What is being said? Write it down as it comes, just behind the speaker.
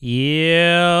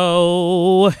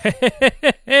Yo,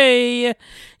 hey,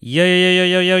 yo, yo, yo,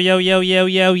 yo, yo, yo, yo,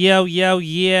 yo, yo, yo,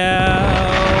 yo.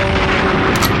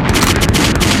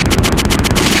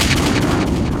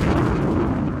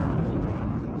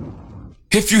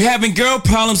 If you having girl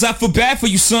problems, I feel bad for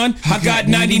you, son. I got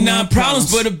 99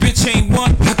 problems, but a bitch ain't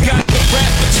one. I got the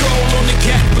rap patrol on the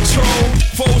cat patrol.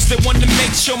 Foes that want to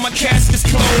make sure my casket's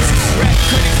closed. Rap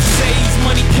critics say he's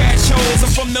money cash holes. I'm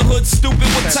from the hood, stupid.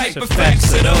 What type of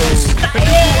facts are those? If you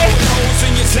blowing holes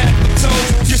in your zap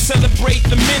toes, you celebrate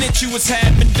the minute you was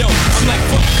having dope. I'm like,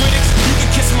 fuck critics, you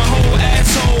can kiss my whole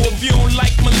asshole. If you don't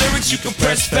like my lyrics, you can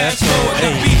press fast forward.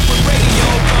 I beef with radio,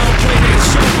 I don't play that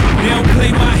show. They don't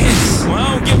play my hits.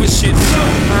 I don't give a shit, so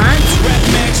rap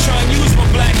mags try and use my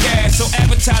black ass so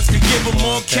advertisers could give them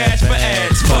more cash for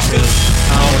ads. Fuckers,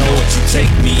 I don't know what you take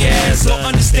me as or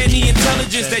understand the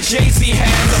intelligence that Jay-Z has.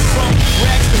 I'm from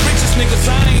rags, the richest niggas,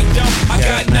 I ain't dumb. I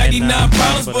got 99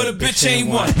 problems, but a bitch ain't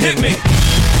one. Hit me.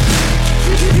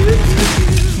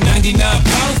 99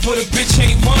 problems, but a bitch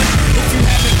ain't one. If you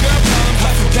having girl problems,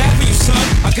 I feel bad for you, son.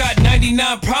 I got 99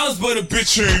 problems, but a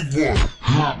bitch ain't one.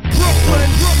 Brooklyn,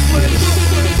 Brooklyn,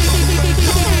 Brooklyn.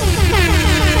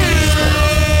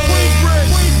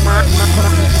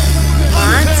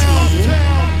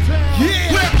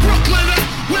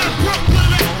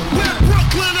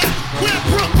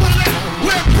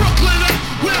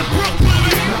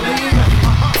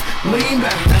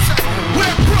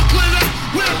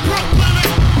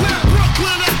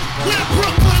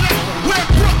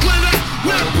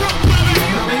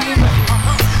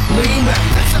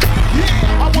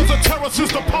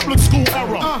 Since the public school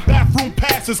era, bathroom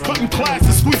passes, cutting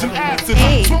classes, squeezing asses.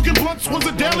 Smoking blunts was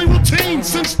a daily routine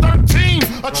since 13.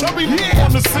 A chubby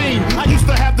on the scene. I used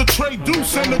to have the tray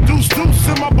deuce and the deuce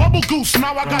in my bubble goose.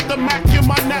 Now I got the Mac in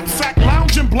my knapsack,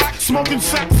 lounging black, smoking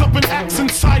sacks up in accent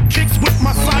sidekicks with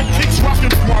my sidekicks,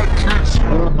 rocking fly kicks.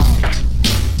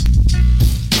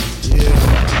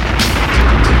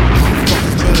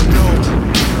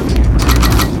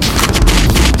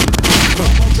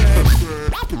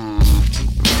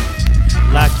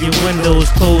 Lock your windows,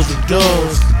 close the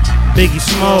doors. Biggie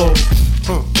Smoke.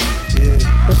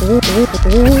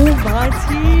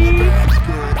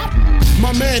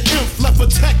 My man Imp left a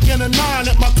tech and a 9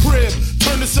 at my crib.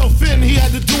 Turned himself in, he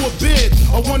had to do a bid.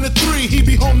 A 1 to 3, he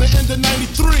be home the end of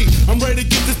 93. I'm ready to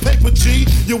get this paper, G.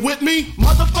 You with me?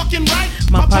 Motherfucking right.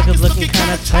 My pocket's looking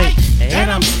kinda tight,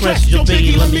 and I'm stressed. Yo,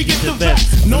 Biggie, let me get the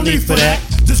vest. No need for that.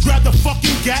 Just grab the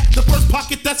fucking gat. The first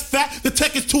pocket that's fat. The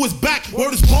tech is to his back.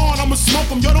 Word is born, I'ma smoke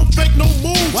him. Yo, don't fake no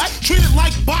moves. What? Treat it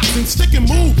like boxing. Stick and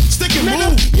move. Stick and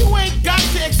move. You ain't got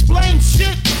to explain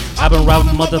shit. I've been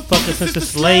robbing motherfuckers since the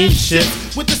slave shit.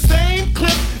 With the same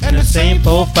clip and the same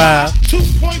profile.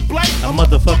 2-point blank. A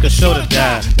motherfucker should have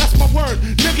died. That's my word.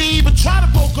 Nigga even try to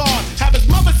bogard. Have his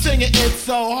mother singing it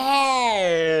so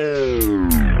hard.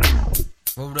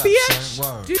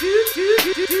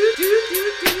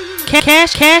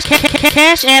 Cash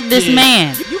app this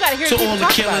man. You gotta hear to all the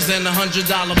killers and the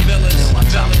 $100 billers.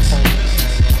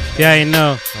 Yeah, I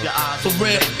know. For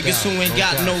real, niggas who ain't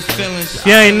got no feelings.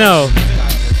 Yeah, I know.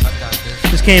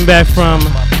 Just came back from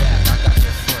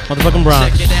motherfucking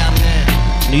Bronx. Check it out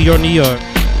now. New York, New York.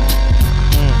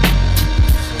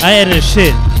 I added a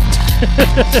shit.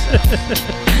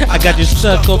 I got you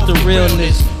stuck up the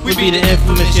realness. We be the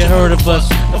infamous, you heard of us.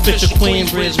 Official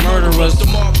Queensbridge murderers. The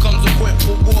mob comes equipped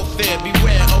for warfare.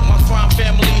 Beware of my crime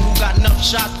family who got enough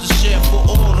shots to share for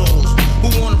all those who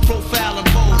wanna profile and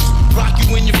pose. Rock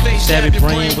you in your face, stab your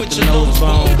brain with your nose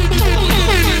bone. You all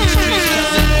alone in the streets,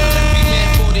 cousin. Every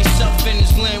man for theyself in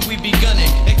his land, we be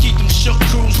gunning and keep them shook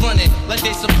crews running like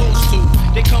they supposed to.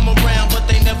 They come around, but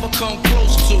they never come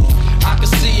close to. I can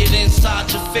see it inside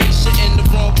your face, you're in the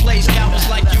wrong place. Cowards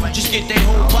like you just get their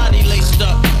whole body laced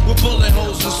up with bullet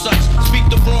holes and such. Speak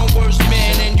the wrong words,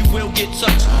 man, and you will get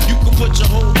touched. You can put your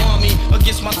whole army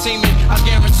against my team, and I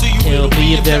guarantee you it'll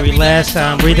be your very last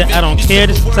time. Read it, I don't care.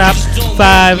 This is top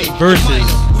 5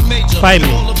 verses. Fight me.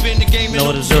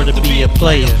 No deserve to be a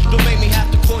player. Don't make me have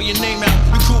to call your name out.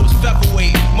 Your crew is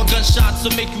featherweight. My gunshots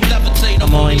will make you levitate.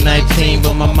 I'm only 19,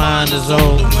 but my mind is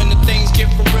old. When the things get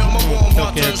for real, my warm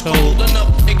heart turns cold.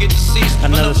 Another nigga deceased.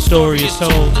 Another story is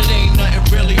told. It ain't nothing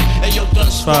really. And yo,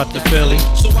 done sparked the Philly.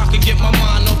 So I can get my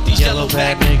mind off these yellow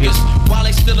back niggas. While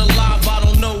they still alive, I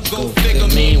don't know. Go figure.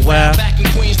 Meanwhile, back in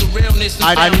Queens, the realness is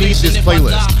I need this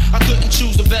playlist. I couldn't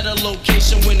choose a better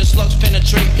location when the slugs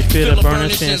penetrate. You feel a burning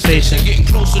sensation. Getting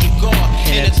closer to God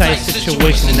in a tight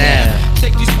situation now.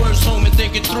 Take these words home and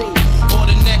think it through. Or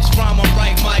the next rhyme I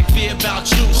write might be about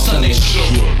you, son. It's true.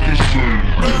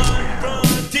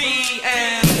 Run-DMC.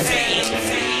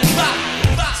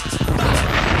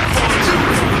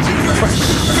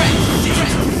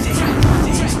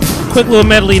 quick little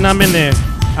medley, and I'm in there.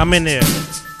 I'm in there.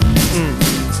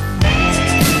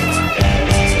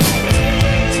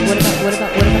 What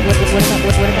about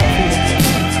freedom?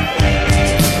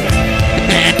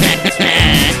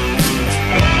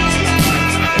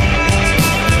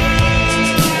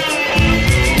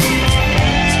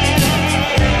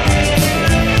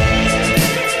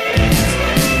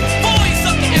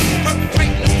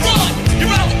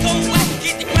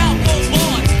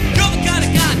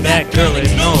 That girl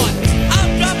is known.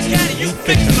 You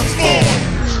fixing the floor.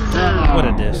 What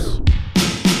a diss.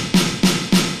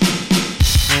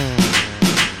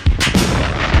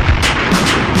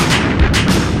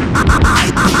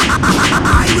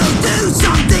 I will do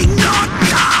something not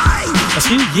kind. A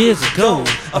few years ago,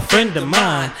 a friend of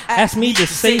mine asked me to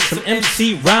say some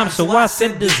MC rhyme, so I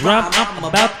said this rhyme I'm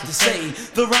about to say.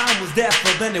 The rhyme was there,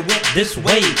 but then it went This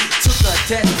way. Took a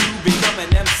test to become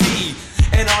an MC.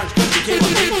 And Orange Cliff became a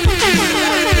big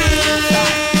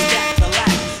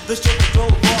The show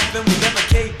drove off and we never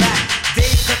came back.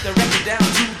 Dave cut the record down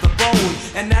to the bone.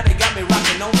 And now they got me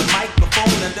rocking on the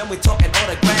microphone. And then we talking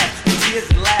autographs and tears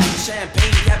and laughs,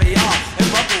 champagne, caviar, and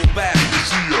bubble bath.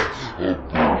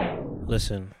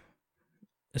 Listen,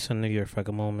 it's a New York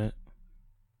fucking moment.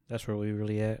 That's where we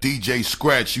really at. DJ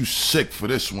Scratch, you sick for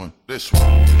this one. This one.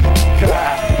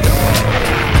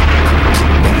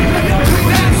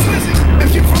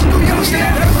 If you from New York,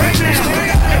 stand up right now.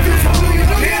 If you from New York,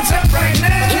 hands up right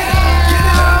now.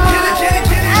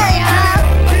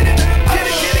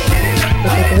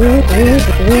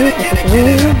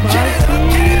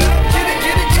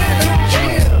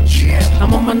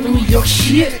 I'm on my New York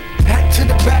shit. Back to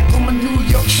the back on my New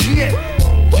York shit.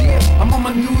 I'm on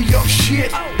my New York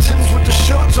shit. Timbs with the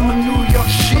shorts on my New York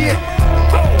shit.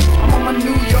 I'm on my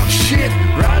New York shit.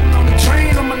 Riding on the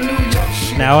train on my New York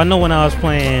shit. Now, I know when I was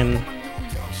playing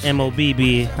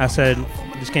MOBB, I said,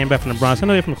 just came back from the Bronx. I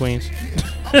know you're from Queens.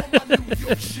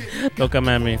 Don't come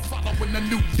at me.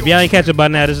 If y'all ain't catch it by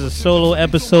now, this is a solo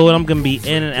episode. I'm going to be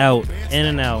in and out.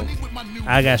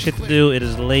 I got shit to do. It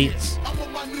is late.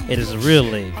 It is real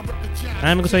late. I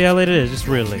ain't going to tell y'all later it is. Just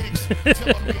real late.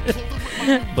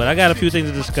 But I got a few things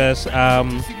to discuss.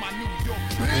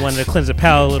 Wanted to cleanse the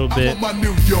palate a little bit. I'm on my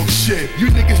New York shit. You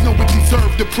niggas know we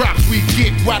deserve the props we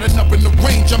get. Riding up in the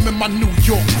range, I'm in my New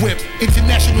York whip.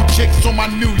 International chicks on my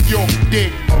New York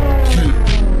dick.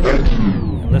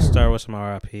 Let's start with some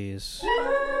RIPs.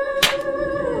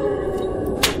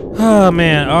 Oh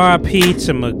man, RIP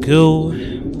to Magoo.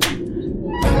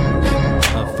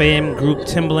 A fam group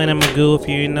Timbaland and Magoo. If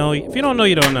you don't know,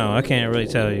 you don't know. I can't really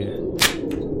tell you.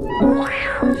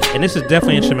 And this is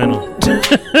definitely instrumental.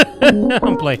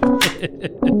 I'm playing.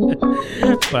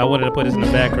 But I wanted to put this in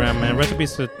the background, man. Rest in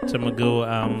peace to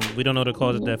Magoo. We don't know the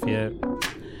cause of death yet.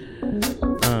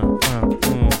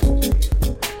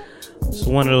 It's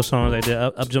one of those songs I did.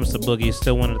 Up Jumps the Boogie.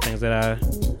 Still one of the things that I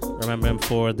remember him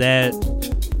for. That,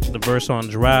 the verse on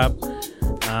Drop.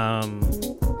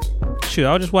 Shoot,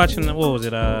 I was just watching, what was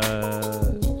it?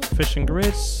 Fish and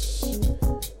Grits?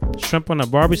 Shrimp on a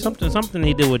Barbie, something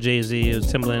he did with Jay-Z. It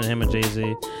was Timbaland and him and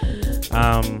Jay-Z.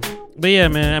 But yeah,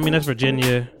 man, I mean, that's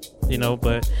Virginia,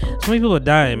 but so many people are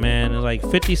dying, man. It's like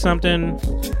 50 something.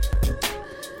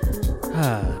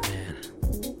 Man.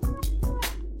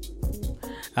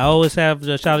 I always have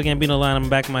the Childish Gambino line in the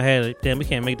back of my head. Like, damn, we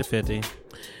can't make the 50.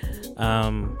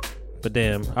 But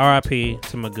damn, R.I.P.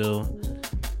 to Magoo.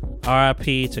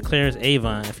 R.I.P. to Clarence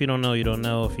Avant. If you don't know, you don't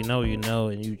know. If you know, you know,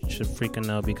 and you should freaking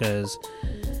know, because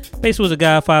basically was a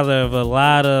godfather of a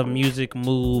lot of music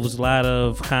moves, a lot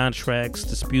of contracts,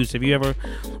 disputes. Have you ever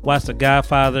watched The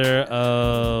Godfather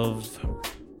of...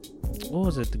 What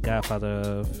was it The Godfather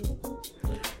of?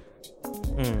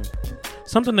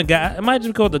 Something it might just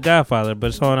be called The Godfather, but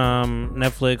it's on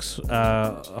Netflix.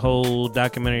 A whole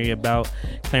documentary about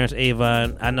Clarence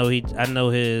Avant. I know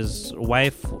his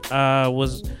wife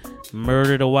was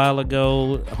murdered a while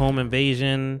ago. Home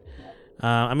invasion.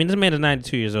 I mean, this man is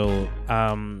 92 years old. I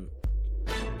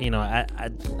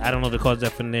don't know the cause of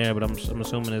death in there, but I'm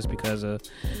assuming it's because of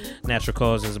natural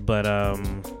causes. But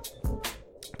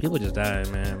people just dying,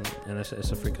 man, and it's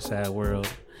a freaking sad world.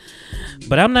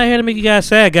 But I'm not here to make you guys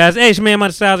sad, guys. Hey, it's your man, my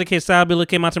Styles, a.k.a. Style, Bill,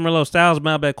 came out to Merlot Styles,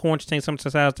 Mobb at Quarantine, some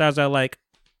Styles out like,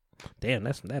 damn,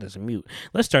 that is a mute.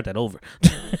 Let's start that over.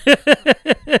 There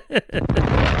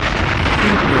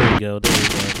we go.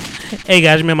 Hey,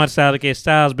 guys, your man, my Styles, a.k.a.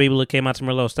 Styles, baby, look, came out to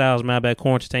Merlot Styles, Mobb at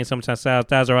Quarantine, sometimes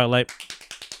Styles are out like,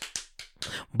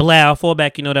 blow, fall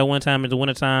back, that one time in the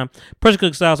wintertime. Pressure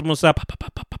cook Styles, I'm gonna stop.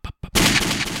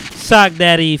 Sock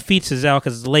Daddy features out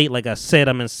because it's late. Like I said,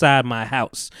 I'm inside my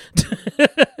house.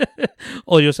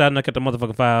 Oh, you're side knock at the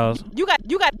motherfucking files. You got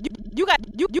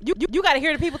You got to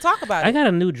hear the people talk about it. I got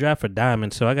a new drop for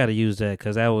Diamond, so I got to use that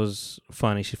because that was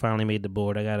funny. She finally made the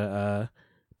board. I got to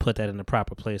put that in the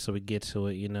proper place so we get to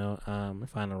it,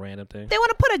 find a random thing. They want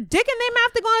to put a dick in their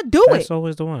mouth, they're going to do it. That's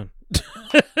always the one.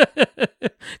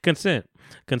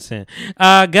 Consent.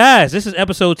 Guys, this is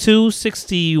episode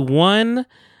 261.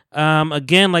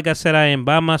 Again, like I said, I am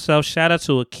by myself. Shout out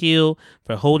to Akil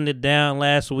for holding it down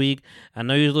last week. I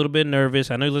know he was a little bit nervous.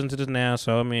 I know you listen to this now,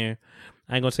 so I mean,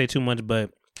 I ain't gonna say too much,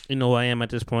 but you know who I am at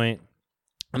this point.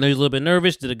 I know he's a little bit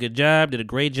nervous. Did a good job. Did a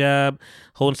great job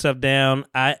holding stuff down.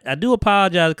 I do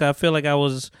apologize because I feel like I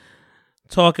was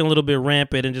talking a little bit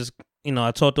rampant and just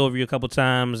I talked over you a couple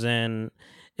times, and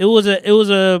it was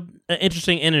a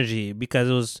interesting energy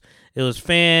because it was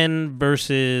fan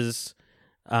versus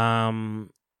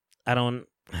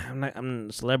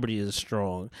celebrity is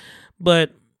strong,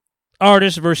 but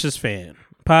artist versus fan,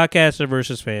 podcaster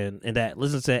versus fan, and that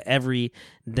listens to every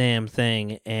damn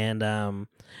thing. And I'm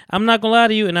not gonna lie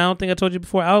to you, and I don't think I told you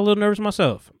before, I was a little nervous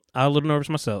myself.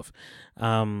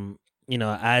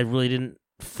 I really didn't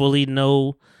fully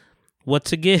know what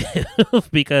to give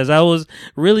because I was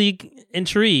really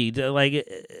intrigued. Like,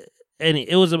 and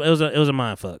it was a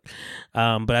mind fuck.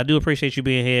 But I do appreciate you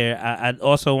being here. I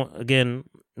also, again,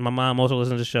 my mom also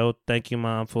listens to the show. Thank you,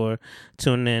 Mom, for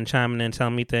tuning in, chiming in,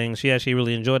 telling me things. She actually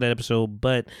really enjoyed that episode,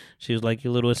 but she was like,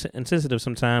 you're a little insensitive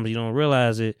sometimes. You don't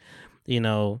realize it.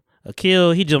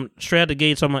 Akil, he jumped straight out the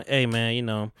gate. So I'm like, hey,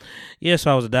 man, yes,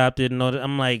 I was adopted. And all that.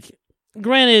 I'm like,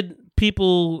 granted,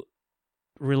 people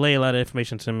relay a lot of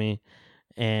information to me,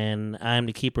 and I am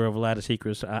the keeper of a lot of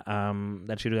secrets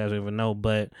that you guys don't even know.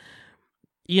 But,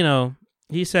 he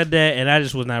said that, and I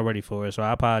just was not ready for it. So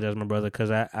I apologize, my brother, because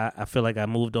I feel like I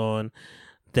moved on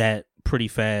that pretty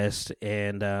fast.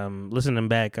 And listening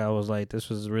back, I was like, this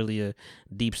was really a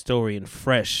deep story and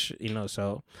fresh,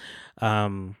 so.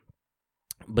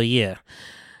 But yeah,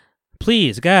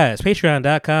 please, guys,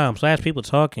 patreon.com/people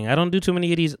talking. I don't do too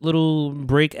many of these little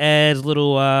break ads,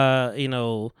 little,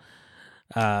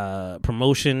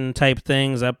 promotion type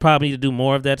things. I probably need to do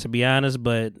more of that, to be honest,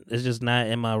 but it's just not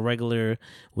in my regular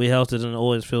wheelhouse. It doesn't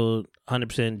always feel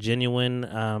 100%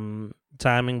 genuine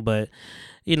timing, but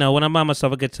when I'm by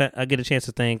myself, I get a chance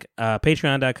to think.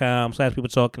 Patreon.com/people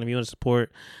talking. If you want to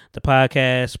support the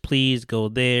podcast, please go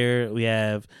there. We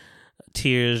have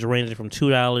tiers ranging from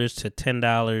 $2 to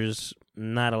 $10.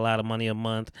 Not a lot of money a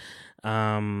month.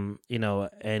 And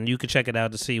you can check it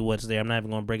out to see what's there. I'm not even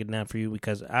going to break it down for you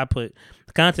because I put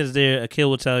the content's there. Akil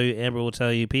will tell you, Amber will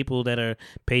tell you, people that are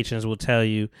patrons will tell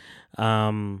you.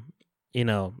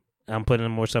 I'm putting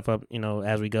more stuff up,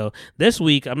 as we go. This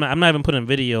week, I'm not even putting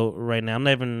video right now. I'm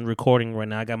not even recording right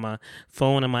now. I got my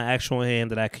phone in my actual hand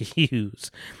that I could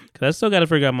use. Because I still got to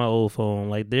figure out my old phone.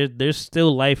 Like, there's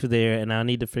still life there, and I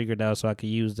need to figure it out so I can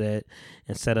use that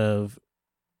instead of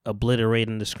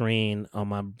obliterating the screen on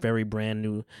my very brand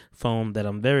new phone that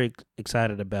I'm very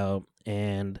excited about.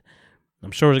 And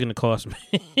I'm sure it's going to cost me.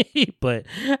 But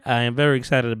I am very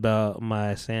excited about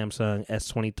my Samsung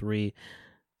S23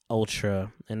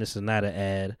 Ultra, and this is not an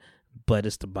ad, but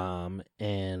it's the bomb.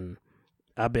 And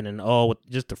I've been in awe with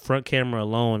just the front camera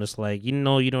alone. It's like, you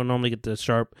don't normally get the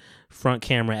sharp front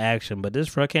camera action, but this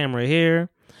front camera here,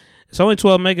 it's only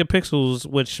 12 megapixels,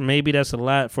 which maybe that's a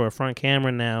lot for a front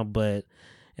camera now, but,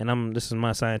 and this is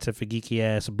my scientific geeky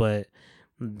ass, but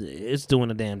it's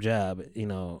doing a damn job,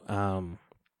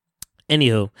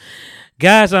 Anywho,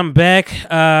 guys, I'm back.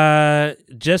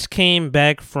 Just came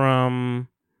back from,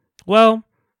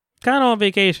 kind of on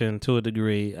vacation to a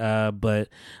degree, but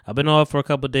I've been off for a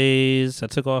couple of days. I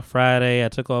took off Friday. I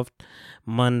took off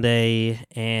Monday,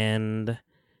 and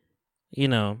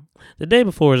the day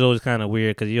before is always kind of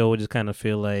weird because you always just kind of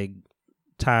feel like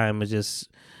time is just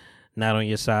not on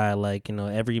your side. Like,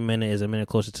 every minute is a minute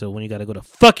closer to when you got to go to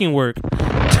fucking work.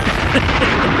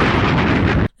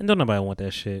 And don't nobody want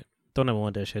that shit. Don't ever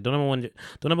want that shit. Don't ever want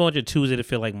your Tuesday to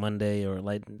feel like Monday or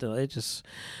like it just.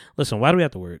 Listen, why do we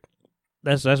have to work?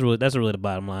 That's really the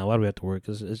bottom line. Why do we have to work?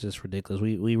 It's just ridiculous.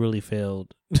 We really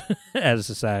failed as a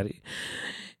society.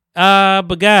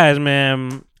 But guys,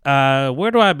 man,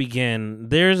 where do I begin?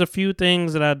 There's a few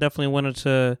things that I definitely wanted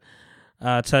to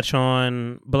touch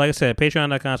on. But like I said,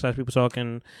 patreon.com/people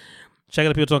talking. Check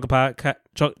out the People Talking Podcast.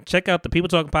 Check out the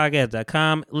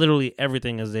peopletalkingpodcast.com. Literally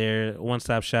everything is there.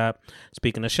 One-stop shop.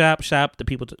 Speaking of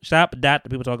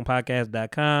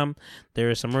shop.thepeopletalkingpodcast.com. There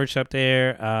is some merch up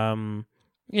there.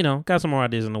 Got some more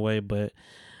ideas in the way, but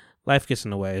life gets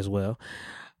in the way as well.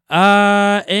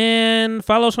 And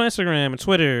follow us on Instagram and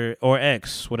Twitter or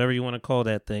X, whatever you want to call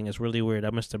that thing. It's really weird. I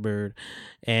missed the bird.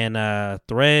 And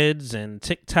Threads and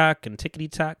TikTok and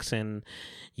TikToks and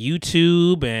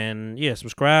YouTube. And yeah,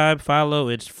 subscribe, follow.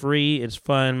 It's free. It's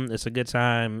fun. It's a good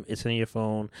time. It's in your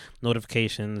phone.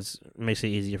 Notifications makes it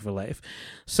easier for life.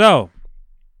 So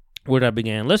where did I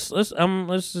begin? Let's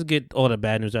just get all the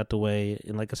bad news out the way.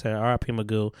 And like I said, R.I.P.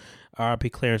 Magoo, R.I.P.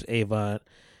 Clarence Avant.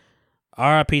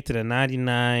 RIP to the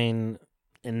 99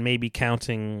 and maybe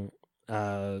counting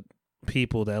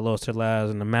people that lost their lives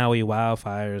in the Maui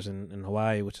wildfires in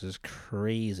Hawaii, which is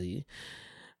crazy.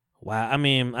 Wow. I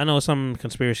mean, I know some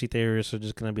conspiracy theorists are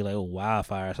just going to be like, oh,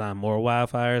 wildfires, more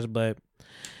wildfires. But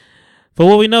for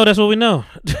what we know, that's what we know.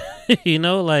 You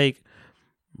know, like,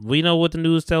 we know what the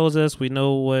news tells us. We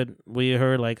know what we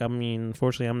heard. Like, I mean,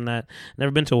 unfortunately,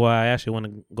 never been to Hawaii. I actually want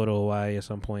to go to Hawaii at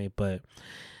some point, but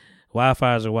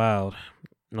wildfires are wild.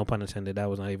 No pun intended. That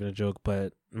was not even a joke.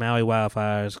 But Maui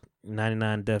wildfires,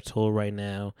 99 death toll right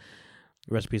now.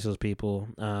 Rest in peace to those people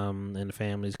and the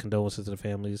families. Condolences to the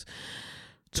families.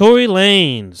 Tory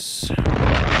Lanez.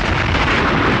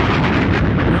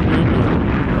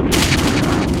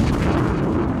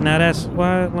 Now that's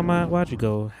why'd you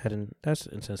go ahead and that's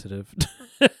insensitive.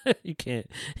 you can't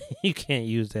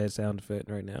use that sound effect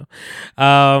right now.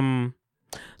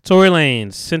 Tory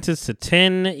Lanez sentenced to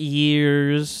 10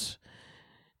 years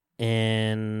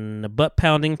in a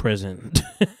butt-pounding prison.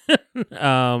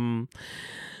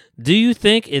 Do you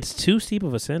think it's too steep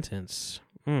of a sentence?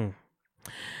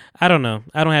 I don't know.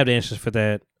 I don't have the answers for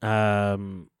that. I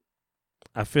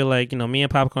feel like, me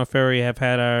and Popcorn Fairy have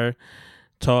had our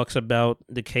talks about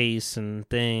the case and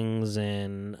things,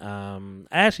 and I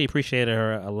actually appreciated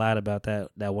her a lot about that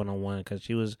one-on-one because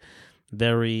she was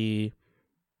very...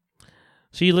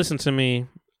 She listened to me.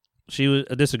 She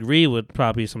would disagree with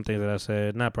probably some things that I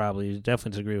said. Not probably,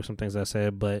 definitely disagree with some things I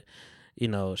said. But,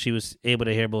 she was able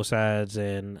to hear both sides.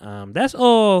 And that's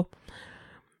all.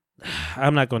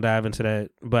 I'm not going to dive into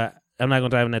that. But I'm not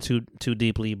going to dive into that too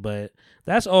deeply. But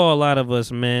that's all a lot of us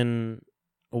men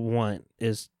want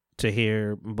is to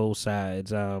hear both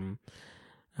sides. I'm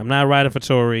not riding for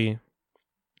Tory.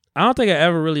 I don't think I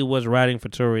ever really was riding for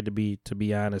Tory, to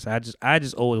be honest. I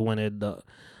just always wanted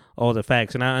all the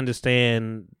facts, and I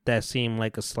understand that seemed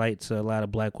like a slight to a lot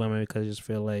of black women because I just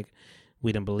feel like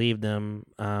we didn't believe them.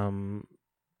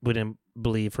 We didn't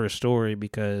believe her story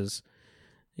because,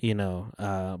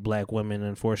 black women,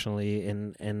 unfortunately,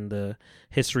 in the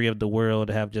history of the world,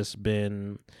 have just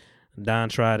been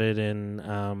downtrodden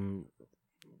and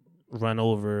run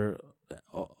over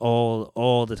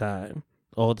all the time,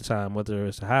 whether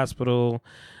it's a hospital,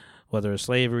 whether it's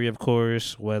slavery, of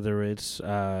course, whether it's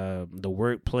the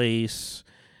workplace,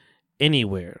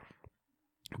 anywhere.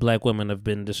 Black women have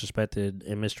been disrespected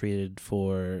and mistreated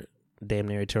for damn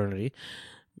near eternity.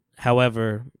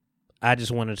 However, I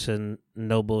just wanted to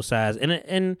know both sides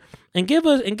and give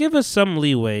us some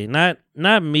leeway. Not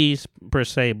me per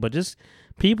se, but just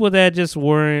people that just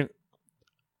weren't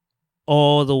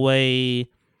all the way.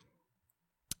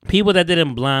 People that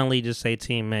didn't blindly just say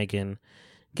Team Megan.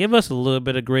 Give us a little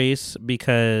bit of grace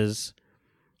because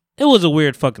it was a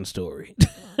weird fucking story.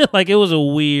 Like, it was a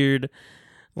weird,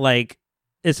 like,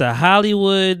 it's a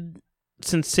Hollywood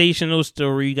sensational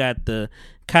story. You got the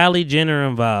Kylie Jenner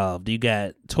involved. You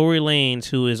got Tory Lanez,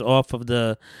 who is off of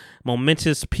the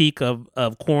momentous peak of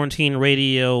quarantine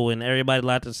radio, and everybody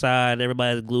locked aside.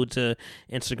 Everybody's glued to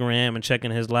Instagram and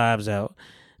checking his lives out.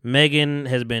 Megan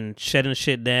has been shutting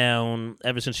shit down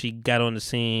ever since she got on the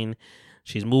scene.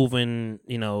 She's moving,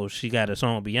 she got a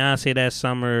song with Beyonce that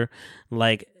summer.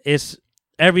 Like,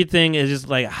 everything is just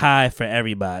like high for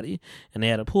everybody. And they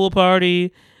had a pool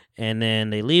party, and then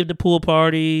they leave the pool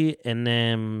party, and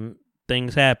then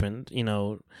things happened.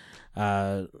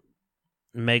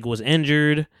 Meg was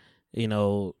injured,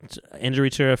 injury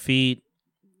to her feet.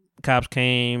 Cops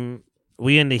came.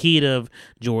 We in the heat of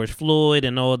George Floyd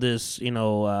and all this,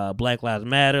 Black Lives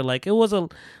Matter. Like, it was a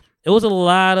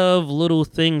lot of little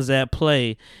things at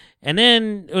play. And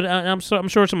then I'm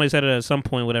sure somebody said it at some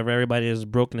point, whatever, everybody has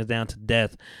broken it down to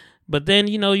death. But then,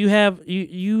 you are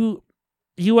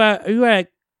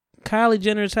at Kylie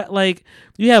Jenner's, like,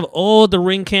 you have all the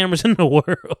Ring cameras in the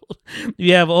world.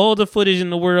 You have all the footage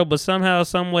in the world, but somehow,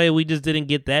 some way, we just didn't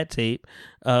get that tape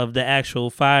of the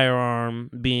actual firearm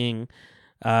being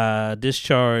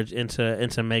discharged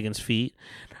into Megan's feet.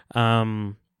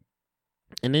 And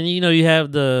then, you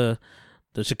have the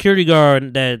security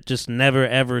guard that just never,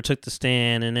 ever took the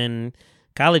stand. And then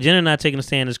Kylie Jenner not taking the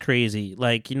stand is crazy.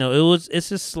 Like, it's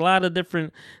just a lot of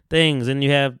different things. And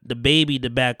you have the baby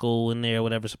debacle in there,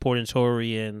 whatever, supporting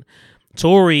Tory. And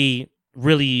Tory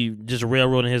really just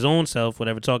railroading his own self,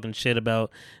 whatever, talking shit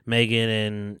about Megan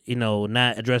and,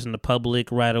 not addressing the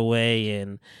public right away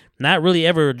and not really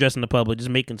ever addressing the public, just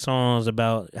making songs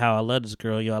about how I love this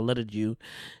girl. I loved you,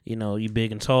 you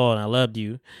big and tall and I loved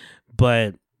you.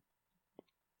 And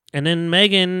then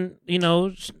Megan,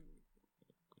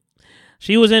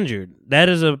 she was injured. That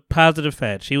is a positive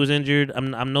fact. She was injured.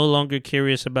 I'm no longer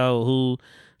curious about who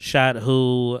shot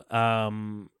who.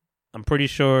 I'm pretty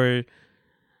sure.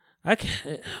 I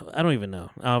don't even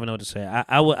know. I don't even know what to say.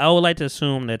 I would like to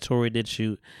assume that Tory did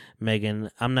shoot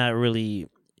Megan. I'm not really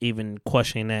even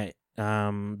questioning that.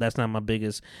 That's not my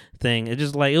biggest thing. It's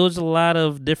just like it was a lot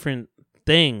of different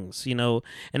things, and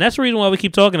that's the reason why we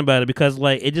keep talking about it, because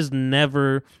like it just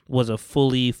never was a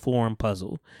fully formed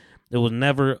puzzle. It was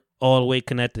never all the way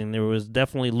connecting. There was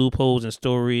definitely loopholes and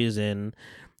stories, and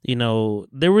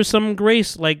there was some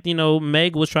grace, like,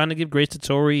 Meg was trying to give grace to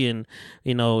Tory and,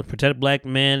 protect black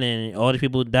men and all the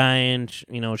people dying, she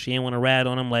didn't want to rat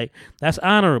on him. Like, that's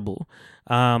honorable.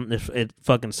 It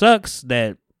fucking sucks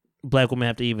that black women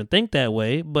have to even think that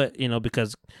way, but,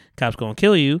 because cops gonna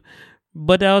kill you,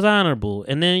 but that was honorable.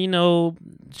 And then,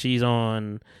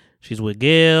 she's with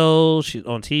Gail, she's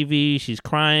on TV, she's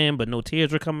crying, but no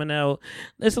tears are coming out.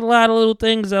 There's a lot of little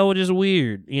things that were just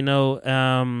weird,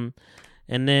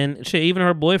 and then shit, even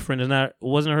her boyfriend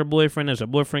wasn't her boyfriend. It's her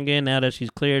boyfriend again. Now that she's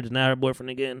cleared, it's not her boyfriend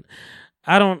again.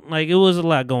 I don't like. It was a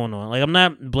lot going on. Like, I'm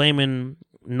not blaming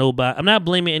nobody. I'm not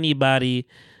blaming anybody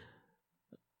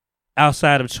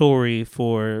outside of Tory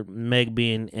for Meg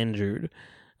being injured.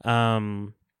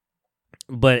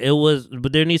 But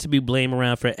there needs to be blame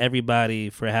around for everybody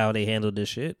for how they handled this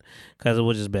shit, because it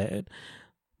was just bad.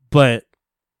 But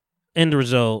end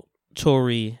result,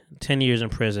 Tory, 10 years in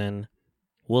prison.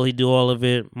 Will he do all of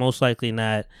it? Most likely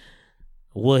not.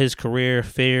 Will his career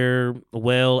fare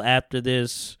well after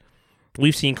this?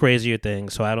 We've seen crazier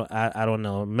things, so I don't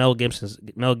know. Mel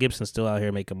Gibson's still out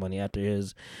here making money after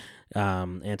his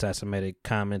anti-Semitic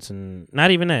comments, and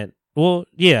not even that. Well,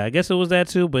 yeah, I guess it was that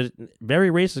too, but very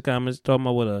racist comments talking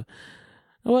about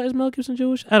what is Mel Gibson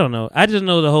Jewish? I don't know. I just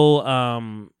know the whole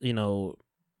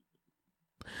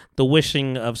the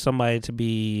wishing of somebody to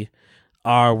be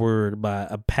R word by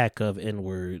a pack of N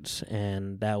words,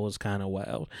 and that was kind of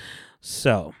wild.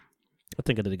 So I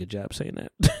think I did a good job saying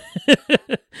that.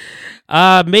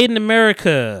 Made in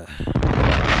America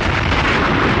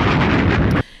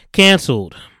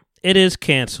canceled. It is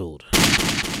canceled.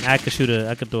 I could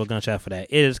throw a gunshot for that.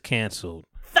 It is canceled.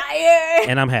 Fire!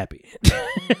 And I'm happy.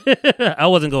 I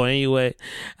wasn't going anyway.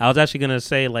 I was actually gonna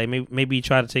say like maybe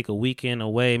try to take a weekend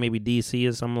away, maybe DC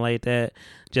or something like that,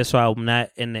 just so I'm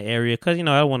not in the area. Cause I got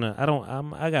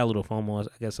a little FOMO.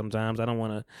 I guess sometimes I don't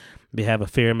want to have a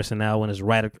fear of missing out when it's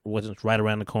right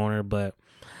around the corner. But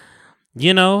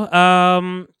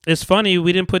it's funny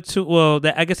we didn't put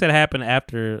I guess that happened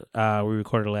after we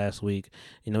recorded last week.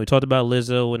 We talked about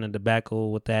Lizzo and the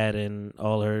debacle with that and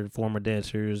all her former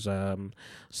dancers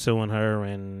suing her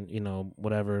and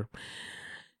whatever.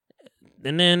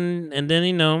 And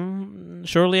then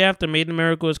shortly after, Made in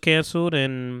America was canceled,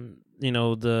 and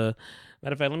the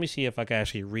matter of fact, let me see if I can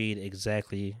actually read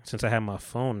exactly, since I have my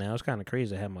phone now. It's kind of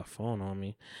crazy to have my phone on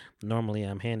me. Normally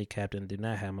I'm handicapped and do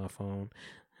not have my phone.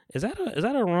 Is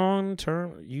that a wrong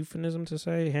term, euphemism to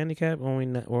say handicap,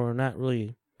 or not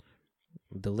really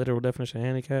the literal definition of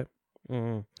handicap?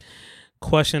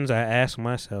 Questions I ask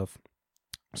myself.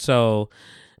 So,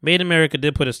 Made in America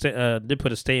did put a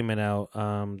statement out.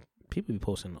 People be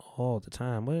posting all the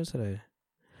time. What is today?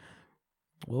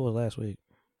 What was last week?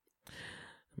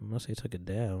 Unless they took it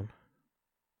down.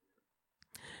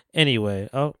 Anyway,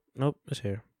 oh nope, it's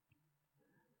here.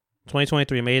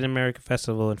 2023 Made in America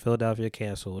Festival in Philadelphia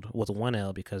canceled with one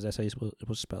L, because that's how you're supposed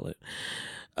to spell it.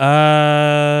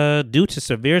 Due to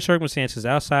severe circumstances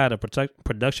outside of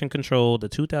production control, the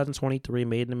 2023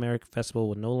 Made in America Festival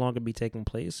will no longer be taking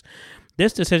place.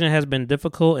 This decision has been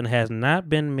difficult and has not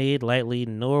been made lightly,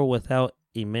 nor without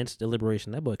immense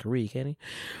deliberation. That boy can read, can't he?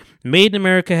 Made in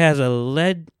America has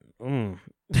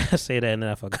I say that and then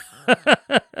I forgot.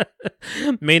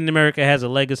 Made in America has a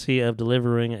legacy of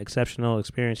delivering exceptional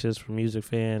experiences for music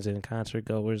fans and concert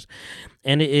goers,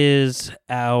 and it is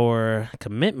our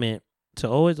commitment to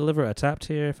always deliver a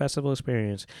top-tier festival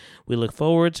experience. We look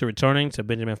forward to returning to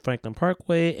Benjamin Franklin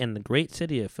Parkway in the great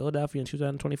city of Philadelphia in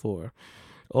 2024.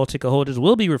 All ticket holders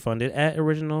will be refunded at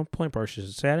original point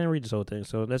purchases. So I didn't read this whole thing,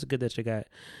 so that's good that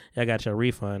y'all got your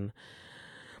refund.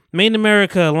 Made in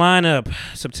America lineup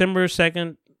September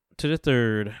 2nd to the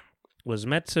 3rd was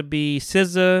meant to be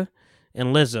SZA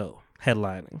and Lizzo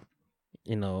headlining.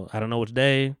 I don't know which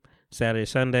day, Saturday,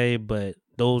 Sunday, but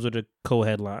those are the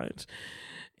co-headlines.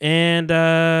 And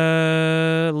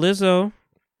Lizzo,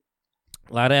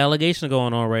 a lot of allegations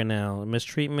going on right now.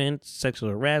 Mistreatment,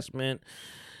 sexual harassment,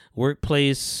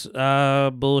 workplace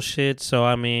bullshit. So,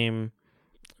 I mean,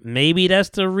 maybe that's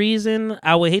the reason.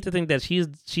 I would hate to think that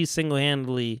she's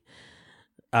single-handedly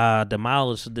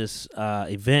demolished this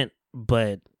event,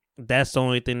 but that's the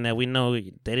only thing that we know.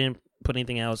 They didn't put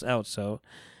anything else out, so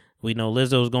we know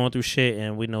Lizzo's going through shit,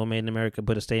 and we know Made in America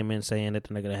put a statement saying that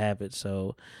they're not going to have it.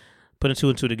 So putting two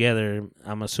and two together,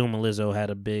 I'm assuming Lizzo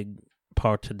had a big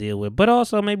part to deal with. But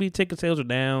also maybe ticket sales are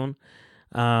down.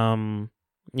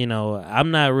 You know,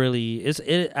 I'm not really.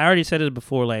 I already said it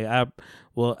before. Like I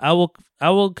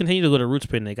will continue to go to Roots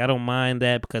Picnic. I don't mind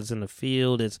that because it's in the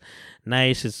field. It's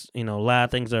nice. It's, you know, a lot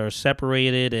of things are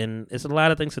separated, and it's a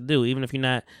lot of things to do. Even if you're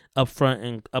not up front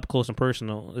and up close and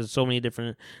personal, there's so many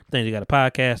different things. You got a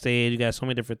podcast stage. You got so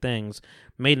many different things.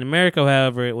 Made in America,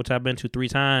 however, which I've been to 3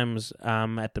 times,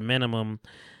 at the minimum,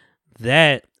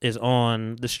 that is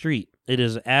on the street. It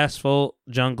is asphalt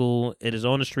jungle. It is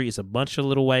on the street. It's a bunch of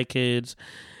little white kids.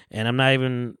 And I'm not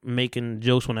even making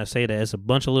jokes when I say that. It's a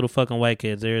bunch of little fucking white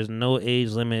kids. There is no age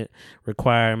limit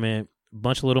requirement.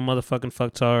 Bunch of little motherfucking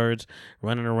fucktards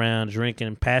running around,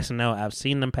 drinking, passing out. I've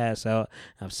seen them pass out.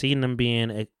 I've seen them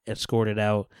being escorted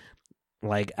out.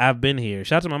 Like, I've been here.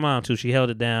 Shout out to my mom, too. She held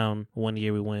it down one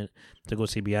year we went to go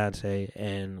see Beyonce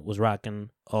and was rocking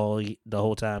the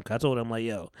whole time. I told her, I'm like,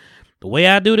 yo, the way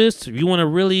I do this, if you want to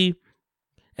really...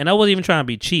 And I wasn't even trying to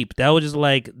be cheap. That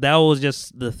was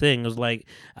just the thing. It was like,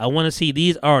 I want to see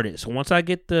these artists. Once I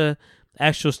get the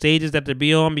actual stages that they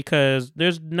be on, because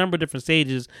there's a number of different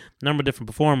stages, number of different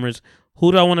performers.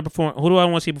 Who do I want to perform? Who do I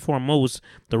want to see perform most?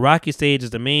 The Rocky stage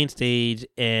is the main stage,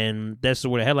 and that's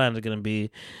where the headlines are going to be.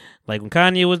 Like when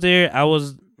Kanye was there,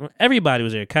 everybody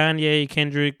was there. Kanye,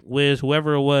 Kendrick, Wiz,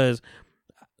 whoever it was,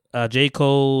 J.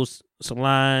 Cole,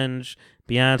 Solange,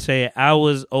 Beyonce. I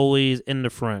was always in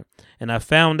the front. And I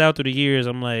found out through the years,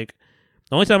 I'm like,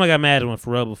 the only time I got mad is when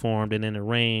Pharrell performed and then it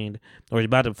rained, or he's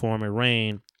about to perform, it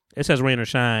rained. It says rain or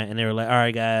shine, and they were like, all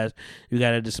right, guys, you got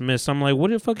to dismiss. I'm like,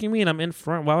 what the fuck you mean? I'm in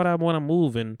front. Why would I want to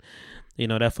move? And, you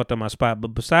know, that fucked up my spot. But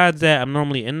besides that, I'm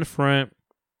normally in the front,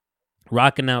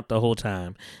 rocking out the whole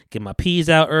time. Get my peas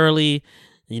out early.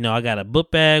 You know, I got a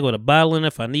book bag with a bottle in it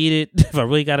if I need it, if I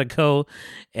really got to go.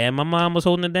 And my mom was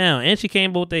holding it down. And she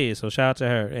came both days, so shout out to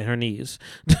her and her knees.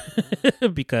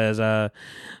 Because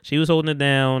she was holding it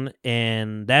down,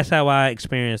 and that's how I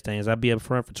experience things. I'd be up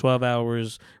front for 12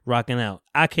 hours rocking out.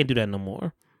 I can't do that no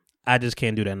more. I just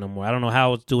can't do that no more. I don't know how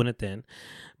I was doing it then.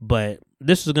 But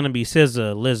this is going to be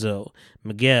SZA, Lizzo,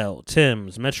 Miguel,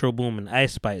 Tim's, Metro Boomin,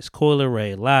 Ice Spice, Coi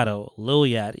Leray, Lotto, Lil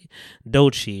Yachty,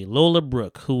 Doechii, Lola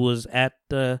Brooke, who was at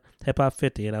the Hip Hop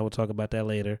 50, and I will talk about that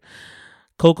later.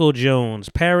 Coco Jones,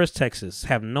 Paris, Texas.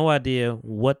 Have no idea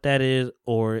what that is,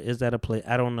 or is that a play?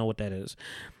 I don't know what that is.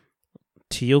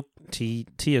 Tia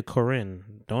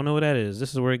Corinne. Don't know what that is.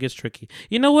 This is where it gets tricky.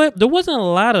 You know what? There wasn't a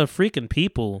lot of freaking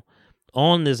people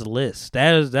on this list.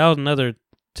 That was another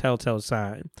telltale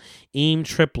sign. Eam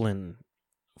Triplin,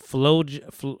 Flo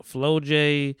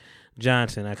J.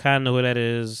 Johnson. I kind of know who that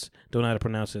is. Don't know how to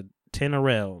pronounce it.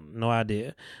 Tenorel, no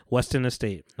idea. Western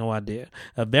Estate, no idea.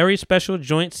 A very special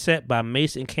joint set by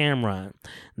Mace and Cameron.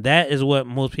 That is what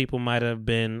most people in my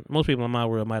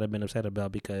world might have been upset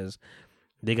about, because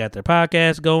they got their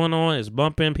podcast going on. It's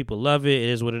bumping. People love it. It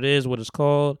is what it is, what it's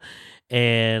called.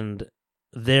 And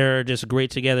they're just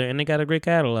great together, and they got a great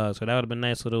catalog. So that would have been a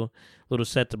nice little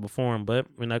set to perform, but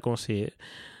we're not going to see it.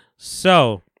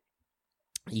 So,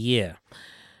 yeah.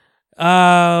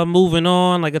 Moving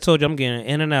on. Like I told you, I'm getting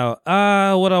in and out.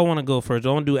 What do I want to go first? Do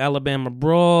I want to do Alabama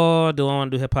Brawl? Do I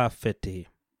want to do Hip Hop 50?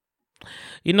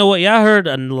 You know what? Y'all heard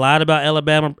a lot about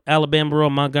Alabama Brawl,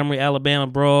 Montgomery, Alabama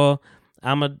Brawl.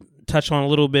 I'm going to touch on a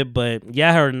little bit, but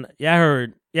y'all heard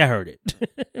it.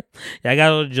 Y'all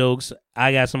got all the jokes.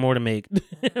 I got some more to make.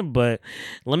 But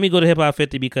let me go to Hip Hop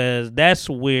 50, because that's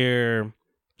where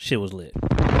shit was lit.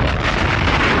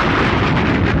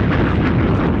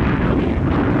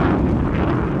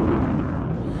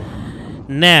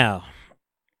 Now,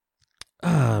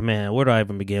 oh man, where do I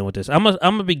even begin with this? I'm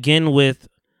gonna begin with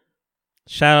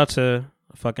shout out to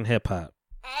fucking hip hop.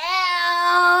 What's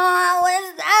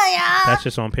that, y'all? That's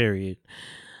just on period.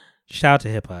 Shout out to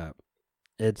hip hop.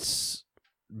 It's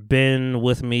been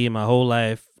with me my whole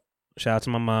life. Shout out to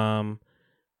my mom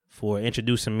for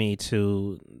introducing me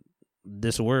to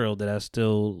this world that I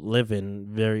still live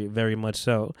in, very, very much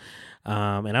so.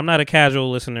 And I'm not a casual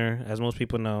listener, as most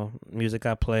people know. Music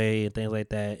I play and things like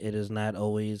that, it is not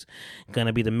always going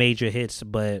to be the major hits,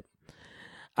 but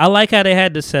I like how they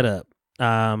had this set up.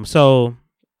 So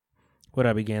where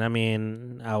I began. I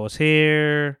mean, I was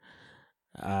here.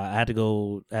 I had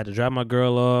to drop my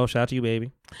girl off. Shout out to you,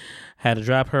 baby. Had to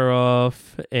drop her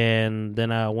off, and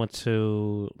then I went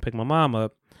to pick my mom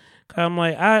up. I'm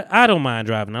like, I don't mind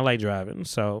driving. I like driving,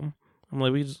 so I'm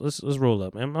like, let's roll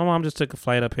up. And my mom just took a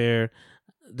flight up here.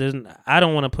 I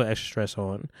don't want to put extra stress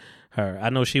on her. I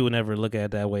know she would never look at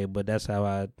it that way, but that's how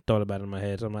I thought about it in my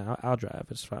head. So I'm like, I'll drive.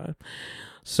 It's fine.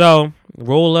 So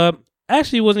roll up.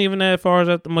 Actually, it wasn't even much far as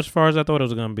I thought it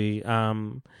was gonna be.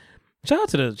 Shout out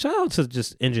to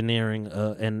just engineering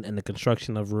and the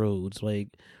construction of roads. Like,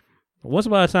 once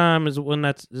upon a time is when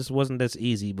this wasn't that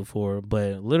easy before,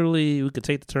 but literally we could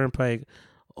take the turnpike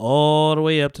all the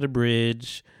way up to the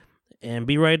bridge and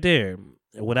be right there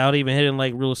without even hitting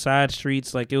like real side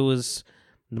streets. Like, it was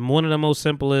one of the most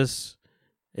simplest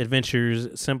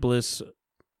adventures, simplest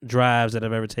drives that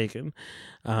I've ever taken.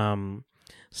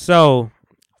 So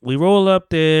we roll up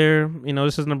there. You know,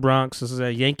 this is in the Bronx. This is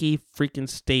at Yankee freaking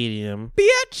Stadium.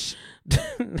 Bitch.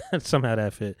 Somehow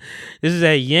that fit. This is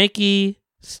at Yankee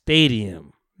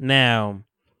Stadium. Now,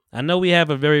 I know we have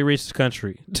a very racist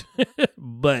country,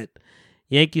 but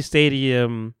Yankee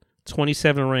Stadium,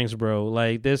 27 rings, bro.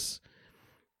 Like, this,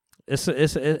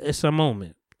 it's a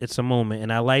moment. It's a moment,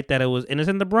 and I like that and it's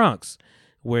in the Bronx,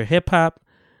 where hip hop,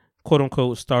 quote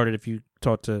unquote, started. If you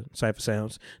talk to Cypher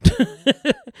Sounds,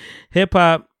 hip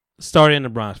hop started in the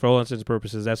Bronx. For all intents and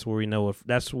purposes, that's where we know it.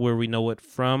 That's where we know it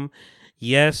from.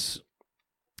 Yes,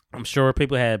 I'm sure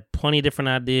people had plenty of different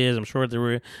ideas. I'm sure there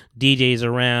were DJs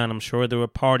around. I'm sure there were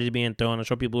parties being thrown. I'm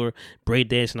sure people were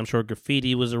breakdancing. I'm sure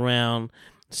graffiti was around.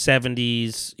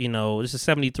 70s. You know, this is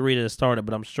 73 that it started,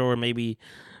 but I'm sure maybe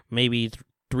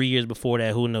 3 years before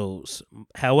that, who knows?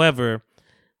 However,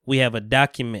 we have a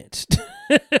document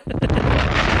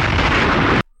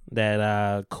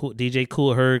that DJ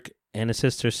Kool Herc and his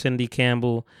sister Cindy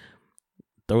Campbell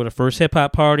threw the first hip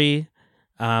hop party.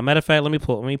 Matter of fact, let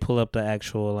me pull up the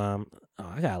actual.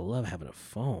 I gotta love having a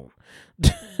phone.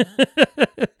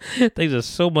 Things are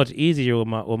so much easier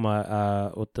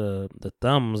with the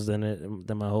thumbs than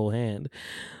my whole hand.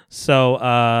 So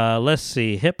let's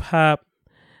see, hip hop.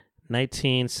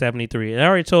 1973. And I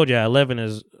already told y'all 11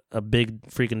 is a big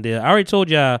freaking deal. I already told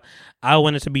y'all I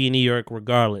wanted to be in New York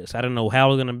regardless. I didn't know how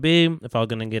it was going to be, if I was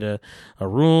going to get a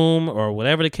room or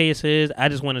whatever the case is. I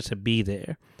just wanted to be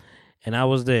there. And I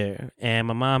was there. And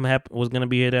my mom was going to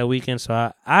be here that weekend.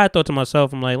 So I thought to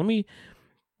myself, I'm like,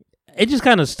 it just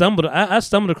kind of stumbled. I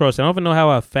stumbled across it. I don't even know how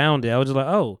I found it. I was just like,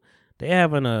 oh, they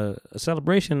having a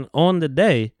celebration on the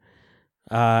day.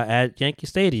 At Yankee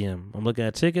Stadium. I'm looking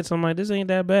at tickets. I'm like, this ain't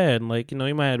that bad. Like, you know,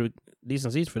 you might have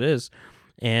decent seats for this.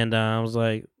 And I was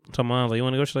like, to mom, like, you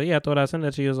want to go? She's like, yeah, I thought I sent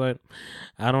that to you. I was like,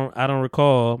 I don't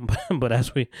recall. But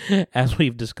as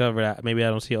we've discovered, maybe I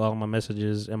don't see all my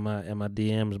messages in my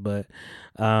DMs. But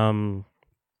you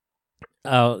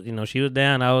know, she was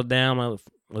down. I was down.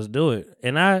 Let's do it.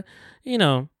 And I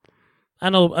know a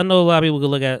lot of people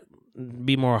could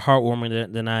be more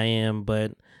heartwarming than I am,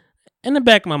 but in the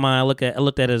back of my mind, I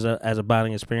looked at it as a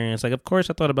bonding experience. Like, of course,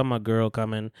 I thought about my girl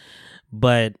coming,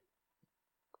 but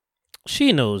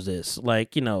she knows this.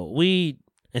 Like, you know,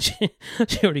 and she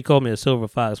already called me a silver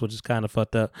fox, which is kind of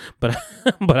fucked up. But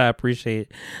I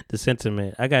appreciate the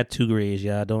sentiment. I got 2 grades,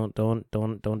 y'all. Don't do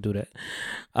that.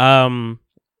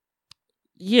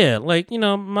 Yeah, like, you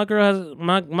know, my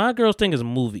girl's thing is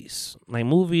movies. Like,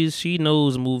 movies, she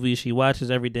knows movies. She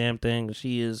watches every damn thing.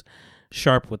 She is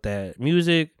sharp with that.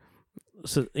 Music.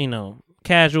 So, you know,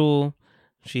 casual.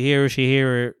 She hear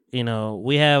it. You know,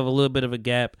 we have a little bit of a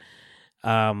gap,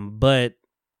 but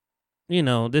you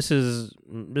know, this is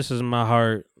my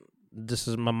heart. This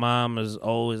is my mom is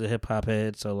always a hip hop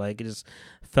head, so like it just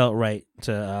felt right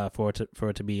for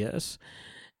it to be us.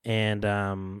 And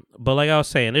but like I was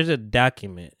saying, there's a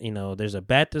document. You know, there's a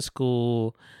back to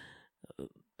school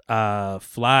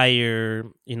flyer.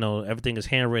 You know, everything is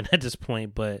handwritten at this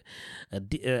point, but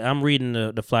I'm reading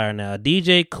the flyer now.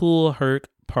 DJ Kool Herc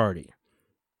party.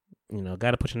 You know,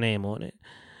 got to put your name on it.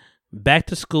 Back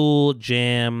to school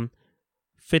jam,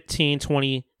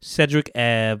 1520 Cedric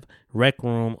Ave, Rec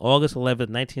Room, August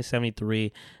 11th,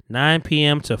 1973, 9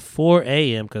 p.m. to 4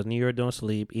 a.m. because New York don't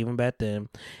sleep, even back then.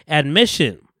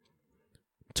 Admission,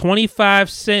 25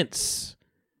 cents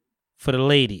for the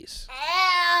ladies.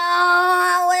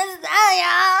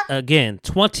 Again,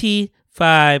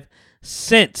 25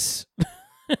 cents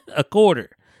a quarter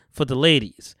for the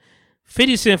ladies.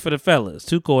 50 cents for the fellas.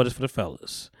 2 quarters for the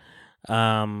fellas.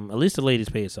 At least the ladies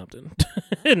paid something.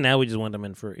 Now we just want them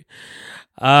in free.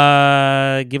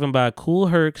 Given by Kool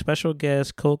Herc, special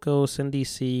guest Coco, Cindy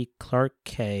C, Clark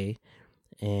K,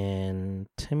 and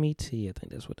Timmy T. I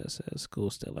think that's what that says.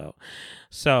 School's still out.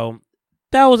 So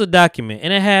that was a document,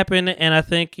 and it happened. And I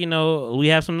think we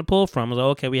have something to pull from. It was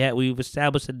like, okay, we've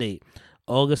established a date,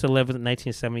 August 11th,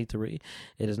 1973.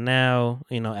 It is now,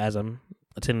 as I'm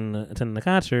attending the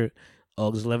concert,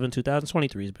 August 11th,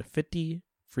 2023. It's been 50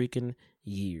 freaking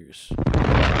years.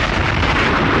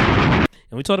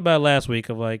 And we talked about it last week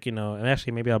of and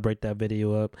actually maybe I'll break that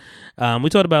video up. We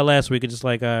talked about it last week of just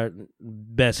like our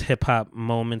best hip hop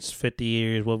moments, 50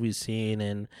 years, what we've seen,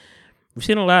 and we've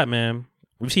seen a lot, man.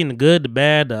 We've seen the good, the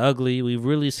bad, the ugly. We've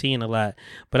really seen a lot.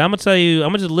 But I'm gonna tell you, I'm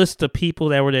gonna just list the people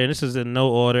that were there. And this is in no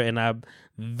order, and I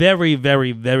very,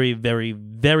 very, very, very,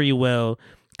 very well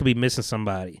could be missing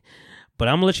somebody. But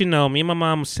I'm gonna let you know, me and my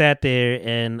mom sat there,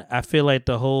 and I feel like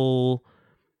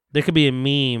there could be a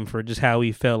meme for just how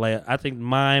we felt. Like, I think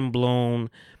mind blown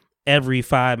every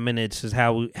 5 minutes is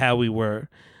how we were.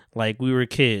 Like, we were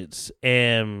kids.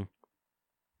 And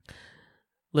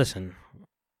listen,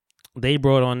 they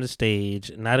brought on the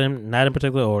stage, not in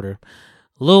particular order,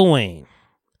 Lil Wayne,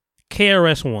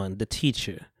 KRS-One, The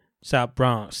Teacher, South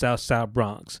Bronx,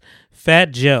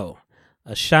 Fat Joe,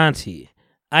 Ashanti,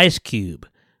 Ice Cube,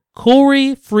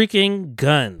 Corey freaking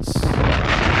Guns.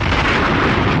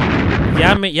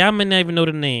 Y'all may not even know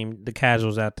the name, the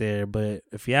casuals out there, but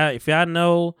if y'all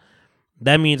know,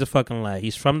 that means a fucking lot.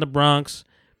 He's from the Bronx.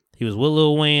 He was with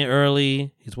Lil Wayne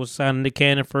early. He's supposed to sign in the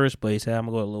Cannon first, but he said, I'm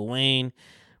gonna go with Lil Wayne.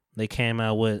 They came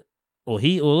out with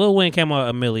Lil Wayne came out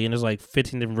a million. There's like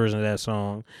 15 different versions of that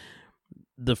song.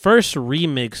 The first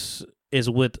remix is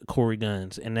with Corey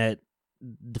Guns, and that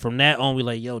from that on we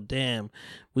like, yo, damn,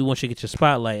 we want you to get your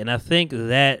spotlight. And I think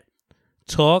that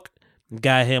talk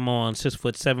got him on 6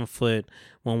 foot, 7 foot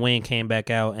when Wayne came back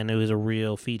out, and it was a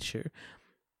real feature.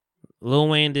 Lil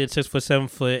Wayne did 6 foot, 7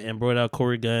 foot and brought out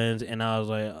Corey Guns, and I was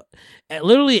like,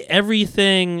 literally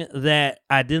everything that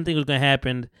I didn't think was gonna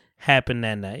happen happened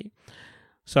that night.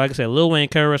 So like I said, Lil Wayne,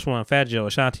 KRS-One, Fat Joe,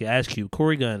 Ashanti, Ice Cube,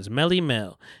 Corey Guns, Melly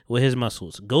Mel with his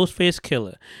muscles, Ghostface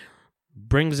Killer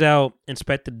brings out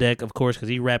Inspector Deck, of course, because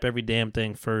he rap every damn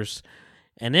thing first.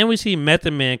 And then we see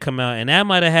Method Man come out, and that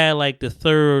might have had like the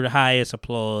third highest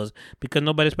applause because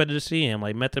nobody expected to see him.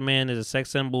 Like, Method Man is a sex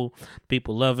symbol.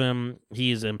 People love him.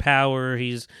 He's in power.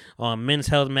 He's on Men's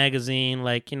Health magazine.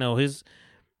 Like,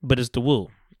 but it's the Woo.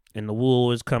 And the Woo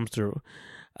always comes through.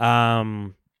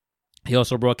 He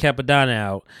also brought Capadonna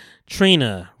out.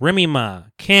 Trina, Remy Ma,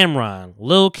 Cameron,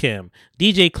 Lil Kim,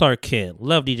 DJ Clark Kent,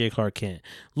 love DJ Clark Kent,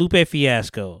 Lupe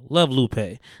Fiasco, love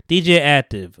Lupe, DJ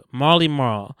Active, Marley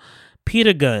Marl,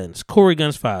 Peter Guns, Corey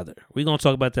Guns' father. We're going to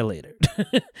talk about that later.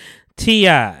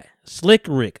 T.I., Slick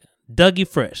Rick, Dougie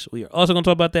Fresh. We are also going to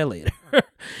talk about that later.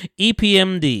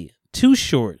 EPMD, Too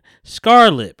Short,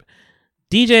 Scarlip,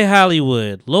 DJ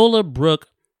Hollywood, Lola Brooke,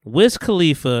 Wiz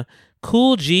Khalifa,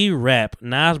 Cool G Rap.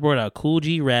 Nas brought out Cool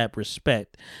G Rap.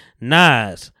 Respect.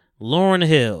 Nas, Lauryn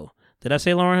Hill. Did I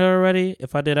say Lauryn Hill already?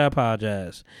 If I did, I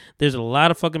apologize. There's a lot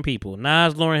of fucking people.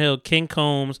 Nas, Lauryn Hill, King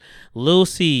Combs, Lil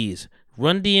C's,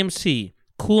 Run-DMC,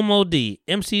 Kool Moe Dee,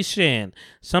 MC Shan.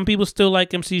 Some people still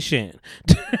like MC Shan.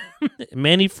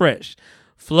 Manny Fresh,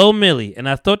 Flo Milli, and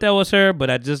I thought that was her,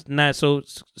 but I just not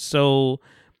so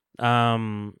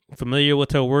familiar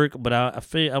with her work. But I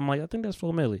think that's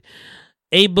Flo Milli.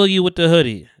 A Boogie with the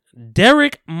Hoodie,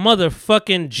 Derek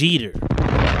motherfucking Jeter,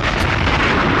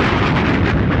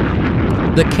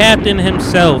 the captain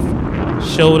himself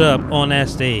showed up on that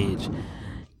stage,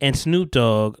 and Snoop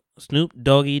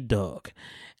Doggy Dogg.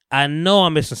 I know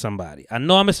I'm missing somebody. I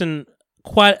know I'm missing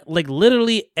quite, like,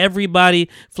 literally everybody.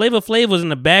 Flavor Flav was in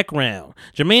the background.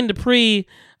 Jermaine Dupri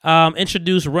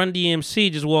introduced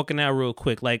Run-DMC just walking out real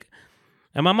quick. Like,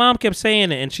 and my mom kept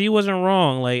saying it, and she wasn't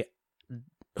wrong. Like,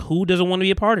 who doesn't want to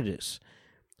be a part of this?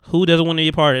 Who doesn't want to be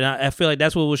a part of it? I feel like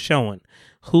that's what was showing.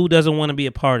 Who doesn't want to be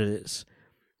a part of this?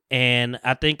 And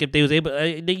I think if they was able,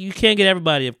 you can't get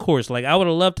everybody, of course. Like, I would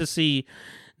have loved to see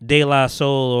De La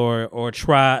Soul or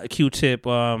try Q-Tip.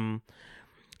 You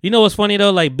know what's funny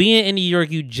though? Like, being in New York,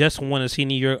 you just want to see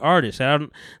New York artists.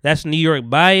 That's New York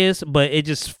bias, but it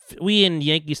just, we in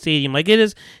Yankee Stadium, like, it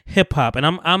is hip hop, and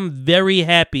I'm very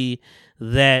happy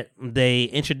that they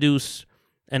introduced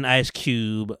an Ice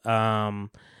Cube, a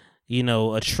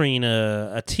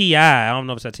Trina, a T.I. I don't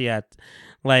know if it's a T.I.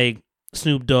 Like,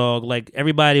 Snoop Dogg, like,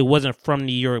 everybody wasn't from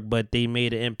New York, but they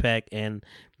made an impact, and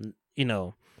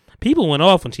people went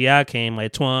off when T.I. came,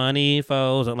 like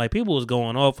 24, like, people was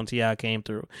going off when T.I. came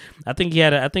through. I think he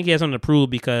had something to prove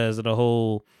because of the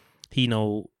whole,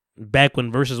 back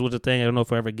when Versus was a thing. I don't know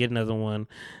if we'll ever get another one,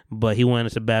 but he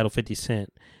wanted to battle 50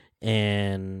 Cent,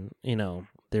 and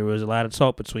there was a lot of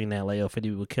talk between that, like,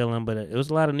 50 would kill him, but it was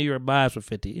a lot of New York vibes with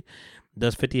 50.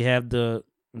 Does 50 have the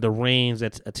range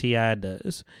that a T.I.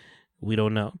 does? We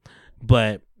don't know.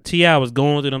 But T.I. was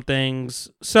going through them things.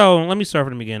 So let me start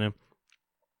from the beginning.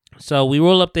 So we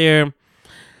roll up there.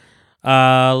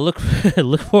 Look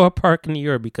for a park in New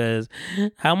York, because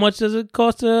how much does it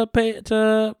cost to pay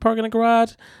to park in a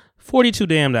garage? $42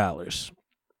 damn.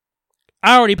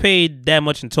 I already paid that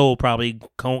much in toll probably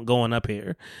going up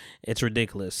here. It's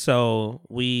ridiculous. So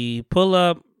we pull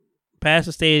up past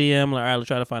the stadium. Like, all right, let's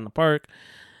try to find the park.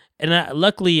 And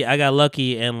luckily, I got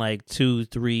lucky, and like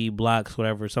 2-3 blocks,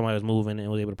 whatever, somebody was moving and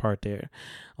was able to park there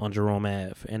on Jerome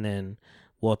Ave. And then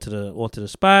walk to the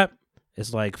spot.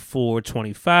 It's like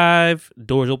 4:25.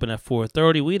 Doors open at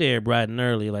 4:30. We there bright and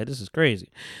early. Like, this is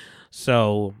crazy.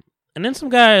 So, and then some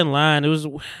guy in line. It was. I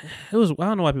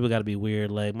don't know why people got to be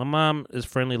weird. Like, my mom is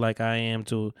friendly like I am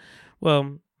too.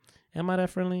 Well, am I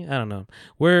that friendly? I don't know.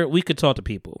 We could talk to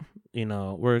people. You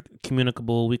know, we're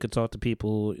communicable. We could talk to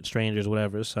people, strangers,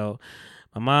 whatever. So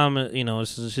my mom, you know,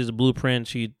 she's a blueprint.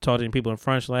 She talked to people in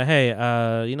front. She's like, hey,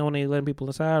 you know, when they letting people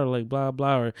inside, or like blah,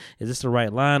 blah, or is this the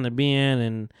right line to be in?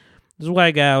 And this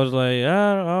white guy was like,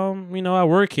 you know, I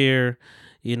work here,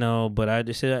 you know, but I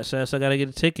just said, I got to get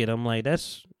a ticket. I'm like,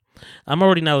 I'm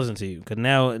already not listening to you, because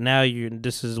now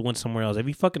this is went somewhere else. If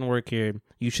you fucking work here,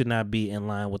 you should not be in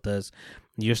line with us.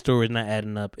 Your story's not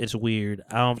adding up. It's weird.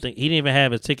 I don't think he didn't even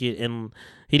have a ticket, and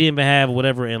he didn't even have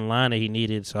whatever in line that he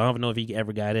needed. So I don't know if he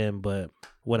ever got in, but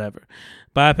whatever.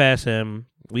 Bypass him.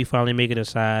 We finally make it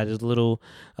inside. There's a little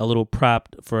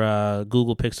prop for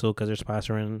Google Pixel, because they're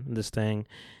sponsoring this thing.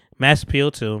 Mass Appeal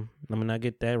too. Let me not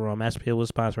get that wrong. Mass Appeal was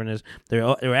sponsoring this. They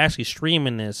were actually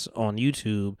streaming this on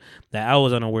YouTube that I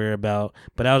was unaware about.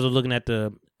 But I was looking at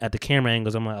the camera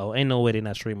angles. I'm like, oh, ain't no way they're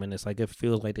not streaming this. Like, it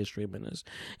feels like they're streaming this.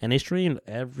 And they streamed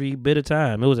every bit of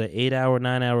time. It was an 8-hour,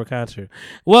 9-hour concert.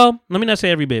 Well, let me not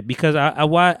say every bit, because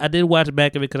I did watch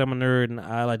back of it, because I'm a nerd and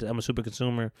I'm a super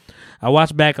consumer. I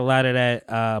watched back a lot of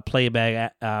that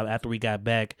playback after we got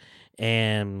back,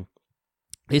 and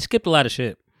they skipped a lot of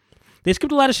shit.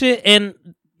 And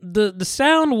the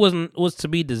sound was to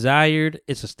be desired.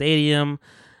 It's a stadium.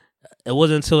 It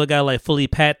wasn't until it got like fully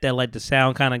packed that like the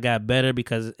sound kind of got better,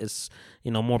 because it's,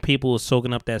 you know, more people was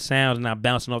soaking up that sound and not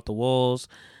bouncing off the walls.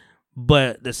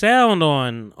 But the sound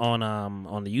on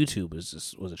the YouTube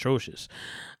was atrocious.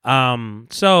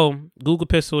 So Google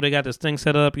Pixel, they got this thing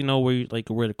set up, you know, where you like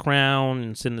wear the crown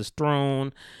and sit in this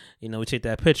throne. You know, we take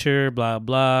that picture, blah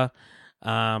blah.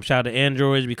 Shout out to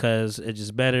Androids, because it's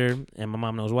just better, and my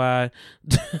mom knows why.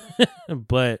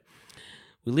 But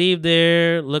we leave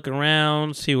there, look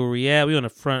around, see where we at. We on the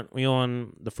front. We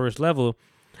on the first level.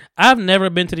 I've never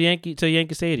been to Yankee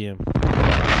Stadium.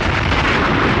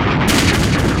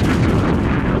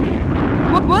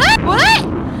 What?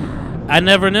 I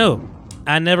never knew.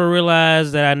 I never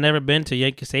realized that I'd never been to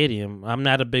Yankee Stadium. I'm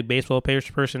not a big baseball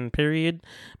person, period.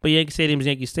 But Yankee Stadium is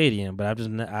Yankee Stadium. But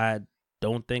I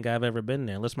don't think I've ever been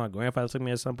there, unless my grandfather took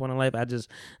me at some point in life. I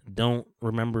just don't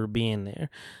remember being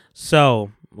there. So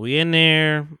we in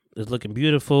there. It's looking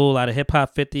beautiful. A lot of Hip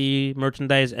Hop 50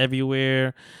 merchandise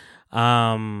everywhere.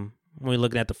 We're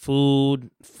looking at the food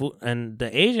and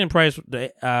the Asian price.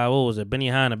 What was it?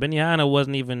 Benihana. Benihana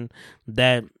wasn't even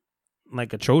that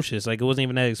like atrocious. Like, it wasn't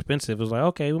even that expensive. It was like,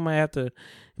 okay, we might be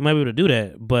able to do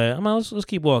that. But I'm like, let's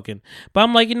keep walking. But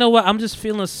I'm like, you know what? I'm just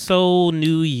feeling so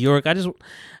New York.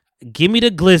 Give me the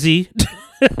glizzy.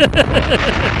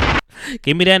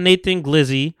 Give me that Nathan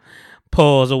Glizzy.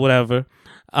 Pause or whatever.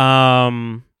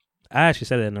 I actually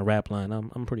said that in a rap line.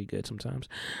 I'm pretty good sometimes.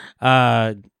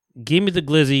 Give me the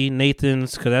glizzy,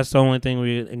 Nathan's, because that's the only thing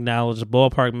we acknowledge. The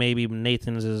ballpark maybe, but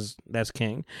Nathan's that's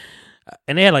king.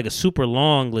 And they had like a super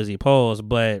long glizzy, pause,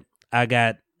 but I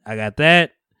got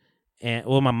that. And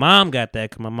well, my mom got that,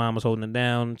 because my mom was holding it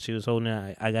down. She was holding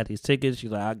it. I got these tickets.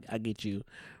 She's like, I get you.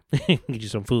 Get you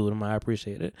some food. I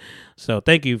appreciate it. So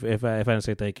thank you. If I didn't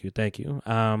say thank you.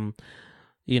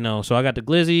 You know, so I got the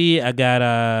glizzy. I got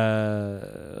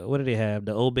what did they have?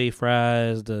 The Old Bay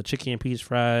fries, the chicken and peas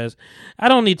fries. I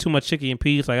don't need too much chicken and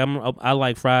peas. Like I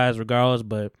like fries regardless,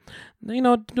 but you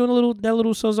know, doing that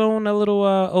little Sazone, that little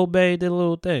Old Bay, did a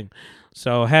little thing.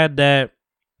 So had that.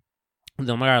 Then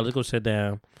I'm like, all right, let's go sit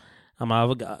down.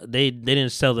 They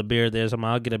didn't sell the beer there, so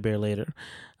I'll get a beer later.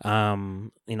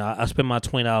 You know, I spent my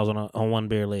 $20 on one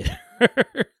beer later.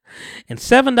 And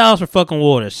 $7 for fucking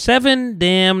water. $7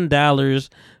 damn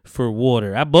for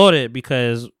water. I bought it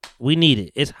because we need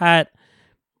it. It's hot.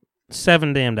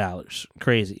 $7 damn.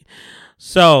 Crazy.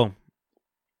 So,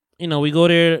 you know, we go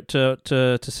there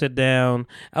to sit down.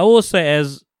 I will say,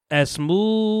 as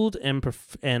smooth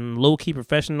and low key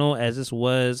professional as this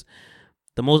was,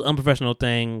 the most unprofessional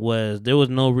thing was there was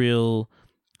no real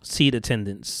seat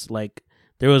attendants. Like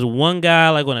there was one guy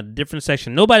like on a different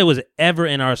section. Nobody was ever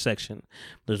in our section.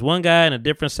 There's one guy in a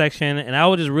different section, and I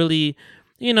was just really,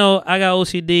 I got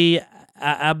OCD.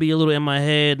 I'd be a little in my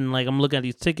head, and like I'm looking at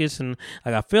these tickets, and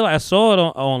like I feel like I saw it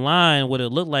online what it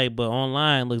looked like, but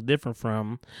online looks different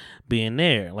from being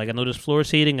there. Like I know there's floor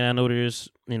seating, and I know there's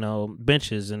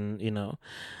benches, and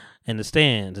in the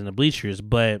stands and the bleachers,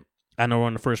 but I know we're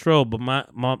on the first row. But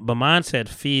mine said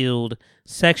field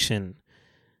section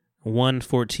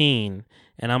 114,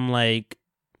 and I'm like,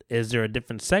 is there a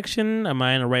different section? Am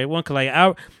I in the right one?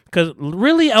 Because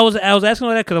really I was asking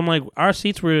all that because I'm like, our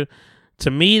seats were. To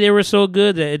me, they were so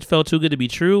good that it felt too good to be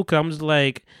true. Cause I'm just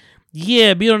like,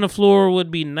 yeah, being on the floor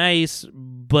would be nice,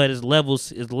 but it's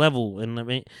level. And I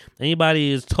mean,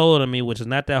 anybody is taller than me, which is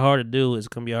not that hard to do, it's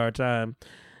gonna be a hard time,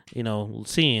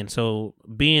 seeing. So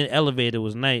being elevated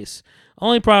was nice.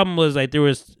 Only problem was like there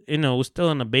was, it was still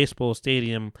in a baseball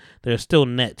stadium. There's still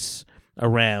nets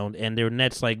around, and there were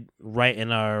nets like right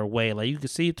in our way. Like you could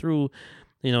see through.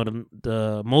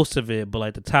 The most of it, but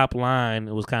like the top line,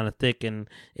 it was kind of thick, and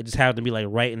it just happened to be like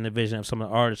right in the vision of some of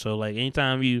the artists. So like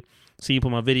anytime you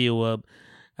put my video up,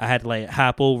 I had to like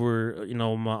hop over,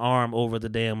 my arm over the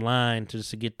damn line just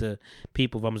to get the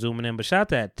people if I'm zooming in. But shout out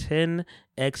to that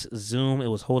 10x zoom, it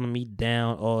was holding me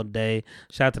down all day.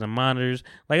 Shout out to the monitors.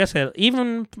 Like I said,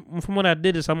 even from what I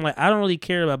did this, I'm like, I don't really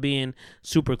care about being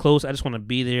super close. I just want to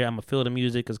be there. I'm gonna feel the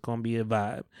music. It's gonna be a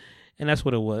vibe, and that's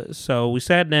what it was. So we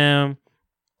sat down.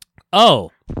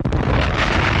 Oh,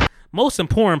 most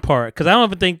important part, because I don't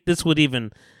even think this would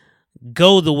even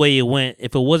go the way it went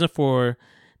if it wasn't for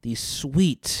these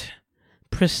sweet,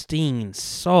 pristine,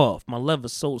 soft, my love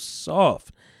is so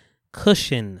soft,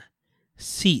 cushion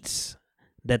seats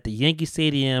that the Yankee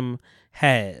Stadium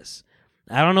has.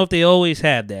 I don't know if they always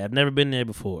have that. I've never been there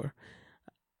before.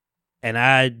 But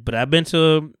I've been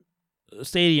to a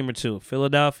stadium or two.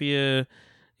 Philadelphia,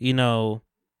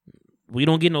 we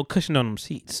don't get no cushion on them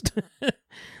seats.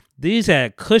 These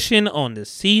had cushion on the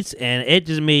seats, and it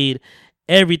just made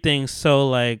everything so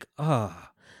like,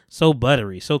 so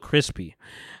buttery, so crispy.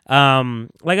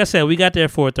 Like I said, we got there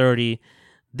at 4:30.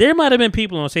 There might have been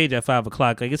people on stage at 5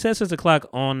 o'clock. Like it says 6 o'clock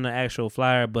on the actual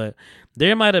flyer, but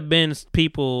there might have been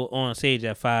people on stage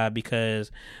at 5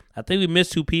 because I think we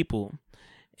missed 2 people,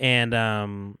 and I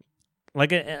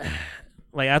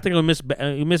think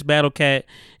we missed Battle Cat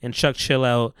and Chuck Chill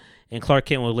Out. And Clark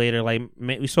Kent was later. Like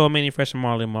we saw Manny Fresh and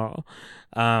Marley Marl,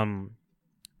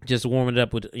 just warming it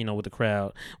up with with the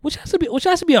crowd, which has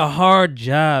to be a hard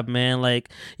job, man. Like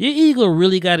your ego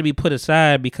really got to be put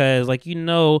aside because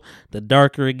the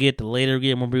darker it get, the later it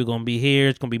get, more people gonna be here.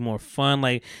 It's gonna be more fun.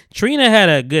 Like Trina had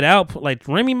a good output. Like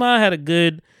Remy Ma had a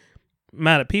good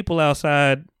amount of people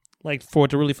outside, like for it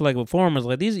to really feel like a performance.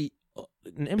 Like these.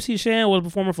 MC Shan was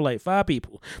performing for like 5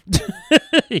 people.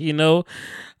 Melly Mel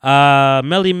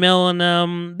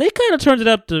and they kind of turned it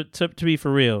up to be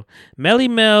for real. Melly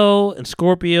Mel and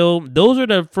Scorpio, those are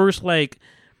the first like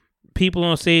people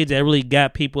on stage that really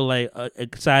got people like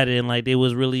excited and like they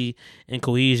was really in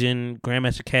cohesion.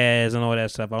 Grandmaster Caz and all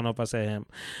that stuff. I don't know if I said him.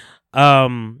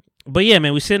 But yeah,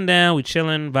 man, we sitting down, we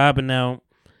chilling, vibing out.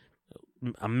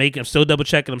 I'm still double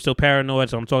checking. I'm still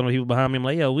paranoid, so I'm talking to people behind me. I'm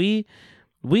like, yo, we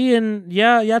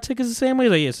y'all tickets the same way?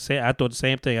 Like, yes, I thought the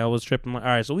same thing. I was tripping. Like, all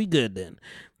right, so we good then,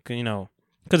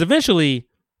 because eventually,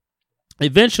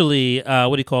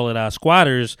 what do you call it?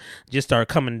 Squatters just started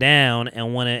coming down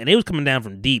and they was coming down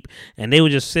from deep, and they were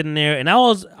just sitting there, and I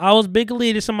was big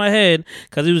elitist in my head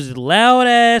because it was loud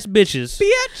ass bitches,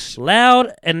 bitch,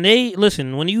 loud, and they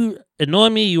listen when you annoy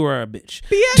me, you are a bitch,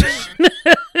 bitch.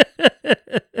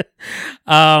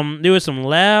 There was some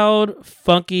loud,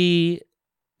 funky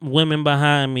women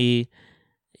behind me.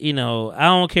 I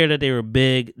don't care that they were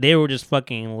big. They were just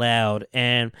fucking loud.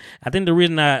 And I think the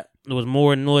reason I was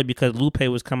more annoyed because Lupe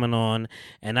was coming on,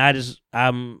 and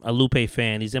I'm a Lupe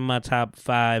fan. He's in my top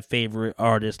 5 favorite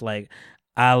artists. Like,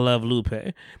 I love Lupe.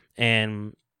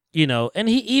 And,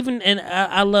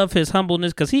 I love his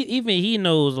humbleness because he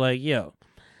knows, like, yo,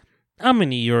 I'm in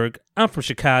New York. I'm from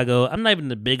Chicago. I'm not even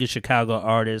the biggest Chicago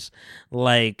artist.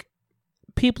 Like,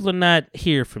 people are not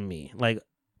here for me. Like,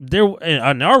 there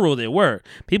in our world, they were.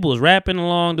 People was rapping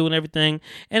along, doing everything.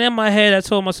 And in my head, I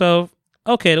told myself,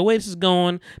 okay, the way this is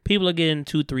going, people are getting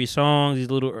 2-3 songs.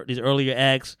 These earlier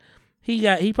acts,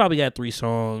 he probably got 3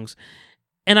 songs,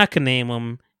 and I can name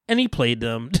them, and he played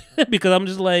them because I'm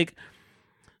just like.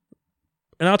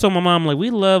 And I told my mom, like,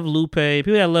 we love Lupe.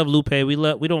 People that love Lupe, we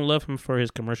don't love him for his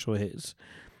commercial hits.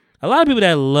 A lot of people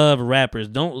that love rappers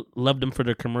don't love them for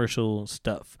their commercial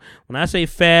stuff. When I say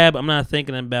Fab, I'm not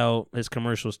thinking about his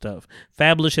commercial stuff.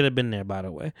 Fabulous should have been there, by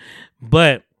the way.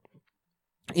 But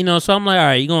So I'm like, all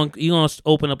right, you gonna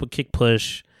open up a Kick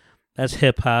Push. That's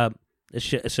hip hop.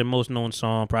 It's your most known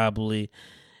song probably.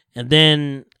 And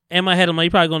then in my head, I'm like,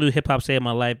 you're probably gonna do Hip Hop Save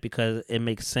My Life because it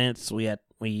makes sense. It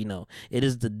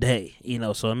is the day,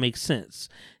 so it makes sense.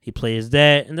 He plays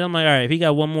that, and then I'm like, all right, if he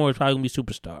got one more, it's probably gonna be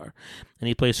Superstar, and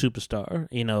he plays Superstar,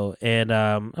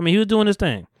 and he was doing his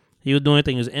thing. He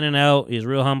was in and out. He was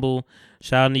real humble.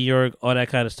 Shout out New York, all that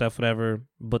kind of stuff, whatever.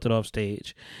 Booked it off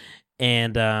stage,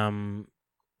 and I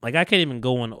can't even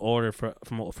go in order from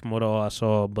what all I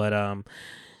saw, but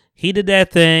he did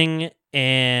that thing,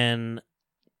 and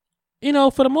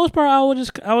for the most part,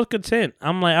 I was content.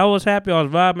 I was happy. I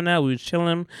was vibing out. We was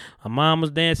chilling. My mom was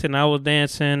dancing. I was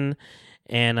dancing,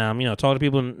 and talking to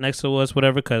people next to us,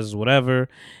 whatever.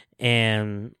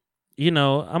 And I'm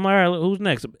like, all right, who's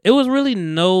next? It was really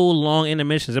no long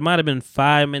intermissions. It might have been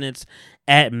 5 minutes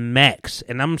at max,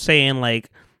 and I'm saying like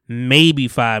maybe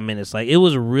 5 minutes. Like it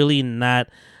was really not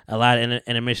a lot of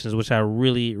intermissions, which I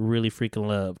really, really freaking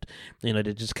loved. They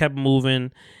just kept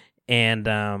moving, and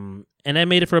that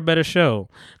made it for a better show.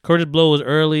 Curtis Blow was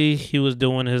early. He was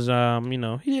doing his, I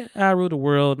Rule the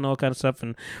World and all kind of stuff.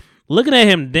 And looking at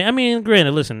him,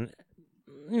 granted, listen,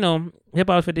 hip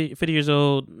hop 50 years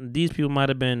old. These people might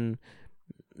have been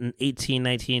 18,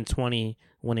 19, 20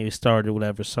 when they started or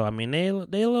whatever. So, they a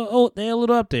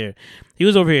little up there. He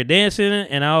was over here dancing,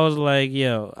 and I was like,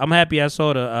 yo, I'm happy I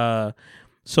saw the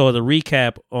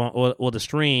recap or the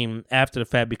stream after the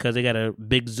fact because they got a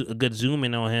good zoom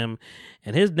in on him,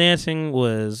 and his dancing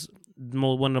was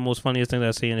one of the most funniest things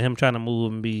I've seen. Him trying to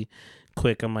move and be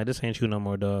quick. I'm like, this ain't you no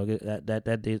more, dog.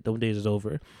 That day, those days is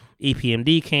over.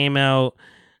 EPMD came out.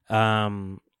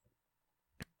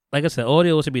 Like I said,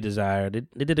 audio was to be desired.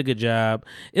 They did a good job.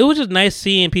 It was just nice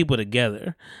seeing people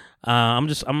together. I'm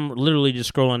literally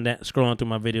just scrolling through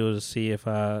my videos to see if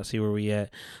see where we at.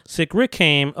 Sick Rick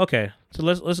came. Okay, so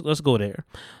let's go there.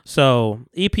 So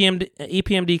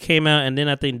EPMD came out, and then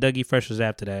I think Dougie Fresh was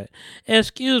after that.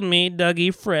 Excuse me,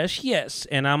 Dougie Fresh, yes.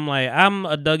 And I'm like, I'm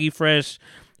a Dougie Fresh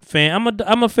fan.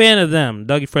 I'm a fan of them.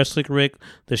 Dougie Fresh, Slick Rick,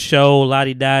 the show,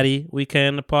 Lottie Dottie,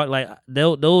 Weekend Apart. Like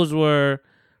those were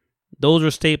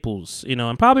staples,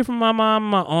 and probably from my mom,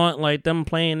 my aunt, like them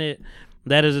playing it.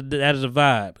 That is a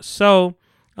vibe. So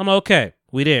I'm like, okay,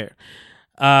 we there.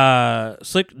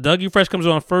 Dougie Fresh comes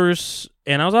on first,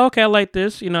 and I was like, okay, I like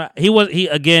this. He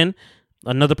again,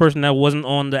 another person that wasn't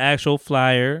on the actual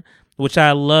flyer, which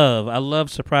I love. I love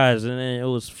surprise, and it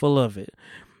was full of it.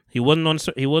 He wasn't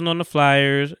on the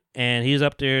flyers, and he's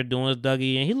up there doing his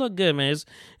Dougie, and he looked good, man.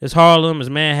 It's Harlem, it's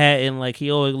Manhattan, like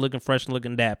he always looking fresh and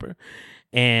looking dapper.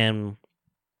 And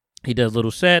he does a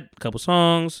little set, a couple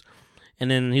songs. And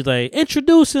then he's like,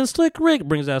 introducing Slick Rick.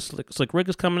 Brings out Slick Rick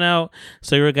is coming out.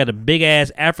 Slick Rick got a big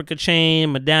ass Africa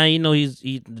chain, medallion.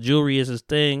 The jewelry is his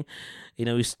thing.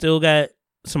 He still got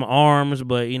some arms,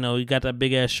 but he got that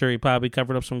big ass shirt. He probably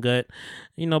covered up some gut.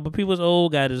 But people's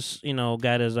old got his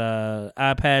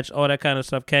eye patch, all that kind of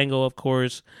stuff. Kango, of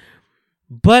course.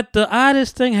 But the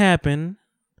oddest thing happened.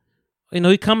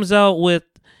 He comes out with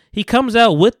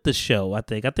the show. I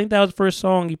think that was the first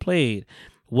song he played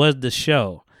was the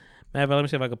show. Let me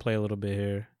see if I can play a little bit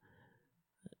here.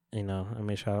 I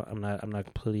make sure I'm not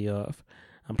completely off.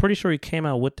 I'm pretty sure he came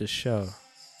out with the show.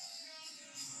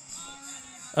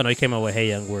 Oh no, he came out with Hey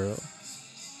Young World.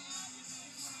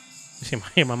 You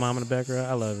see my mom in the background?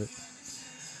 I love it.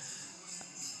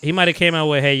 He might have came out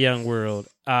with Hey Young World.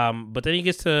 But then he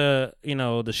gets to,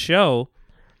 the show,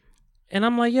 and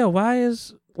I'm like, yo, why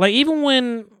is even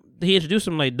when he introduced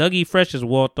him, Dougie Fresh just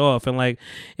walked off. And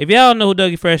if y'all know who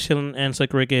Dougie Fresh and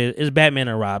Slick Rick is, it's Batman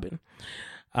and Robin.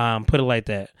 Put it like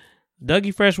that.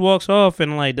 Dougie Fresh walks off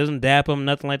and doesn't dap him,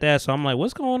 nothing like that. So I'm like,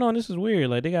 what's going on? This is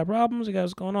weird. They got problems. They got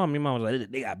what's going on. My mom was like,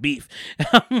 they got beef.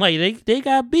 I'm like, they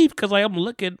got beef because I'm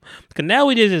looking. Because now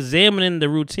we just examining the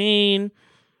routine.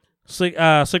 Slick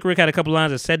Rick had a couple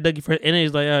lines that said Dougie Fresh, and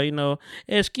he's like,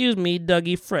 excuse me,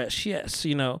 Dougie Fresh, yes,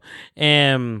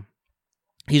 and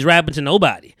he's rapping to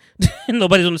nobody.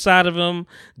 Nobody's on the side of him.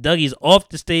 Dougie's off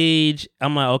the stage.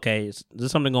 I'm like, okay,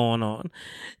 there's something going on.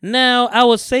 Now, I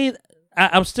would say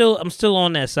I'm still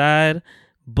on that side,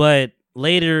 but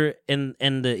later in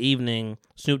the evening,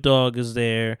 Snoop Dogg is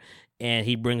there, and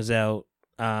he brings out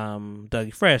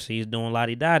Dougie Fresh. He's doing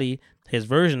Lottie Dottie, his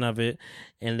version of it,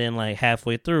 and then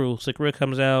halfway through, Slick Rick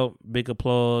comes out, big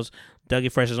applause.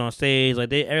 Dougie Fresh is on stage,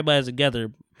 everybody's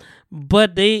together.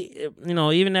 But they,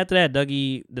 even after that,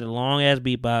 Dougie did a long ass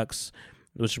beatbox,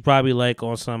 which is probably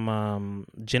on some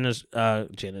Guinness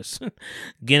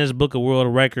Book of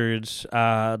World Records.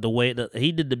 The way that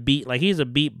he did the beat, he's a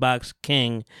beatbox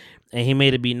king, and he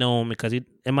made it be known because it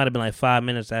might have been like 5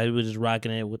 minutes that he was just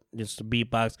rocking it with just a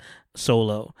beatbox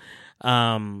solo.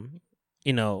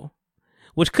 You know,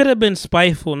 which could have been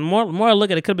spiteful. And more I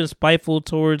look at it, could have been spiteful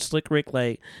towards Slick Rick.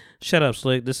 Like, shut up,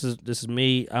 Slick. This is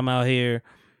me. I'm out here.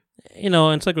 You know,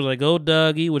 and Slick was like, "Go,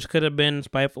 Dougie," which could have been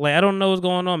spiteful. Like, I don't know what's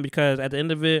going on because at the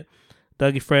end of it,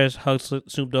 Dougie Fresh hugged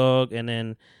Snoop Dogg, and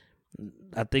then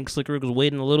I think Slick Rick was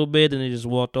waiting a little bit, and he just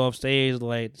walked off stage.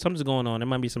 Like, something's going on. There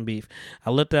might be some beef.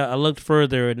 I looked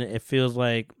further, and it feels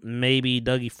like maybe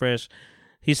Dougie Fresh.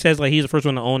 He says like he's the first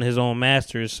one to own his own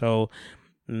masters, so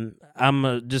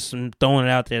I'm just throwing it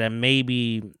out there that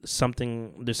maybe there's some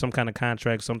kind of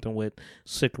contract, something with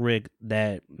Slick Rick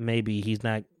that maybe he's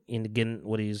not into getting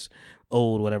what he's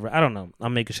owed, whatever. I don't know.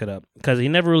 I'm making shit up because he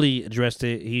never really addressed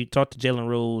it. He talked to Jalen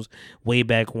Rose way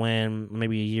back when,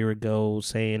 maybe a year ago,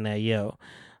 saying that,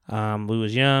 we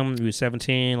was young, we was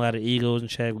 17, a lot of egos in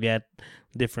check, we got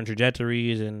different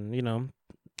trajectories, and, you know,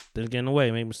 they're getting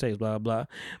away, made mistakes, blah, blah.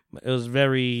 It was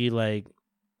very, like,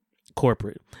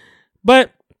 corporate.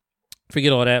 But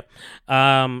forget all that.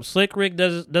 Slick Rick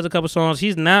does a couple songs.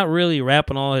 He's not really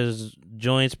rapping all his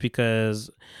joints because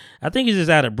I think he's just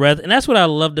out of breath. And that's what I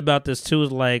loved about this too,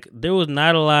 is like there was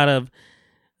not a lot of,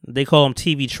 they call them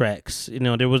TV tracks. You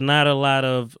know, there was not a lot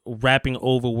of rapping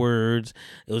over words.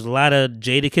 It was a lot of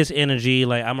Jadakiss energy.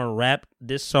 Like, I'm going to rap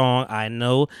this song. I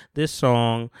know this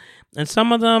song. And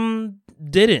some of them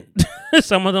didn't.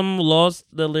 Some of them lost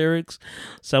the lyrics.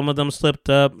 Some of them slipped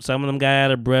up. Some of them got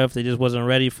out of breath. They just wasn't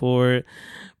ready for it.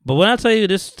 But when I tell you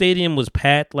this stadium was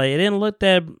packed, like, it didn't look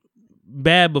that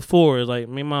bad before. It's like,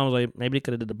 my mom was like, maybe they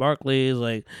could have did the Barclays.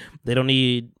 Like, they don't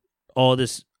need all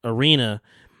this arena.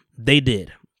 They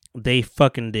did. They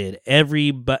fucking did.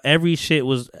 Every shit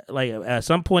was like, at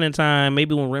some point in time,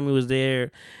 maybe when Remy was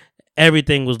there,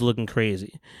 everything was looking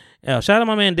crazy. Yeah, shout out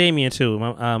my man Damien too.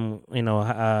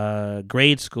 My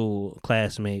grade school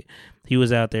classmate. He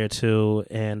was out there too,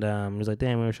 and he was like,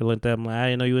 "Damn, we should link up." I'm like, I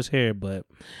didn't know you was here, but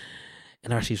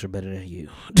and our seats were better than you,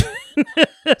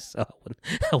 so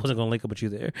I wasn't gonna link up with you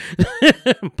there.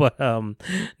 But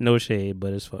no shade,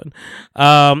 but it's fun.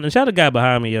 And shout out the guy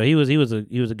behind me, yo. He was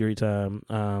a great time.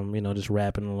 Just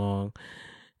rapping along.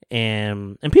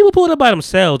 And people pulled up by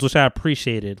themselves, which I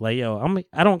appreciated. Like, yo,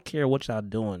 I don't care what y'all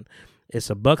doing. It's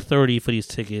 $130 for these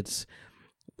tickets.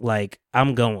 Like,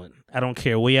 I'm going. I don't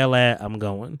care where y'all at. I'm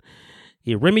going.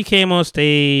 Yeah, Remy came on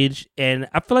stage, and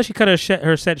I feel like she cut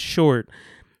her set short.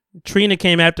 Trina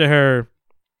came after her.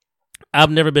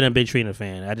 I've never been a big Trina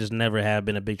fan. I just never have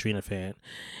been a big Trina fan.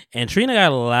 And Trina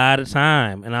got a lot of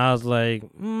time, and I was like,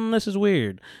 this is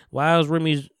weird. Why was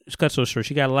Remy cut so short?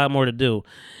 She got a lot more to do.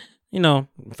 You know,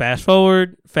 fast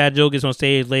forward, Fat Joe gets on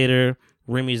stage later.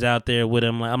 Remy's out there with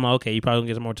him. I'm like, okay, you probably gonna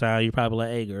get some more time. You probably like,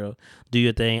 hey, girl, do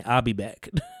your thing. I'll be back.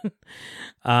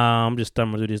 I'm just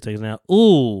thumbing through these things now.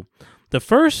 Ooh, the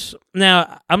first.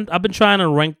 Now, I've been trying to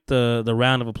rank the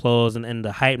round of applause and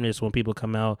the hypeness when people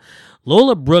come out.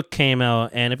 Lola Brooke came out,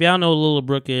 and if y'all know who Lola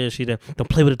Brooke is, she don't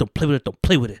play with it, don't play with it, don't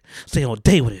play with it. Stay all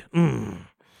day with it.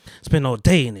 Spend all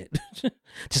day in it.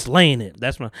 Just laying it.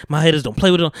 That's my haters don't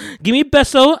play with it. Give me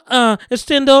beso,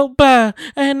 extendo, bye.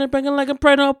 And they're bringing like a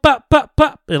prano, pop, pop,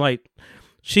 pop. And like,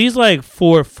 she's like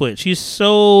 4 foot. She's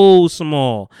so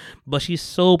small, but she's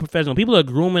so professional. People are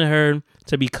grooming her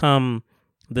to become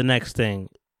the next thing.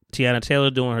 Tiana Taylor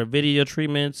doing her video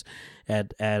treatments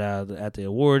at the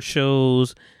award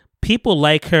shows. People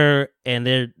like her, and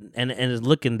it's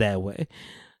looking that way.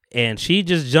 And she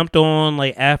just jumped on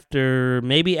like after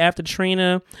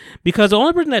Trina, because the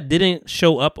only person that didn't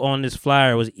show up on this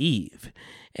flyer was Eve.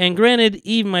 And granted,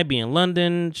 Eve might be in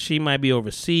London, she might be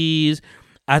overseas.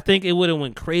 I think it would have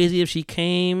went crazy if she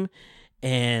came.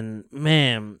 And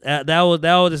man, that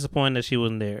was disappointing that she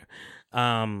wasn't there.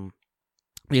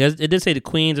 Because it did say the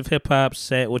Queens of Hip Hop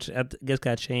set, which I guess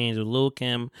got changed with Lil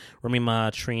Kim, Remy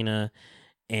Ma, Trina.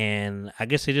 And I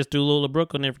guess they just threw Lola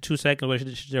Brooke on there for 2 seconds where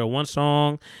she did one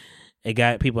song. It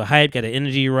got people hyped, got the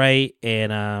energy right,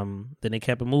 and then they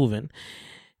kept it moving.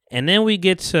 And then we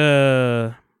get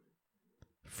to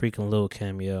freaking Lil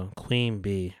Kim, yo. Queen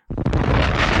B.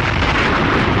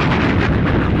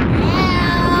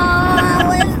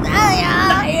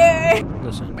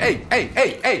 Listen.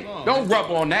 Hey, don't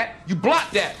rub on that. You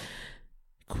block that.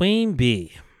 Queen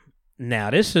B.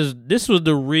 Now, this was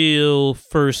the real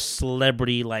first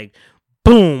celebrity, like,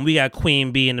 boom, we got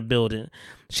Queen B in the building.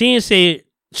 She didn't say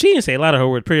a lot of her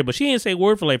words, period, but she didn't say a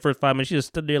word for like first 5 minutes. She just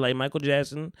stood there like Michael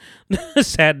Jackson,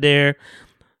 sat there.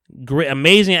 Great,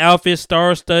 amazing outfit,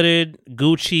 star-studded,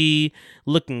 Gucci,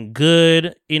 looking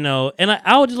good, you know. And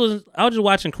I was just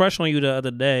watching Crush on You the other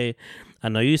day. I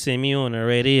know you see me on the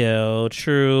radio.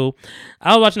 True.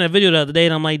 I was watching that video the other day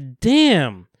and I'm like,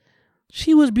 damn,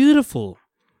 she was beautiful.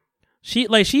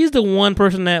 She's the one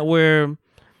person that where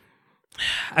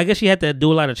I guess she had to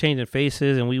do a lot of changing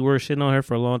faces and we were shitting on her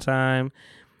for a long time.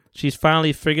 She's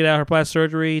finally figured out her plastic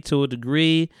surgery to a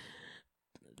degree.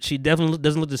 She definitely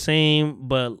doesn't look the same,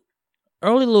 but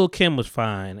early Lil' Kim was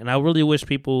fine. And I really wish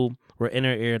people were in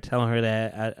her ear telling her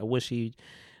that. I wish she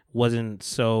wasn't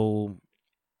so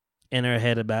in her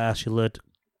head about how she looked,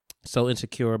 so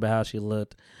insecure about how she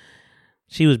looked.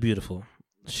 She was beautiful.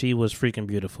 She was freaking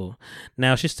beautiful.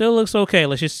 Now, she still looks okay.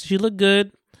 Like she looked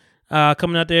good.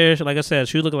 Coming out there, like I said,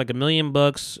 she looked like $1 million.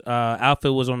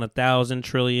 Outfit was on 1,000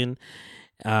 trillion.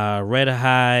 Red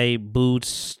high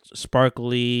boots,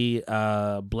 sparkly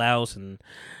blouse, and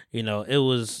it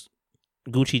was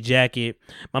Gucci jacket.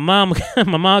 My mom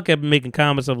kept making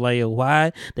comments of like,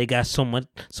 why they got so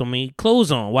many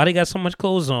clothes on? Why they got so much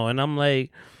clothes on? And I'm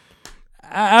like,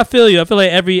 I feel you. I feel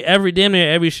like every damn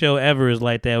near every show ever is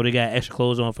like that, where they got extra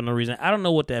clothes on for no reason. I don't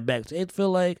know what that backstage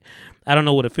feel like. I don't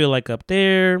know what it feel like up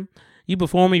there. You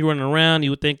performing, you running around, you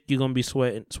would think you're gonna be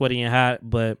sweaty and hot,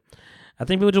 but I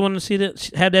think people just want to see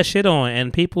that, have that shit on.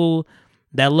 And people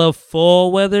that love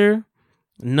fall weather,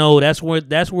 no, that's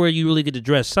where you really get to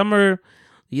dress. Summer,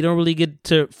 you don't really get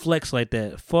to flex like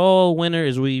that. Fall, winter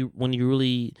is when you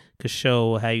really could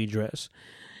show how you dress.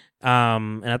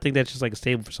 And I think that's just like a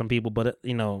staple for some people. But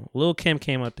Lil' Kim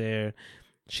came up there.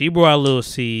 She brought Lil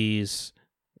C's.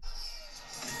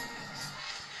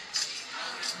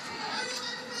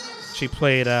 She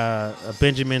played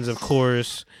Benjamin's, of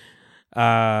course.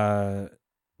 But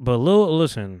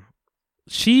listen,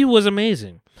 she was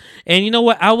amazing. And you know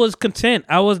what? I was content.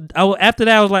 I was after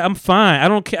that. I was like, I'm fine. I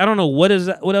don't care. I don't know what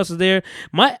else is there.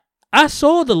 I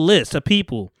saw the list of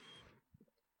people.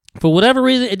 For whatever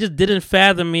reason, it just didn't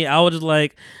fathom me. I was just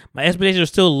like, my expectations are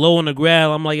still low on the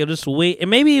ground. I'm like, yo, just wait. And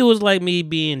maybe it was like me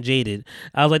being jaded.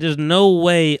 I was like, there's no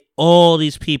way all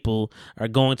these people are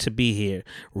going to be here.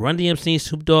 Run-DMC,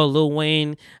 Snoop Dogg, Lil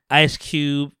Wayne, Ice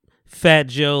Cube, Fat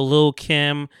Joe, Lil'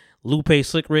 Kim, Lupe,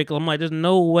 Slick Rick. I'm like, there's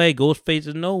no way. Ghostface,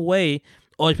 there's no way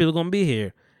all these people are going to be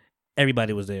here.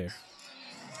 Everybody was there.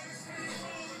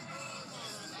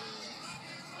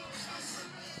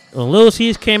 When Lil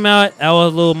C's came out, that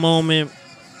was a little moment.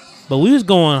 But we was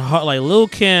going hard. Like, Lil'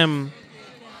 Kim,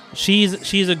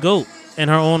 she's a GOAT in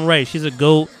her own right. She's a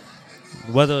GOAT.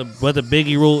 Whether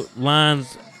Biggie wrote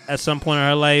lines at some point in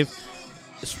her life,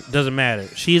 it doesn't matter.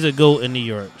 She's a GOAT in New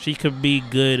York. She could be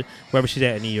good wherever she's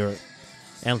at in New York.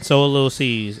 And so are Lil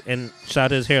C's. And shout out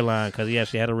to his hairline, because he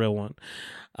actually had a real one.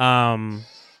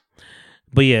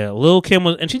 But yeah, Lil' Kim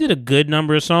was, and she did a good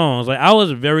number of songs. Like, I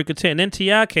was very content. And then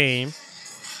T.I. came.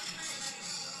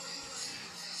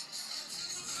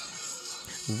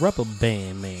 Rubber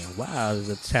Band Man. Wow, this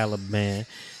is a Taliban.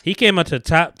 He came up to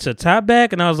top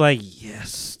back, and I was like,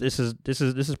 yes, this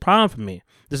is prime for me.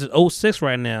 This is 06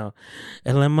 right now.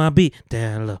 And let my beat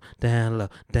down low, down low,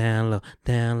 down low,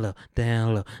 down low,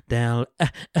 down low, down low,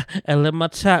 and let my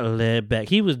top lay back.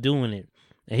 He was doing it.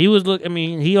 And he was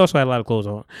he also had a lot of clothes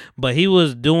on, but he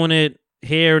was doing it,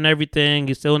 hair and everything.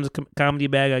 He's still in his comedy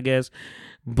bag, I guess.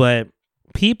 But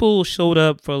people showed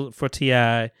up for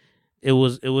T.I. It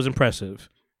was impressive.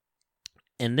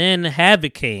 And then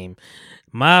Havoc came.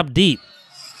 Mobb Deep.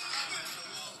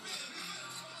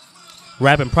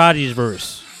 Rapping Prodigy's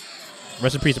verse.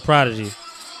 Rest in peace to Prodigy.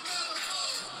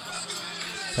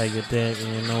 Take your dick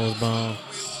and your nose bone.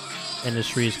 In the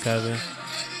streets, cousin.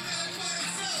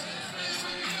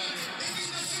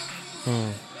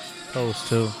 Close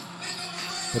to.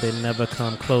 But they never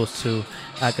come close to.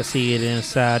 I can see it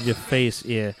inside your face.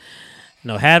 Yeah.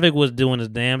 No, Havoc was doing his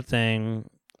damn thing.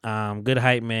 Good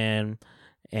hype man.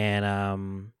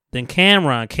 And then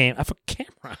Cameron came. I forgot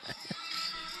Cameron.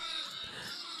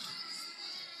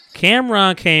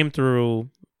 Cameron came through,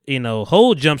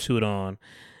 whole jumpsuit on,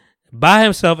 by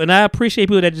himself. And I appreciate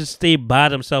people that just stay by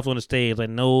themselves on the stage. Like,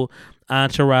 no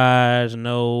entourage,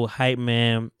 no hype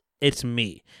man. It's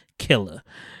me, Killer.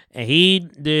 And he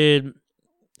did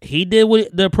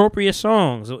what the appropriate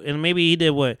songs. And maybe he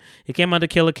did what? He came out to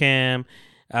Killer Cam.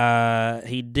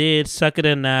 He did Suck It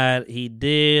or Not. He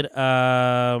did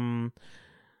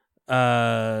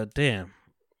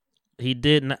he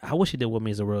did I wish he did What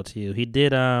Means the World to You. He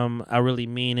did I Really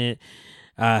Mean It.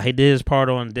 He did his part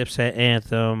on Dipset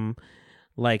Anthem.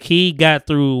 Like, he got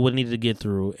through what needed to get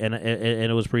through, and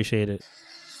it was appreciated.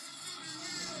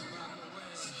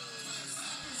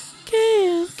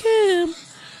 Kim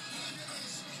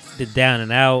did Down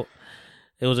and Out.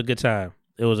 It was a good time.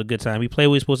 He played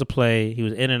what he was supposed to play. He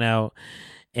was in and out.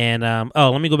 And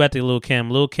let me go back to Lil Kim.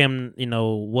 Lil Kim,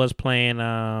 was playing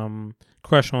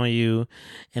 "Crush on You,"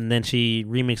 and then she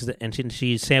remixed it and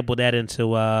she sampled that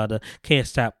into the "Can't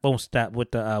Stop, Won't Stop"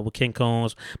 with King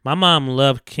Combs. My mom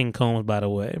loved King Combs, by the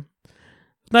way.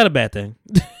 It's not a bad thing.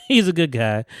 He's a good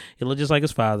guy. He looked just like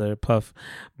his father, Puff.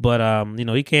 But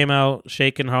he came out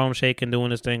shaking, Harlem shaking,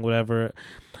 doing his thing, whatever.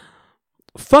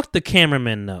 Fuck the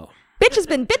cameramen, though. Bitches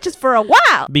been bitches for a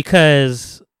while.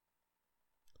 Because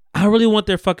I really want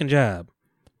their fucking job.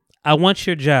 I want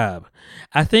your job.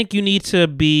 I think you need to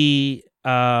be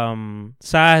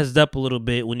sized up a little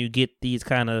bit when you get these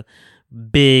kind of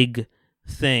big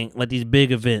like these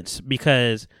big events,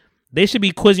 because they should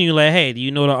be quizzing you like, hey, do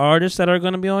you know the artists that are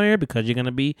going to be on here? Because you're going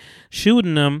to be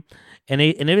shooting them. And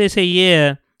if they say,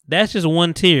 yeah, that's just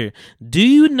one tier. Do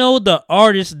you know the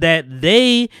artists that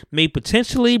they may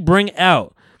potentially bring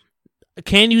out?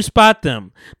 Can you spot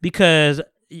them? Because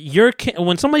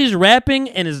when somebody's rapping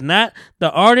and is not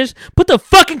the artist, put the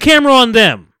fucking camera on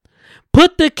them.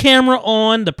 Put the camera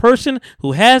on the person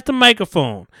who has the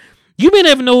microphone. You may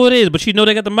never know who it is, but you know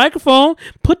they got the microphone.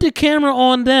 Put the camera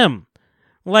on them.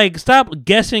 Like, stop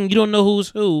guessing. You don't know who's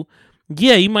who.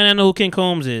 Yeah, you might not know who King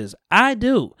Combs is. I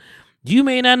do. You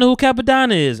may not know who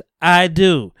Capadonna is. I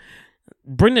do.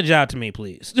 Bring the job to me,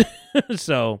 please.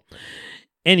 So,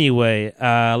 anyway,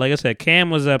 like I said,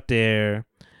 Cam was up there.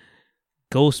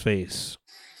 Ghostface.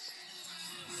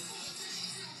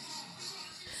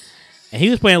 And he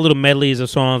was playing little medleys of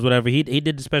songs, whatever. He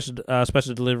did the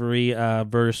special delivery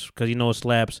verse because it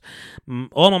slaps.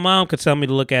 All my mom could tell me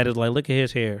to look at is like, look at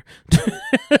his hair.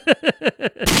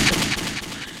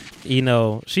 She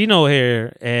know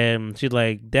hair, and she's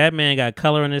like, that man got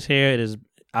color in his hair. It is.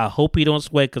 I hope he don't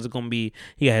sweat because it's gonna be.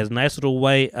 He got his nice little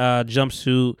white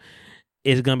jumpsuit.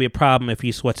 It's gonna be a problem if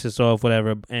he sweats this off,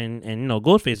 whatever. And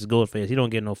Ghostface is Ghostface. He don't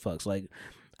get no fucks. Like,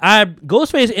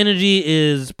 Ghostface energy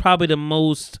is probably the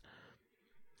most.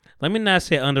 Let me not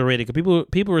say underrated, because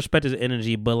people respect his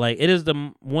energy, but like it is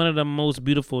one of the most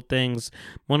beautiful things,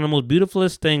 one of the most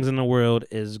beautifulest things in the world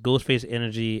is Ghostface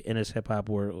energy in his hip hop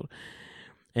world.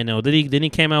 And then he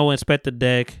came out and Inspect the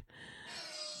Deck.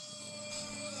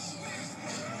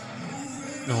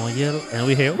 Oh yeah, and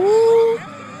we hear, ooh.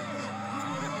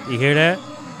 You hear that?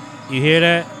 You hear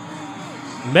that?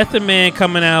 Method Man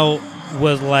coming out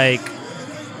was like,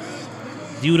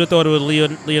 you would have thought it was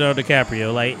Leonardo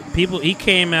DiCaprio. Like, he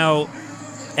came out,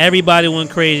 everybody went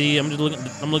crazy. I'm looking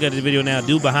at this video now.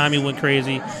 Dude behind me went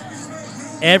crazy.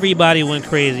 Everybody went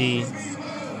crazy.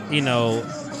 He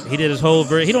did his whole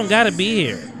verse. He don't gotta be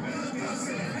here.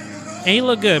 And he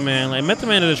looked good, man. Like, Method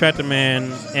Man is an attractive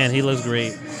man, and he looks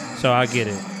great. So I get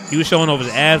it. He was showing off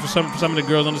his ass for some of the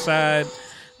girls on the side.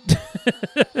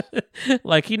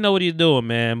 Like, he know what he's doing,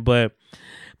 man. But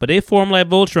they form like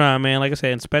Voltron, man. Like I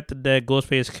said, Inspect the Deck,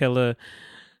 Ghostface Killer,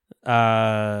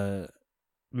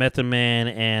 Method Man,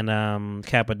 and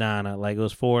Capadonna. Like, it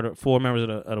was four members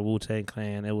of the Wu-Tang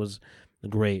Clan. It was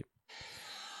great.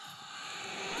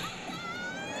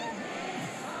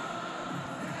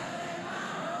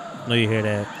 No, you hear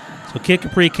that. So Kid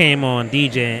Capri came on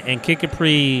DJing, and Kid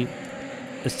Capri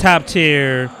is top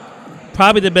tier,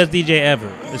 probably the best DJ ever.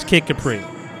 Is Kid Capri,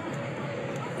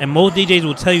 and most DJs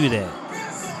will tell you that.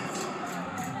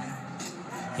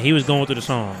 And he was going through the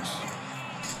songs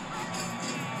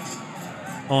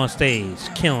on stage,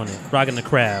 killing it, rocking the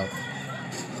crowd.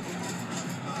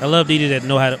 I love DJs that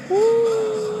know how to. Ooh.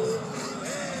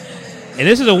 And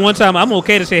this is the one time I'm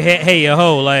okay to say, hey, a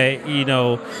hoe. Like,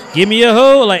 give me a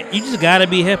hoe. Like, you just got to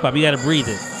be hip hop. You got to breathe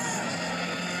it.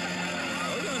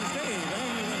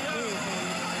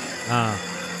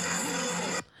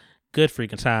 Good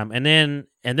freaking time. And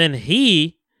then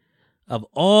he, of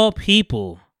all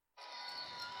people,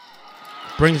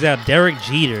 brings out Derek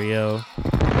Jeter, yo.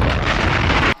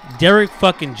 Derek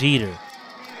fucking Jeter.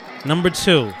 Number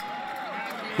 2.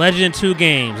 Legend in 2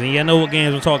 games. And y'all know what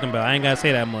games we're talking about. I ain't got to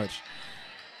say that much.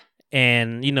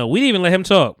 And, we didn't even let him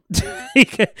talk. he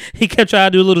kept trying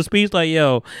to do a little speech like,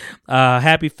 yo,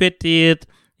 happy 50th.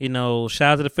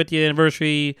 Shout out to the 50th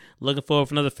anniversary. Looking forward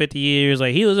for another 50 years.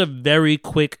 Like, he was a very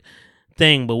quick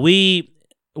thing. But we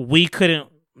couldn't.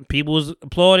 People was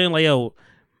applauding like, yo,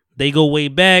 they go way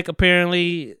back,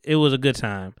 apparently. It was a good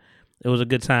time.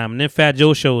 And then Fat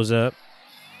Joe shows up.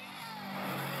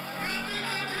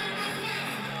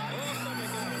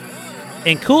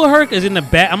 And Kool Herc is in the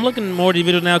back. I'm looking more at the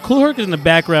video now. Kool Herc is in the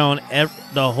background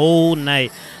the whole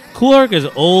night. Kool Herc is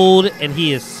old and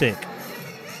he is sick.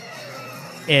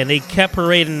 And they kept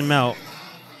parading him out.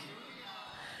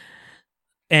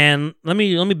 And let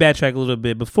me backtrack a little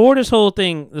bit. Before this whole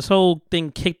thing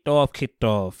kicked off,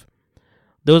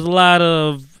 there was a lot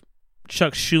of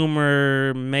Chuck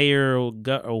Schumer, mayor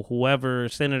or whoever,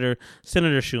 Senator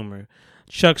Schumer,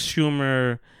 Chuck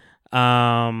Schumer,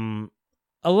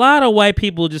 a lot of white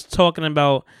people just talking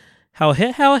about how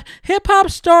hip hop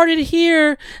started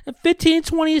here at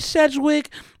 1520 Sedgwick.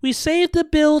 We saved the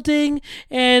building,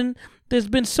 and there's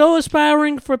been so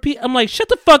inspiring for people. I'm like, shut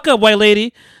the fuck up, white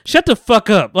lady. Shut the fuck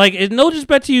up. Like, it's no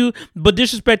disrespect to you, but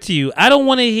disrespect to you. I don't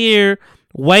want to hear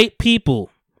white people.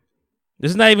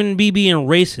 This is not even me being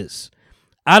racist.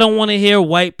 I don't want to hear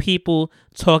white people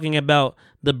talking about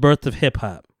the birth of hip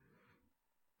hop.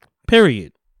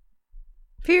 Period.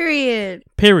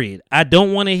 I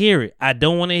don't want to hear it.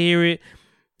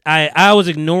 I was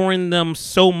ignoring them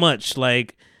so much.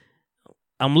 Like,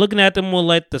 I'm looking at them with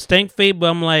like the stank face, but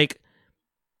I'm like,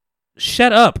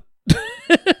 shut up.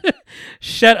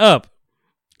 Shut up.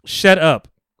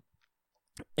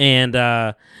 And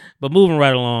but moving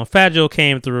right along, Fat Joe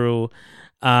came through,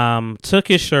 took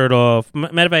his shirt off.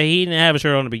 Matter of fact, he didn't have a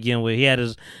shirt on to begin with. He had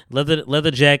his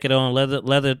leather jacket on,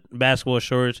 leather basketball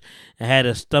shorts, and had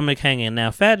his stomach hanging.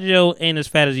 Now, Fat Joe ain't as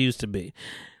fat as he used to be.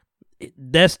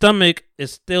 That stomach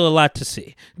is still a lot to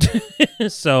see.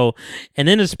 So, and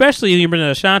then especially when you bring in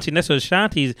Ashanti, next to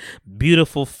Ashanti's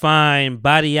beautiful, fine,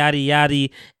 body yaddy yaddy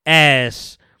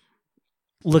ass,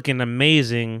 looking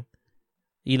amazing.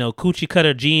 You know, coochie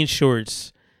cutter jean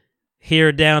shorts,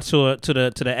 hair down to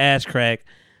the ass crack,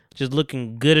 just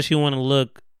looking good as you want to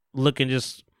look, looking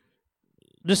just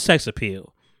sex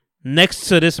appeal. Next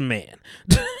to this man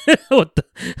with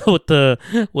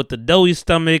the doughy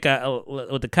stomach,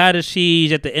 with the cottage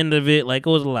cheese at the end of it, like it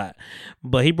was a lot.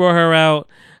 But he brought her out.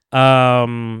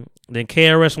 Then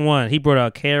KRS One, he brought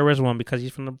out KRS One because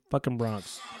he's from the fucking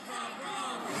Bronx.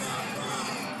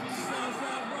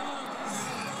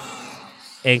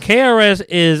 And KRS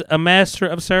is a master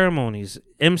of ceremonies,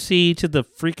 MC to the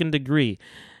freaking degree.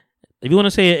 If you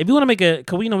want to make a,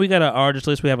 cause we know we got an artist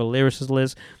list, we have a lyricist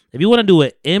list. If you want to do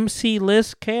an MC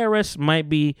list, KRS might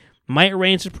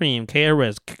reign supreme.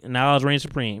 KRS, knowledge reign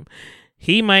supreme.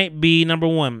 He might be number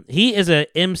one. He is an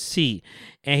MC,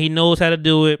 and he knows how to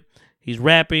do it. He's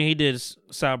rapping. He did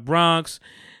South Bronx.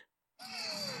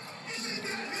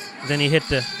 Then he hit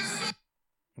my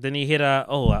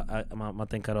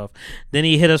thing cut off. Then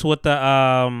he hit us with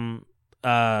the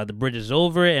Bridge Is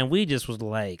Over, and we just was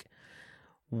like,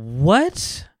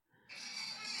 what?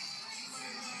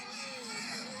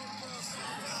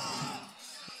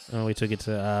 Oh, we took it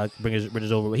to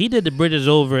Bridges Over. He did the Bridges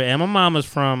Over, and my mama's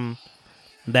from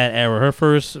that era. Her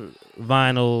first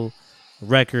vinyl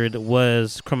record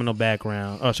was Criminal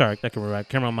Background. Oh, sorry, that can be right.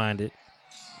 Criminal Minded.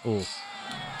 Oh,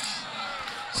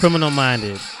 Criminal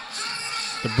Minded.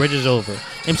 The Bridge Is Over.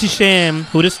 MC Sham,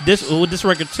 who this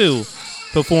record too,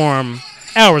 performed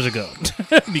hours ago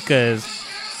because,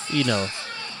 you know,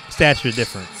 stature is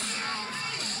different.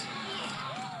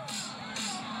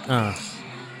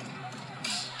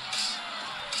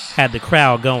 Had the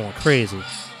crowd going crazy.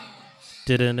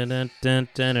 One of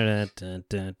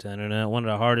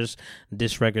the hardest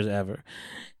diss records ever.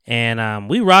 And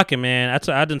we rocking, man.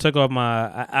 I done took off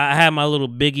I had my little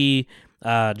Biggie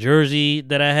jersey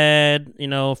that I had, you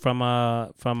know, from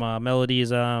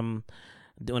Melody's when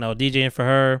I was DJing for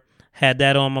her. Had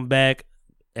that on my back,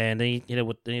 and then he hit it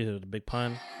with the big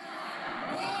pun.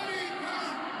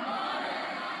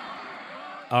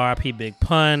 R.I.P. Big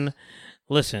Pun.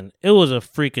 Listen, it was a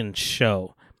freaking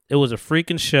show.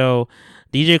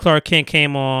 DJ Clark Kent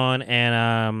came on,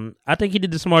 and I think he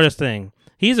did the smartest thing.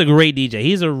 He's a great DJ.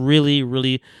 He's a really,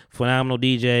 really phenomenal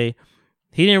DJ.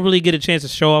 He didn't really get a chance to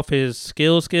show off his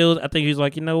skills. I think he's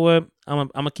like, you know what? I'm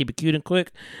gonna keep it cute and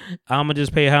quick. I'm gonna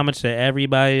just pay homage to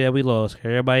everybody that we lost.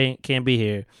 Everybody can't be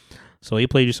here. So he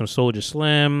played you some Soulja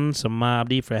Slim, some Mobb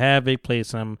Deep for Havoc, played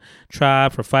some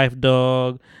Tribe for Phife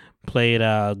Dawg, played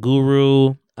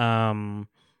Guru,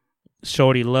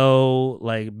 Shorty Low,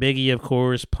 like Biggie, of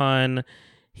course, Pun.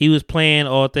 He was playing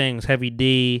all things Heavy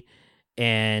D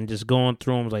and just going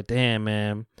through them. Was like, damn,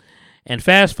 man. And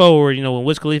fast forward, you know, when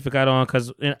Wiz Khalifa got on,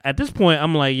 because at this point,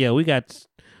 I'm like, yeah, we got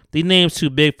these names too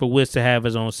big for Wiz to have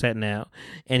his own set now.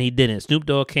 And he didn't. Snoop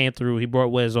Dogg came through. He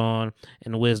brought Wiz on,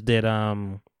 and Wiz did,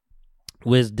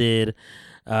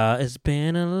 It's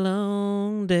Been a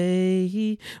Long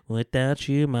Day Without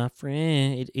You, My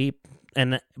Friend.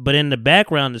 But in the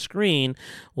background, the screen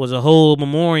was a whole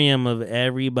memoriam of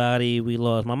everybody we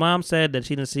lost. My mom said that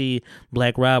she didn't see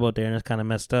Black Rob out there, and that's kind of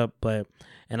messed up.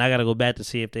 And I got to go back to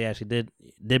see if they actually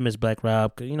did miss Black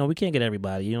Rob. Cause, you know, we can't get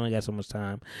everybody. You only got so much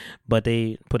time. But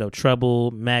they put up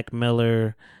Trouble, Mac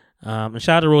Miller, and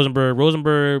shout out to Rosenberg.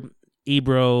 Rosenberg,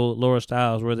 Ebro, Laura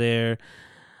Styles were there.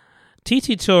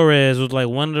 TT Torres was like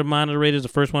one of the moderators, the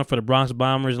first one for the Bronx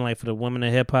Bombers and like for the women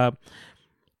in hip hop.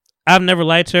 I've never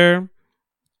liked her.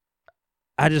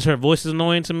 Her voice is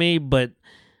annoying to me, but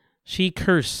she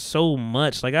cursed so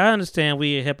much. Like, I understand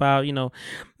we in hip hop,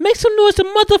 make some noise to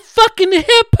motherfucking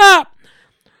hip hop.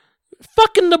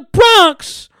 Fucking the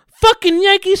Bronx. Fucking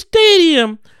Yankee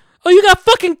Stadium. Oh, you got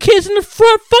fucking kids in the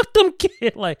front. Fuck them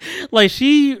kids. Like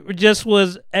she just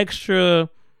was extra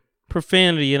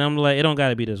profanity, and I'm like, it don't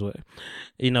gotta be this way.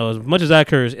 As much as I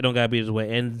curse, it don't gotta be this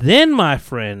way. And then, my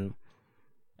friend,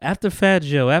 after Fat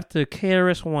Joe, after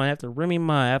KRS-One, after Remy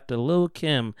Ma, after Lil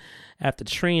Kim, after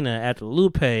Trina, after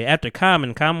Lupe, after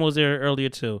Common was there earlier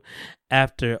too.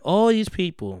 After all these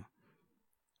people,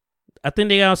 I think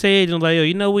they got on stage and was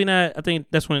like, yo, we not, I think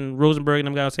that's when Rosenberg and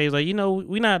them got on stage, like,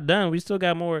 we not done. We still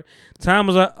got more. Tom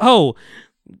was like, oh,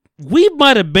 we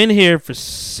might have been here for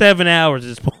 7 hours at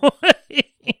this point.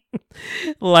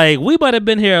 Like, we might have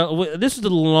been here. This is the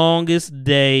longest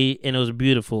day, and it was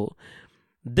beautiful.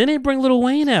 Then they bring Lil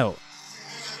Wayne out.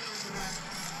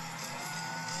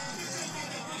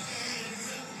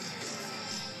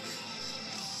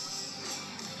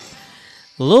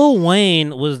 Lil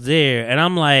Wayne was there, and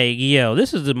I'm like, yo,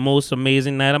 this is the most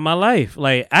amazing night of my life.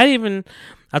 Like, I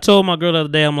told my girl the other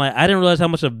day, I'm like, I didn't realize how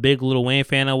much a big Lil Wayne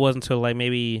fan I was until like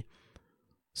maybe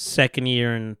second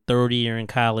year and third year in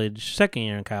college. Second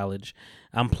year in college,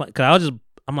 I'm like,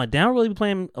 damn, I really be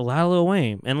playing a lot of Lil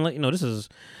Wayne, and like, this is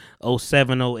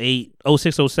 07, 08,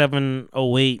 06, 07,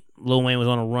 08. Lil Wayne was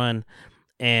on a run,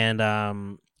 and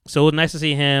so it was nice to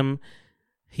see him.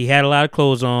 He had a lot of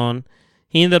clothes on.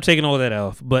 He ended up taking all that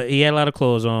off, but he had a lot of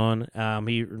clothes on.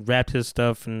 He wrapped his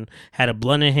stuff and had a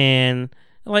blunt in hand.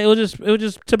 Like, it was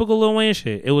just typical Lil Wayne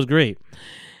shit. It was great.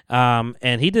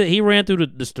 And he ran through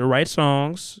the right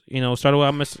songs. Started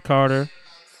with Mr. Carter.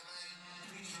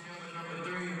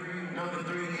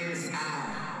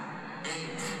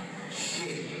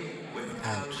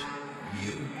 Ouch.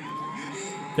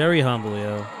 Very humble,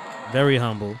 yo. Very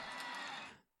humble.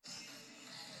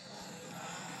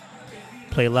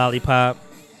 Play Lollipop.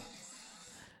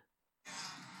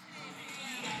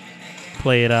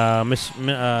 Played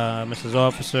Mrs.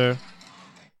 Officer.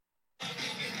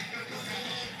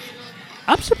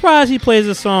 I'm surprised he plays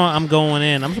the song I'm Going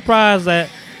In. I'm surprised that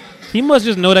he must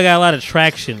just know that got a lot of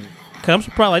traction. Cause I'm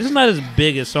surprised, like, it's not his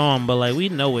biggest song, but like, we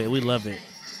know it, we love it.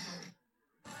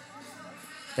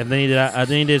 And then he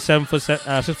did 6 foot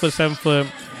 7 foot.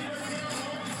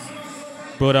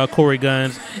 Brought out Corey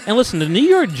Guns. And listen, the New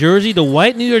York jersey, the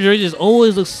white New York jersey, just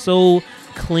always looks so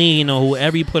clean on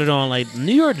whoever you put it on. Like,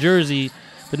 New York jersey,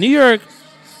 the New York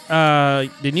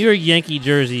Yankee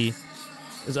jersey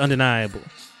is undeniable.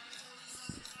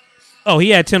 Oh, he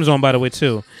had Tim's on, by the way,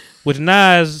 too. Which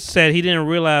Nas said he didn't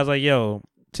realize, like, yo,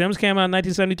 Tim's came out in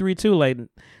 1973 too. Like,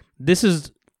 this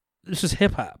is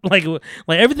hip hop. Like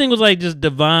everything was like just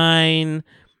divine.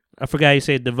 I forgot how you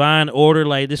say it, divine order.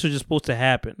 Like, this was just supposed to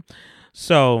happen.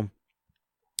 So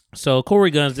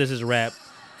Corey Guns, this is rap.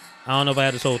 I don't know if I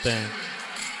had this whole thing.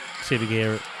 See if you can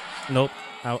hear it. Nope,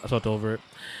 I talked over it.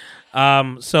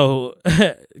 So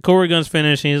Corey Guns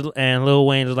finished, and Lil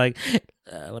Wayne is like,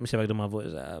 let me see if I can do my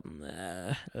voice.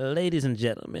 Ladies and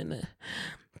gentlemen,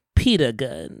 Peter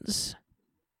Guns'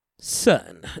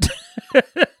 son.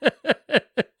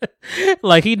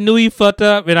 Like, he knew he fucked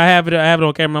up, and I have it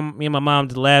on camera. Me and my mom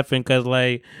just laughing because,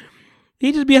 like,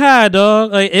 he just be high,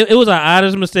 dog. Like, it was an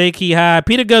honest mistake. He high.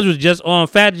 Peter Guns was just on.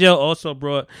 Fat Joe also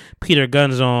brought Peter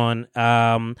Guns on.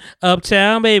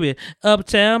 Uptown, baby.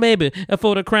 Uptown, baby.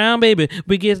 For the crown, baby.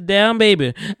 We get down,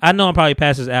 baby. I know I'm probably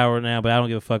past this hour now, but I don't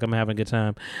give a fuck. I'm having a good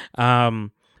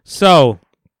time. So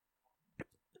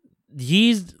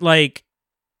he's like,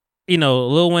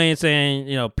 Lil Wayne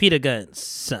saying, Peter Guns'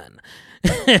 son.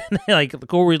 Like,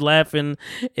 Corey's laughing.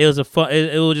 It was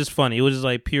it was just funny. It was just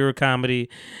like pure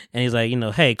comedy. And he's like,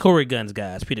 hey, Corey Guns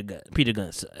guys, Peter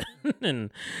Guns son.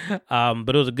 And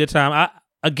but it was a good time.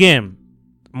 Again,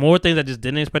 more things I just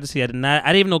didn't expect to see. I didn't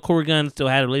even know Corey Guns still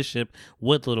had a relationship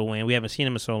with Lil Wayne. We haven't seen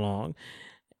him in so long.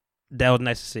 That was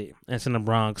nice to see. And it's in the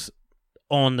Bronx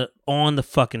on the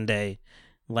fucking day.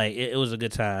 Like, it was a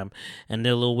good time. And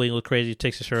then Lil Wayne was crazy,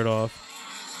 takes his shirt off.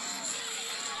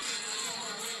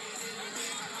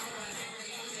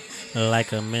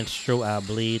 Like a minstrel, I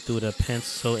bleed through the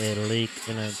pencil, it leak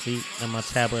in a deep in my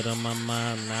tablet on my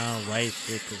mind. Now I write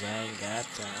shit because I ain't got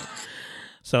time.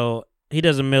 So he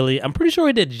does a Millie. I'm pretty sure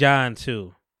he did John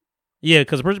too. Yeah,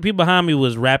 because the people behind me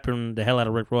was rapping the hell out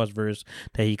of Rick Ross verse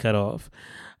that he cut off.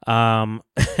 And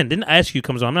then Ice Cube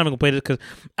comes on. I'm not even gonna play this because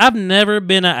I've never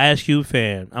been an Ice Cube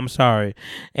fan. I'm sorry.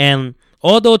 And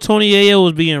Although Tony Ayo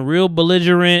was being real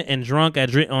belligerent and drunk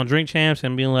on Drink Champs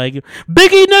and being like,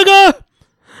 Biggie nigga!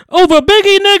 Over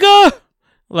Biggie nigga!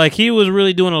 Like, he was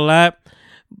really doing a lot.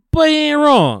 But he ain't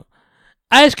wrong.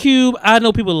 Ice Cube, I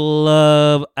know people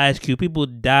love Ice Cube. People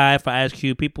die for Ice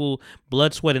Cube. People,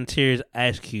 blood, sweat, and tears,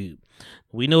 Ice Cube.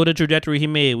 We know the trajectory he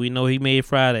made. We know he made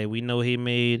Friday. We know he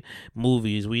made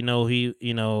movies. We know he,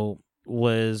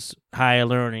 was higher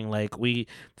learning, like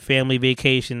family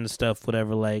vacation stuff,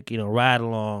 whatever, like, ride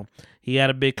along. He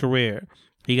had a big career.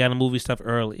 He got into movie stuff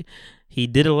early. He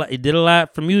did a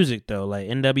lot for music though, like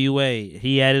NWA.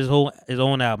 He had his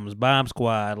own albums, Bomb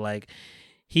Squad, like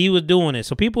he was doing it.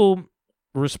 So people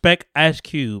respect Ice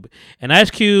Cube. And Ice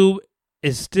Cube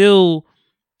is still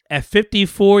at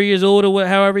 54 years old or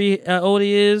however old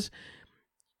he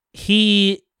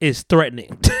is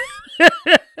threatening.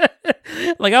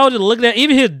 Like, I was just looking at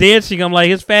even his dancing. I'm like,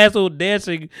 his fast old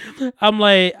dancing. I'm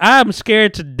like, I'm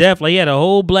scared to death. Like, he had a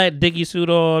whole black Dickie suit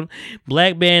on,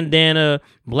 black bandana,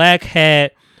 black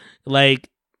hat. Like,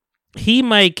 he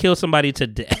might kill somebody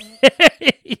today.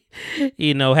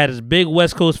 Had his big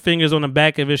West Coast fingers on the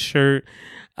back of his shirt.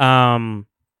 And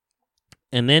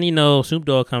then, Snoop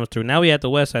Dogg comes through. Now we at the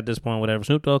West at this point, whatever.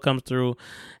 Snoop Dogg comes through,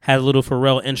 has a little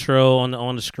Pharrell intro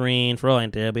on the screen. Pharrell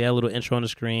ain't there, but he had a little intro on the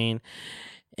screen.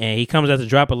 And he comes out to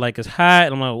drop it like it's hot.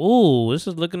 And I'm like, ooh, this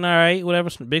is looking all right. Whatever.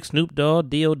 Big Snoop Dogg,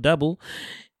 D.O. double.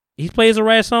 He plays the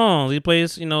right songs. He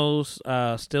plays,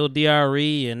 Still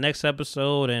DRE and Next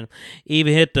Episode, and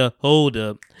even hit the Hold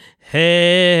Up.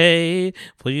 Hey,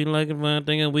 for you like fun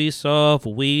thinking we soft,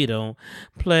 we don't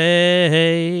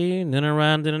play. Then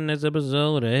around to the next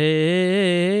episode.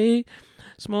 Hey,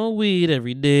 smoke weed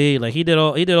every day. Like he did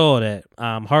all that.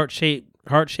 Heart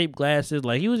shaped glasses.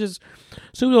 Like he was just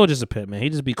Snoop Dogg, just a pimp, man. He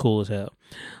just be cool as hell.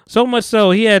 So much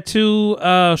so he had two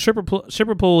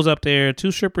stripper poles up there,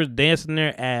 two strippers dancing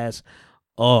their ass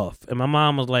off, and my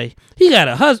mom was like, "He got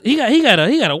a husband. He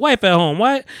got a wife at home.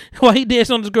 Why he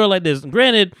dancing on this girl like this?" And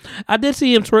granted, I did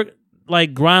see him twerk,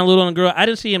 like grind a little on the girl. I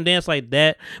didn't see him dance like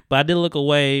that, but I did look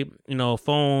away,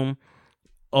 phone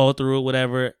all through it,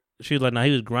 whatever. She was like, "No,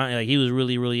 he was grinding. Like he was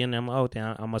really, really in there." I'm like, "Oh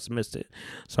damn, I must have missed it."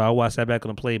 So I watched that back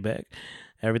on the playback.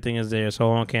 Everything is there,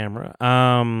 so on camera.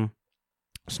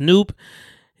 Snoop,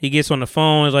 he gets on the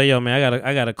phone. He's like, "Yo, man,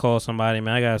 I gotta call somebody,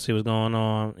 man. I gotta see what's going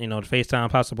on." The FaceTime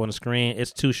pops up on the screen.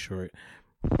 It's Too Short.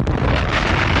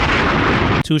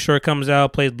 Too Short comes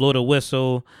out, plays Blow the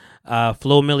Whistle.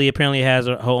 Flo Milli apparently has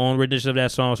her own rendition of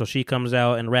that song, so she comes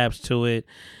out and raps to it.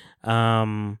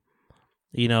 And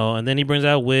then he brings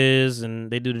out Wiz,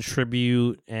 and they do the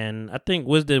tribute. And I think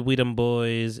Wiz did We Them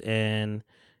Boys, and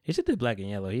he just did Black and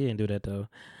Yellow. He didn't do that though.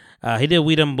 He did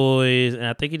We Them Boys, and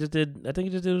I think he just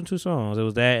did 2 songs. It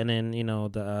was that, and then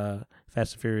the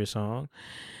Fast and Furious song,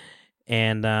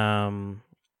 and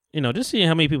just seeing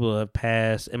how many people have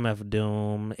passed. MF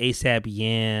Doom, ASAP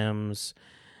Yams,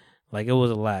 like it was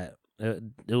a lot.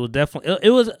 It was definitely it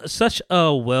was such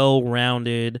a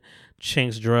well-rounded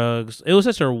Chinks Drugs. It was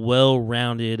such a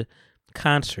well-rounded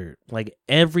concert. Like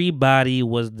everybody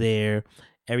was there.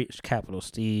 Every Capital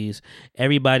Steez,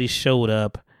 everybody showed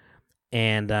up.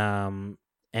 And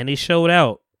they showed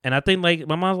out. And I think, like,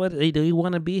 my mom's like, they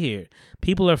want to be here.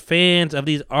 People are fans of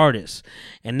these artists.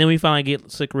 And then we finally get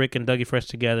Slick Rick and Dougie Fresh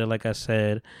together, like I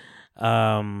said.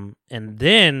 And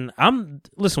then,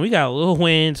 we got Lil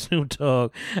Wayne, Snoop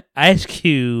Dogg, Ice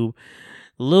Cube,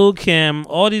 Lil Kim,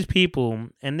 all these people.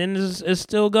 And then it's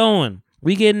still going.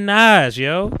 We get Nas,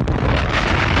 yo.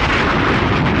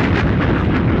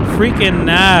 Freaking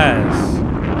Nas.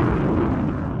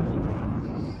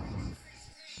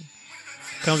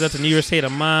 Comes out to New York State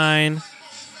of Mind.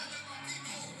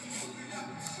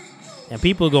 And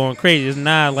people going crazy. It's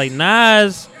Nas. Like,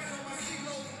 Nas,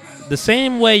 the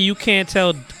same way you can't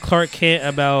tell Clark Kent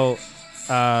about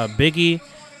Biggie,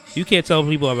 you can't tell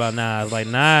people about Nas. Like,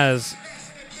 Nas,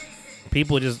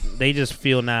 people just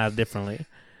feel Nas differently.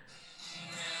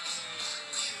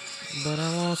 But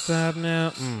I won't stop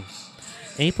now. And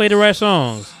he played the right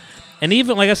songs. And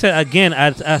even, like I said, again,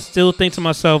 I still think to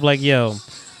myself, like, yo,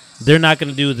 they're not going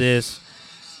to do this.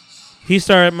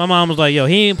 My mom was like, yo,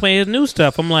 he ain't playing his new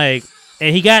stuff. I'm like,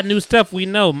 and he got new stuff, we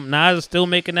know. Nas is still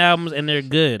making albums, and they're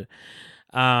good.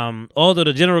 Although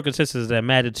the general consensus is that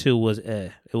Madden 2 was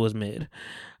it was mid.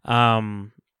 Play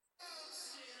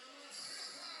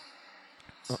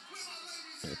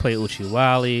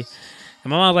Uchiwali. And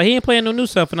my mom was like, he ain't playing no new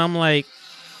stuff. And I'm like,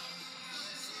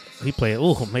 he played,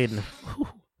 made you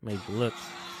look.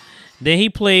 Then he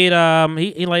played,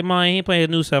 he like mine, he played his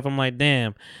new stuff. I'm like,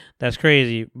 damn, that's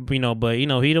crazy. But he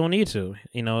don't need to.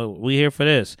 We here for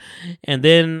this. And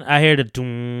then I hear the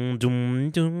doom,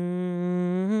 doom,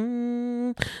 doom.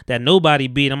 that Nobody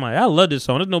beat. I'm like, I love this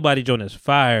song. There's Nobody joint is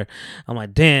fire. I'm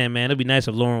like, damn, man, it'd be nice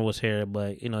if Lauren was here,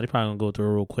 but they probably gonna go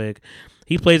through it real quick.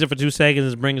 He plays it for 2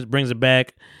 seconds, brings it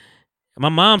back. My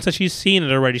mom said she's seen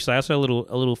it already. She's like, I saw a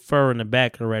little fur in the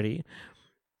back already.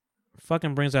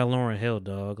 Fucking brings out Lauryn Hill,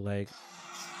 dog. Like,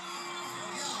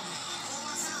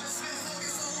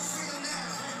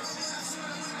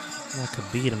 I could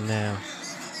beat him now.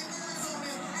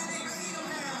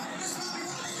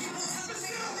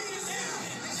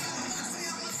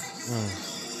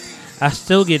 I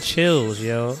still get chills,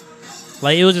 yo.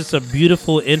 Like, it was just a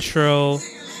beautiful intro.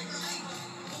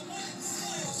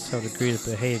 So degree of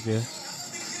behavior.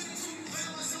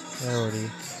 Already.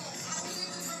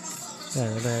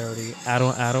 I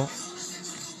don't.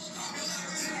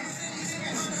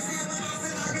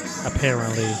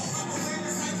 Apparently.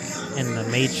 In the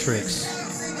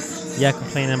Matrix. Y'all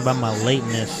complaining about my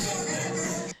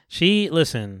lateness.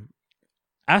 Listen,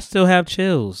 I still have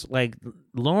chills. Like,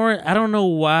 Lauren, I don't know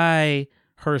why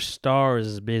her star is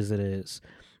as big as it is.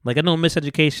 Like, I know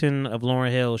Miseducation of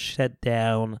Lauryn Hill shut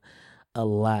down a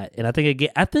lot. And I think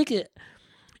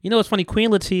it's funny,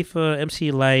 Queen Latifah,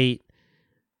 MC Lyte,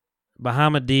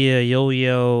 Bahamadia,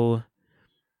 Yo-Yo,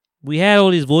 we had all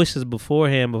these voices before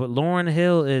him, but Lauryn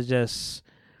Hill is just,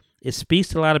 it speaks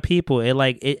to a lot of people. I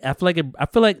feel like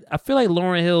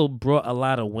Lauryn Hill brought a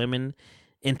lot of women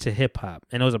into hip hop,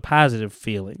 and it was a positive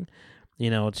feeling.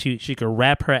 She could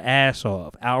rap her ass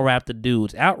off, out rap the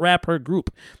dudes, out rap her group.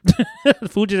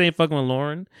 Fugees ain't fucking with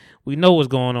Lauren. We know what's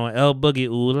going on. El Boogie,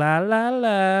 ooh la la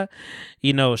la.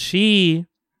 She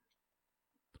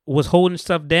was holding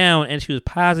stuff down, and she was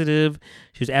positive.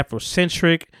 She was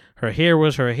Afrocentric. Her hair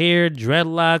was her hair,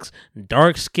 dreadlocks,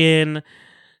 dark skin.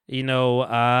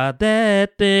 That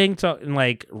thing, talking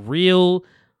like real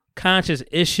conscious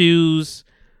issues.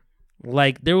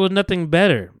 Like, there was nothing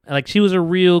better. Like, she was a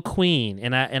real queen,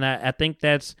 and I think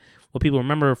that's what people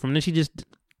remember her from. Then she just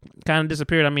kind of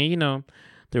disappeared. I mean,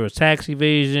 there was tax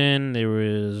evasion, there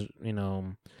was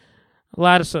a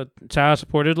lot of child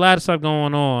support. There's a lot of stuff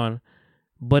going on,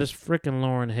 but it's freaking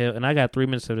Lauryn Hill. And I got 3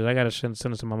 minutes of this. I gotta send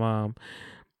this to my mom.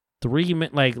 3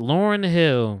 minutes. Like, Lauryn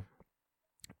Hill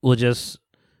was just.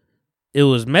 It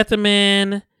was Method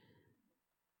Man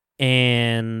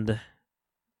and.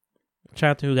 I'm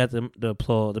trying to think who got the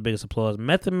applause, the biggest applause.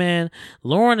 Method Man,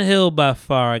 Lauryn Hill by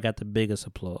far got the biggest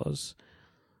applause.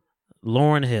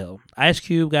 Lauryn Hill, Ice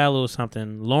Cube got a little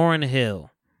something. Lauryn Hill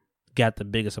got the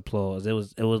biggest applause. It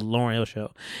was Lauryn Hill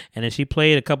show, and then she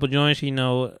played a couple joints.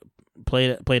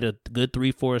 Played a good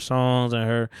 3-4 songs,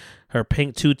 and her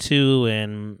pink tutu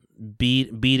and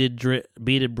beaded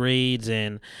braids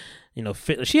and.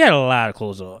 She had a lot of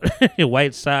clothes on.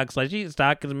 White socks, like she had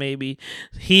stockings, maybe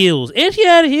heels, and she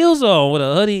had heels on with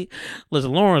a hoodie.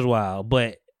 Listen, Lauren's wild,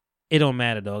 but it don't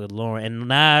matter, dog. It's Lauren and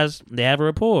Nas. They have a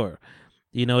rapport.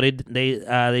 They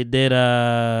did.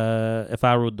 If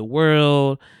I Ruled the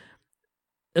World,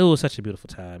 it was such a beautiful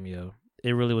time, yo.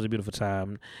 It really was a beautiful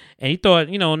time. And he thought,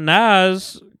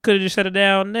 Nas could have just shut it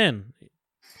down then.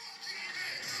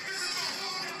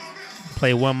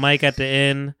 Play one mic at the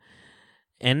end.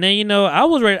 And then, I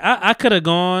was ready. I could have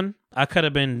gone. I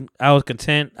was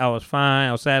content. I was fine.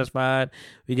 I was satisfied.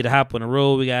 We get to hop on the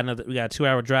road. We got a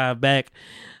 2-hour drive back.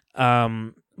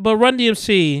 But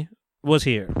Run-DMC was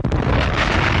here.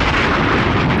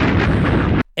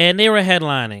 And they were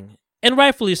headlining. And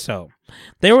rightfully so.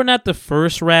 They were not the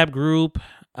first rap group.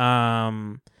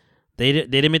 They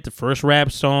didn't make the first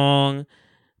rap song.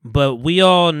 But we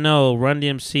all know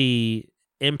Run-DMC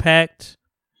impact.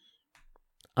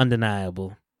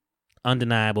 Undeniable.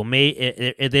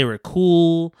 They were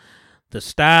cool. The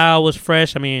style was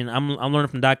fresh. I mean, I'm learning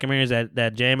from documentaries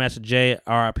that J Master J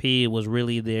RIP was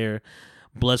really their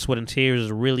blood, sweat, and tears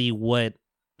is really what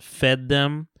fed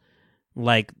them.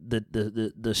 Like the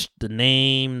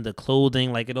name, the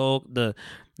clothing, like it all, the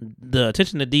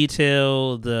attention to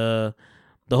detail, the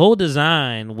whole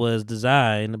design was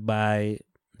designed by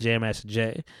J Master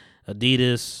J.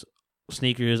 Adidas,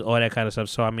 sneakers, all that kind of stuff.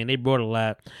 So I mean, they brought a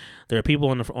lot. There are people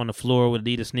on the floor with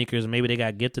Adidas sneakers. Maybe they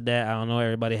got gifted that. I don't know.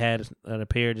 Everybody had a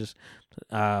pair just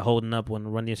holding up when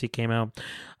Run-DMC came out.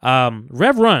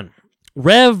 Reverend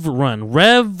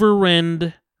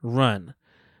Run.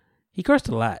 He cursed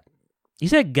a lot. He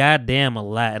said "goddamn" a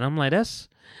lot, and I'm like, I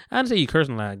didn't say you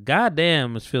cursing a lot.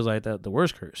 Goddamn, it feels like the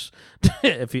worst curse.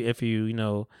 if you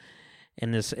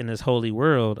in this holy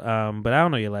world. But I don't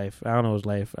know your life. I don't know his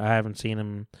life. I haven't seen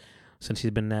him since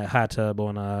he's been in that hot tub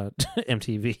on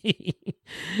MTV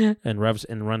and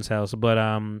Run's house. But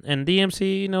and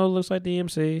DMC, looks like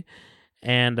DMC.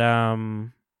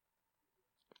 And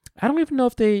I don't even know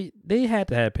if they had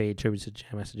to have paid tribute to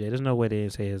Jam Master Jay. There's no way they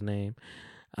didn't say his name.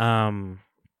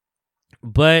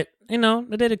 But you know,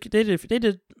 they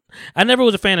did. I never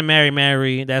was a fan of Mary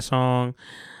Mary, that song.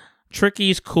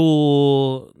 Tricky's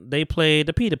cool. They played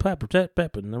the Peter Piper,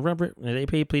 and the Rubber. They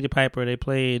played Peter Piper. They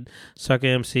played Sucker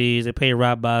MCs. They played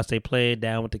Rob Boss. They played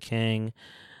Down with the King.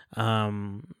 So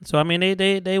I mean,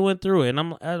 they went through it.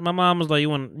 And my mom was like,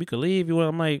 "We could leave. You want?"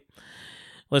 I'm like,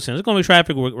 "Listen, it's gonna be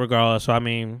traffic regardless." So I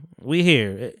mean, we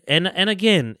here. And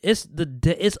again, it's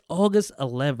August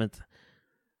 11th,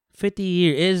 50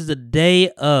 years. It is the day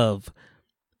of.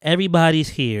 Everybody's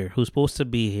here who's supposed to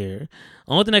be here.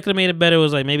 Only thing that could have made it better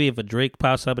was like maybe if a Drake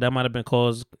pops up, that might have been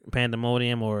caused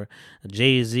pandemonium, or a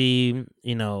Jay-Z,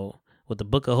 you know, with the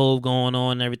Book of Hove going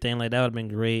on and everything, like that would have been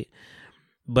great.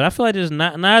 But I feel like there's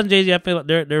Nas and Jay-Z, I feel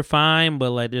like they're fine, but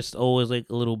like there's always like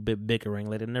a little bit bickering.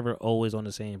 Like they're never always on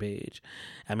the same page.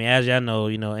 I mean, as y'all know,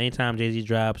 you know, anytime Jay-Z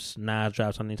drops, Nas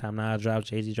drops. Anytime Nas drops,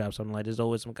 Jay-Z drops something, like there's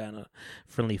always some kind of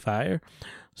friendly fire.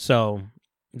 So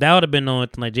that would have been the only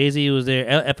thing. Like Jay-Z was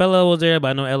there, FLL was there, but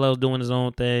I know LL was doing his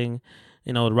own thing.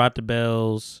 You know, Rock the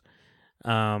Bells.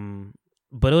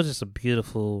 But it was just a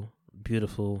beautiful,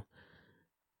 beautiful,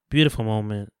 beautiful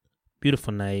moment,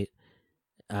 beautiful night.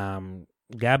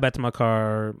 Got back to my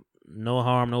car, no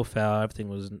harm, no foul.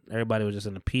 Everybody was just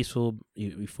in a peaceful,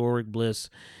 euphoric bliss.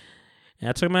 And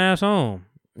I took my ass home.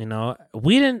 You know,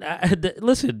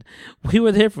 listen, we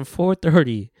were there from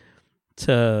 4:30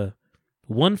 to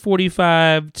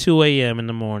 1:45, 2 a.m. in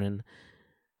the morning.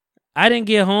 I didn't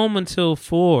get home until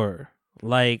 4.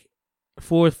 Like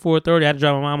 4:30. I had to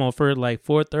drop my mom off for like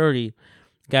 4:30.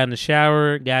 Got in the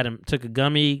shower, took a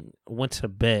gummy, went to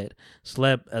bed.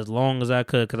 Slept as long as I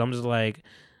could because I'm just like,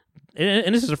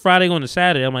 and this is a Friday going to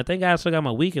Saturday. I'm like, thank God I still got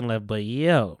my weekend left. But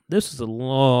yo, this is a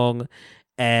long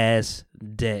ass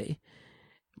day,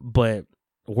 but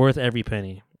worth every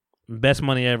penny. Best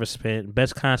money I ever spent.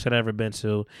 Best concert I ever been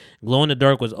to. Glow in the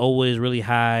Dark was always really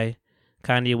high.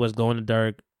 Kanye was Glow in the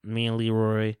Dark. Me and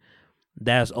Leroy.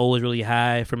 That's always really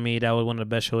high for me. That was one of the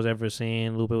best shows I've ever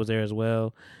seen. Lupe was there as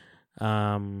well.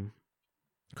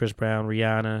 Chris Brown,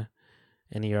 Rihanna,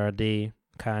 NERD,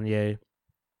 Kanye.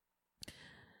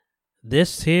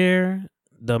 This here,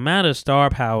 the amount of star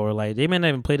power, like they may not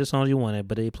even play the songs you wanted,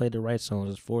 but they played the right songs.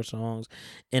 There's 4 songs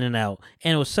in and out.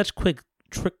 And it was such quick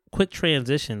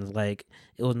transitions. Like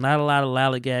it was not a lot of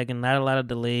lollygagging, not a lot of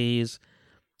delays.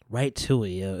 Right to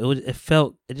it, yo.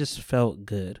 It just felt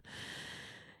good.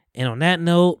 And on that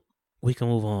note, we can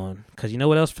move on. Because you know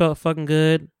what else felt fucking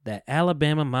good? That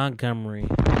Alabama Montgomery.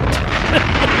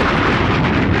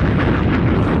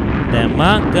 That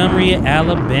Montgomery,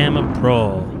 Alabama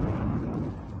Brawl.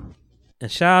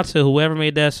 And shout out to whoever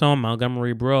made that song,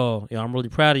 Montgomery Brawl. Yo, I'm really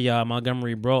proud of y'all,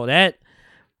 Montgomery Brawl. That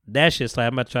shit's like,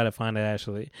 I'm about to try to find it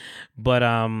actually. But,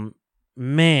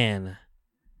 man.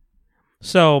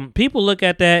 So people look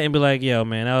at that and be like, yo,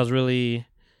 man,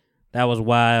 that was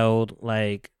wild.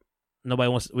 Like, we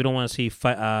don't want to see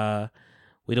fights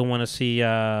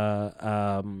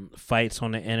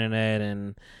on the internet,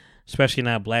 and especially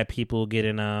not black people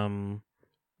getting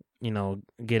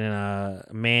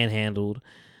manhandled.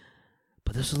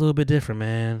 But this is a little bit different,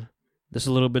 man. This is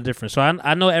a little bit different. So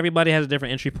I know everybody has a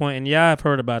different entry point, and yeah, I've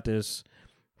heard about this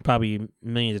probably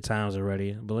millions of times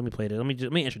already. But let me play this.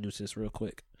 Let me introduce this real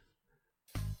quick.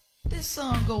 This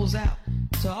song goes out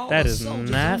to all that the is soldiers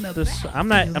not in the the. I'm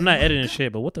not editing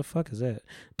shit, but what the fuck is that?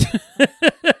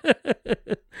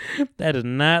 That is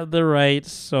not the right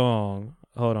song.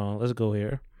 Hold on, let's go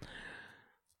here.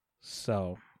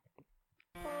 So,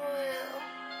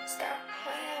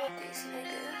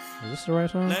 is this the right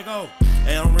song? Let go.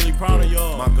 Hey, I'm really proud of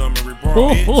y'all. Montgomery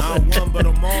Brawl. Not one but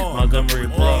them all. Montgomery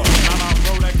Brawl. Shout out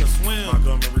bro that can swim.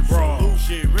 Montgomery Brawl.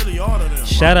 Shit, really all of them.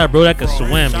 Shout out bro that can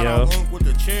swim, Shout yo. out Uncle with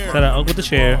the chair. Shout out Uncle with the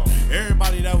chair.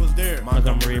 Everybody that was there.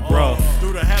 Montgomery Brawl.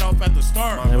 Threw the hat off at the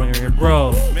start. Montgomery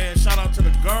Brawl. Man, shout out to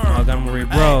the girl. Montgomery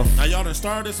Brawl. Hey, now y'all done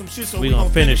started some shit, so we gonna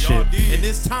finish it. And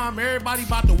this time, everybody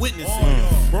about to witness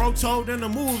it. Bro told them to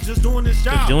move, just doing his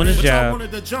job. Doing his job. Y'all wanted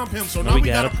to jump him, so now we we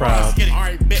got got a problem. All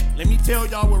right, bet. Let me tell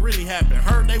y'all what really happened.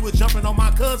 Heard they was jumping on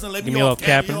my cousin. Let Give me me off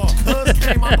capping. Cuz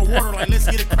came out the water like, let's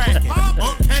get it cracking.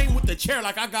 Unc came with the chair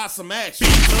like I got some action.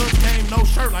 Cuz came no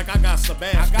shirt like I got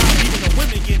Sebastian. I got even the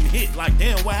women getting hit like,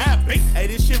 damn, what happened? Hey,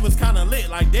 this shit was kind of lit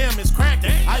like, damn, it's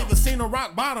cracking. I even seen a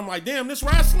rock bottom like, damn, this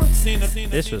wrestling.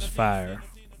 This was fire.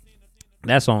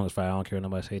 That song was fire. I don't care what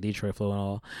nobody say. Detroit flow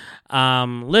and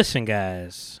all. Listen,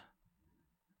 guys.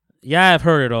 Y'all have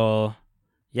heard it all.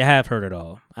 You have heard it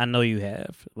all. I know you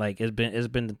have. Like it's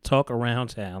been the talk around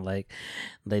town. Like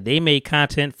they made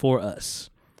content for us.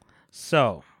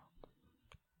 So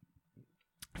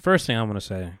First thing I want to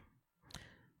say,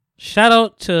 shout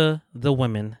out to the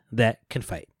women that can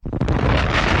fight.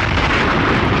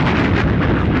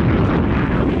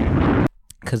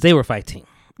 Because they were fighting.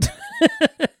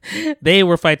 They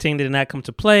were fighting. They did not come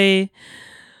to play.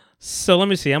 So let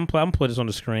me see. I'm put this on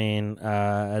the screen.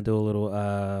 I do a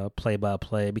little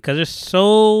play-by-play because there's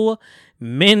so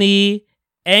many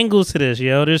angles to this,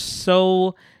 yo. There's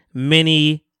so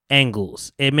many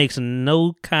angles. It makes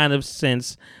no kind of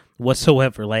sense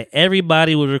whatsoever. Like,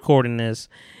 everybody was recording this,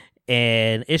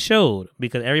 and it showed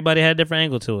because everybody had a different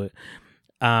angle to it.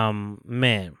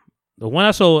 Man,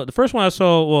 the first one I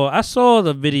saw, well, I saw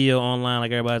the video online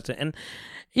like everybody said, and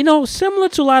you know, similar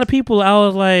to a lot of people, I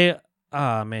was like,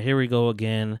 man, here we go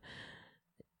again.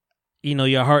 You know,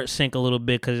 your heart sink a little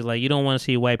bit because like you don't want to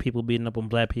see white people beating up on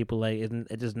black people. Like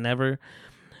it just never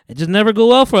go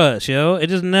well for us, yo. It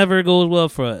just never goes well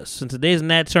for us. And today's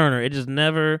Nat Turner, it just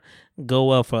never go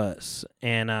well for us.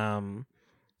 And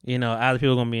you know, either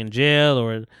people are gonna be in jail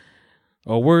or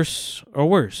worse.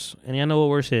 And y'all know what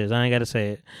worse is. I ain't gotta say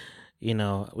it. You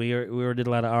know, we already did a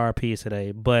lot of RIPs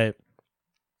today, but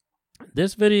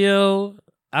this video,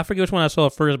 I forget which one I saw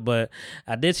first, but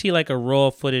I did see like a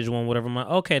raw footage one, whatever. I'm like,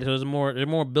 okay, so there's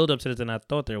more build up to this than I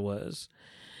thought there was.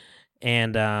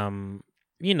 And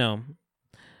you know,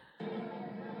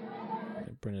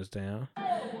 bring this down.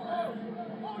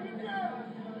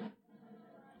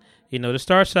 You know, this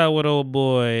starts out with old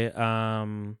boy.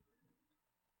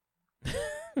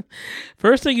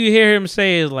 First thing you hear him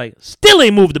say is like, "Still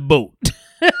ain't moved the boat."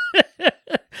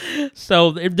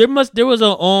 So there was an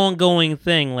ongoing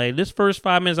thing. Like this first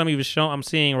 5 minutes I'm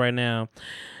seeing right now,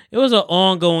 it was an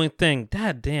ongoing thing.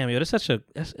 God damn, yo,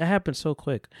 it happened so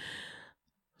quick.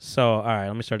 So all right,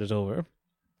 let me start this over.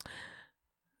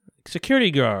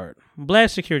 Security guard, black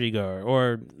security guard,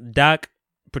 or dock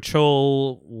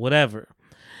patrol, whatever.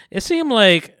 It seemed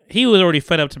like he was already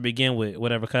fed up to begin with,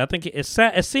 whatever. Because I think it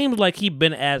seems like he'd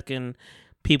been asking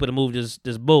people to move this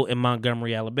boat in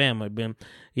Montgomery, Alabama.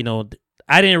 You know,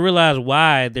 I didn't realize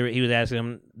why he was asking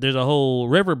them. There's a whole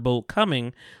river boat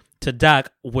coming to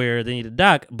dock where they need to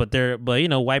dock, but you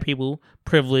know, white people,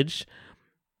 privileged.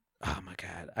 Oh my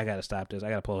God, I gotta stop this. I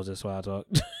gotta pause this while I talk.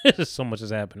 So much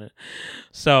is happening.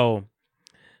 So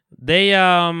they,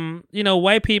 you know,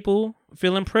 white people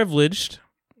feeling privileged,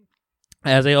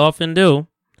 as they often do,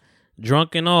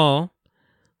 drunk and all,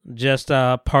 just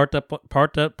parked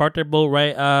their boat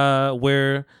right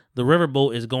where the river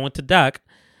boat is going to dock,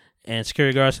 and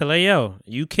security guard said, like, yo,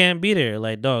 you can't be there.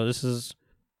 Like, dog,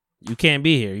 you can't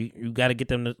be here. You got to get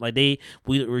them to, like,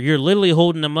 you're literally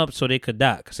holding them up so they could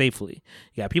dock safely.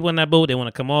 You got people in that boat, they want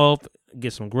to come off,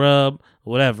 get some grub,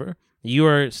 whatever. You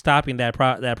are stopping that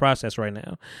process right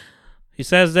now. He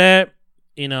says that,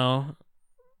 you know.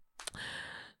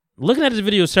 Looking at this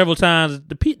video several times,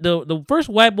 the first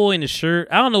white boy in the shirt,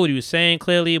 I don't know what he was saying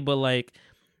clearly, but like,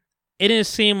 it didn't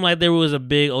seem like there was a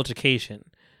big altercation.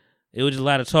 It was just a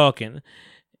lot of talking.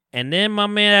 And then my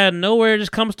man out of nowhere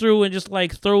just comes through and just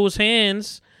like throws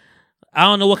hands. I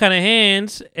don't know what kind of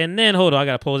hands. And then, hold on, I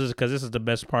got to pause this because this is the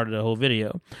best part of the whole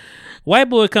video. White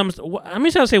boy comes, I'm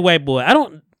just trying to say white boy.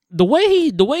 The way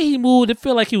he moved, it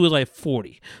felt like he was like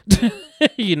 40.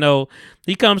 You know,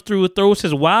 he comes through, throws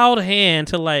his wild hand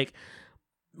to like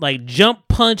jump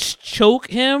punch choke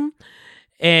him.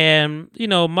 And, you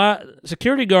know, my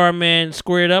security guard man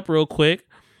squared up real quick,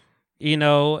 you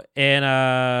know,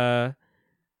 and,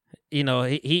 you know,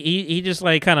 he just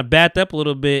like kind of backed up a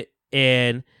little bit,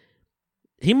 and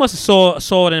he must have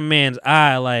saw it in the man's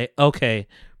eye, like, okay,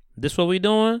 this what we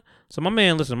doing? So my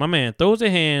man throws a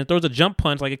hand, throws a jump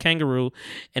punch like a kangaroo,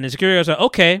 and the security guard said,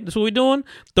 okay, this what we doing?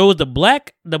 Throws the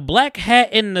black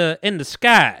hat in the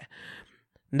sky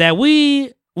that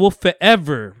we will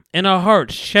forever in our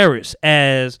hearts cherish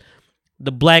as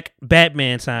the black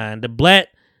Batman sign. The black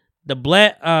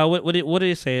what did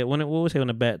they say? What was it on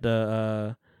the bat?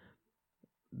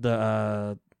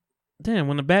 Damn,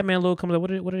 when the Batman logo comes up, what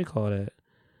do they call that?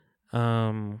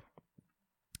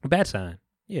 Bat sign.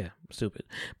 Yeah, stupid.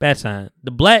 Bat sign.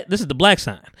 This is the black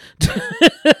sign.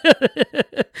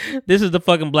 This is the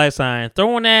fucking black sign.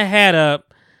 Throwing that hat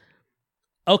up.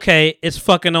 Okay, it's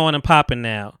fucking on and popping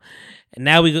now. And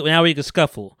now we can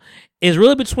scuffle. It's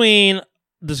really between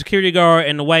the security guard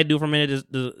and the white dude for a minute.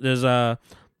 There's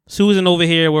Susan over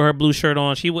here with her blue shirt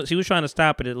on. She was trying to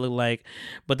stop it looked like.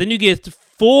 But then you get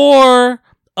 4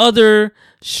 other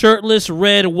shirtless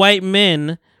red white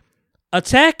men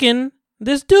attacking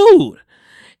this dude.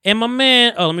 And my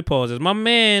man, let me pause this. My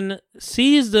man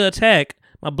sees the attack.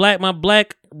 My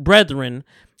black brethren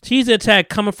Sees the attack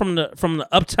coming from the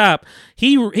up top.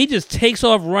 He just takes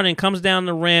off running, comes down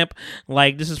the ramp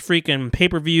like this is freaking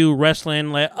pay-per-view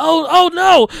wrestling. Like oh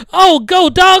no, oh go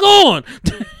dog on.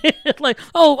 Like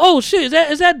oh shit,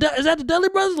 is that the Dudley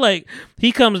Brothers? Like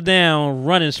he comes down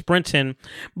running, sprinting,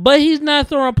 but he's not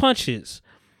throwing punches.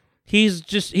 He's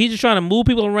just trying to move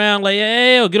people around. Like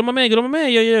hey, get on my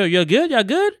man, yo, y'all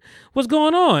good? What's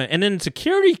going on? And then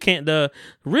the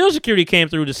real security came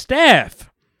through. The staff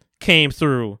came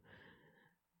through,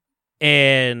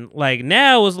 and like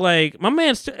now it's like my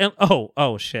man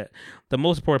oh shit, the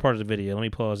most important part of the video, let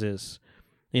me pause this,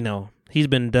 he's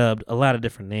been dubbed a lot of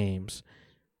different names.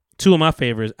 Two of my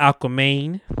favorites,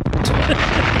 Aquaman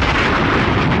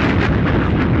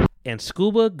and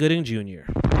Scuba Gooding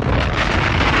Jr.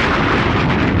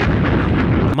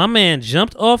 My man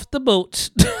jumped off the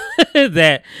boat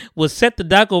that was set the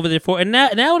dock over there for, and now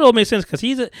it all makes sense because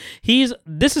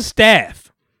this is staff.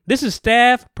 This is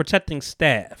staff protecting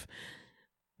staff.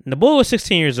 And the boy was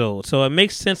 16 years old, so it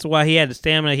makes sense why he had the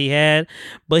stamina he had.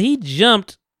 But he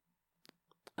jumped.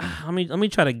 Let me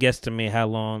try to guesstimate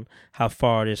how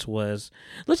far this was.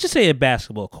 Let's just say a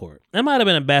basketball court. That might have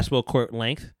been a basketball court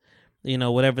length,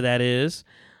 whatever that is,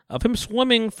 of him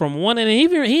swimming from one end. And he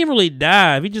didn't really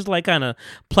dive. He just like kind of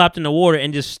plopped in the water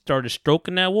and just started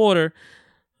stroking that water,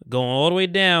 going all the way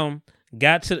down.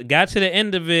 Got to the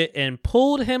end of it and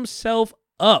pulled himself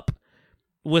up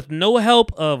with no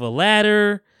help of a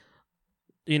ladder.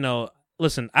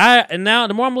 Listen, now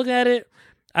the more I'm looking at it,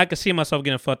 I can see myself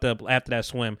getting fucked up after that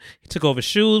swim. He took off his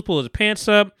shoes, pulled his pants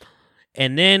up,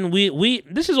 and then we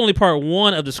this is only part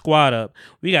one of the squad up.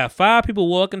 We got 5 people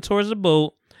walking towards the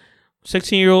boat,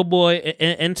 16-year-old boy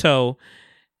in tow,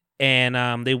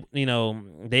 and they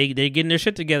getting their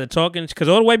shit together, talking, because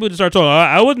all the white people just start talking.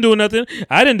 I wasn't doing nothing.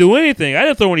 I didn't do anything. I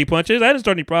didn't throw any punches. I didn't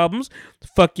start any problems.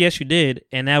 Fuck yes, you did.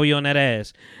 And now we on that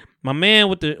ass. My man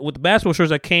with the basketball shorts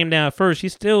that came down first, he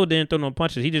still didn't throw no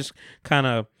punches. He just kind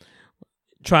of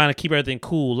trying to keep everything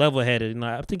cool, level-headed.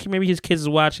 I think maybe his kids is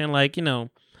watching,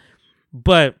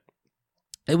 But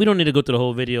we don't need to go through the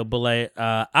whole video. But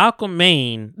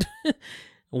Aquaman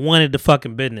wanted the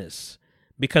fucking business.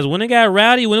 Because when it got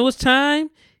rowdy, when it was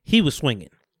time, he was swinging.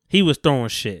 He was throwing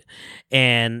shit.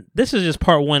 And this is just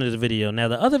part one of this video. Now,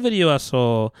 the other video I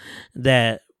saw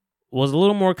that was a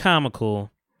little more comical,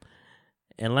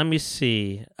 and let me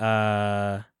see,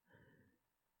 Aquaman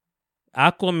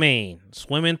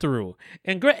swimming through.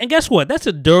 And guess what? That's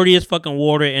the dirtiest fucking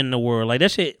water in the world. Like, that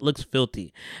shit looks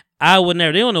filthy. I would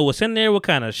never, they don't know what's in there, what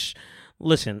kind of,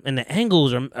 listen, and the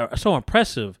angles are so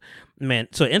impressive. Man,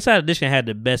 so Inside Edition had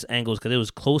the best angles because it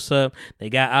was close up. They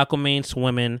got Aquaman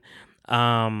swimming,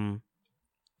 and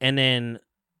then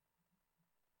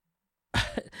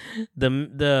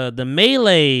the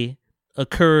melee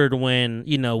occurred when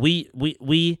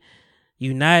we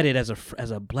united as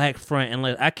a black front, and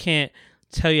I can't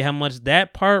tell you how much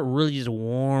that part really just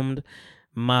warmed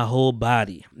my whole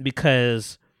body,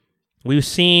 because we've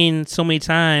seen so many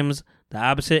times the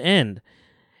opposite end,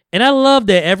 and I love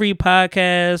that every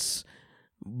podcast.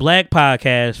 Black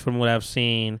podcasts, from what I've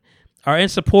seen, are in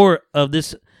support of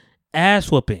this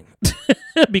ass whooping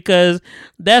because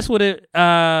that's what it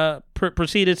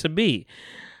proceeded to be.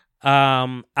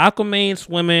 Aquaman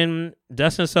swimming,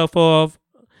 dusting himself off.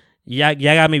 Y'all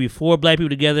got maybe 4 black people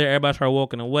together. Everybody start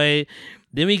walking away.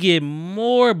 Then we get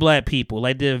more black people.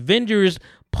 Like the Avengers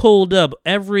pulled up.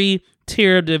 Every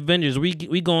tier of the Avengers. We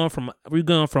going from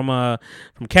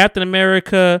Captain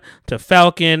America to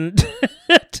Falcon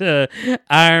to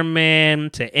Iron Man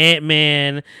to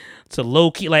Ant-Man to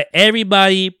Loki. Like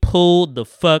everybody pulled the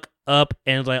fuck up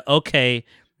and was like, okay,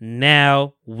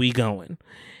 now we going.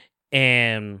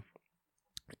 And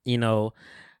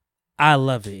I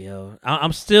love it, yo.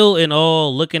 I'm still in awe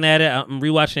looking at it. I'm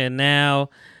rewatching it now.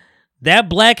 That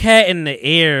black hat in the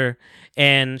air.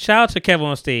 And shout out to Kevin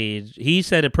on stage. He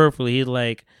said it perfectly. He's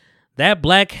like, that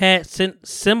black hat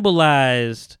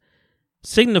signified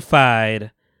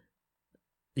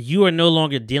you are no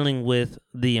longer dealing with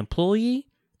the employee.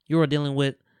 You are dealing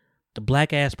with the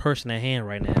black ass person at hand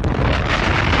right now.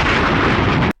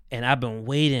 And I've been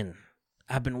waiting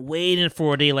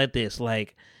for a day like this.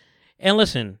 And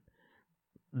listen,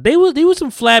 they was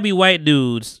some flabby white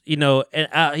dudes, and that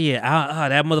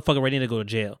motherfucker right need to go to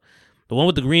jail. The one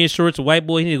with the green shorts, the white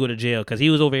boy, he need to go to jail because he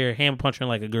was over here hand punching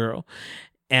like a girl.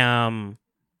 Man,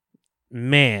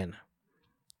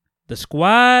 the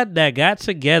squad that got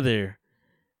together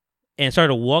and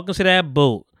started walking to that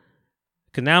boat,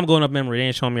 because now I'm going up memory, they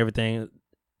ain't showing me everything.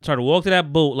 Started walking to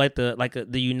that boat like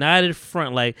the United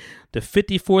Front, like the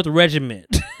 54th Regiment,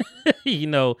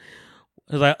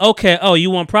 It's like, okay, oh, you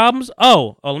want problems?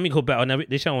 Oh, let me go back. Oh, now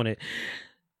they showing it.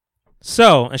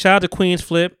 So, and shout out to Queen's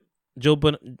Flip,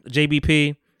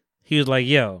 JBP. He was like,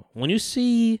 yo, when you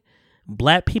see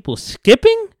black people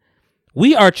skipping,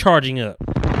 we are charging up.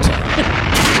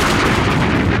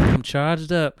 I'm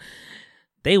charged up.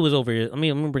 They was over here. Let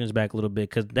me bring this back a little bit,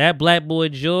 because that Black Boy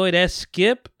Joy, that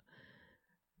skip,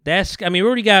 we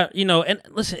already got, and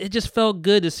listen, it just felt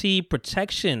good to see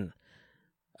protection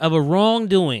of a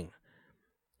wrongdoing.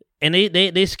 And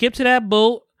they skipped to that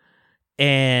boat,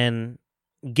 and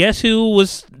guess who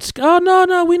was? Oh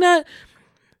no, we not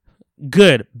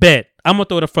good. Bet I'm gonna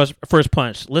throw the first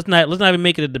punch. Let's not even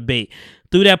make it a debate.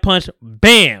 Threw that punch,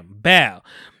 bam, bow,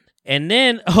 and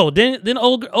then old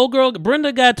girl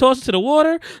Brenda got tossed to the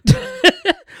water,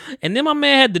 and then my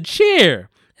man had the chair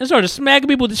and started smacking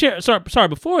people with the chair. Sorry,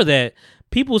 before that,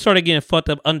 people started getting fucked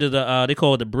up under the they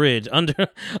call it the bridge, under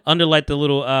like the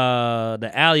little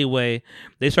the alleyway.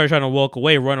 They started trying to walk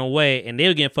away, run away, and they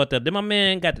were getting fucked up. Then my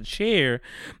man got the chair.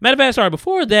 Matter of fact,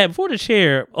 before the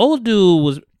chair, old dude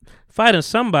was fighting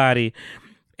somebody,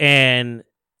 and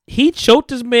he choked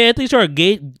this man. He started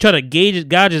trying to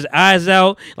gouge his eyes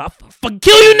out. Like, fucking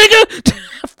kill you,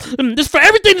 nigga! This for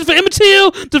everything. This for Emmett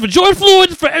Till. This for George Floyd.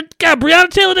 This for Breonna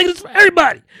Taylor. Nigga. This for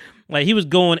everybody. Like, he was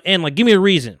going in. Like, give me a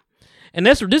reason. And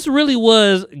this really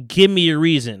was give me a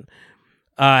reason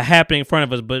happening in front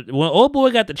of us. But when old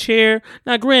boy got the chair,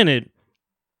 now granted,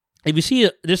 if you see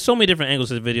there's so many different angles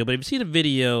to the video, but if you see the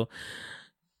video,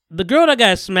 the girl that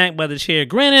got smacked by the chair,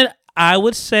 granted, I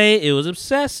would say it was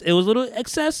obsessed. It was a little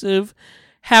excessive.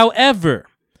 However,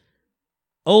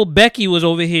 old Becky was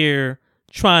over here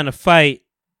trying to fight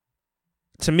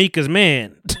Tamika's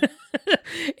man.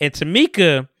 And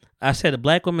Tamika, I said, a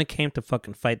black woman came to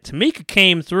fucking fight. Tamika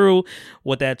came through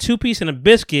with that 2-piece and a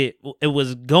biscuit. It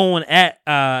was going at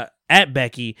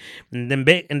Becky, and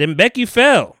then Becky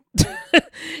fell.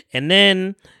 And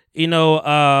then,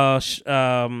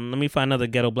 let me find another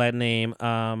ghetto black name.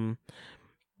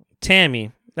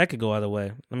 Tammy. That could go either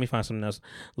way. Let me find something else.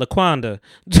 LaQuanda.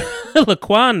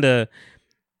 LaQuanda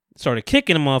started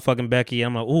kicking the motherfucking Becky.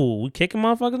 I'm like, ooh, we kicking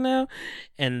motherfuckers now?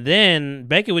 And then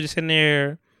Becky was just sitting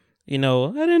there, I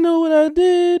didn't know what I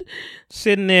did.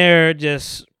 Sitting there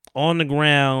just on the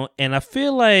ground. And I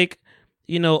feel like,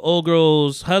 old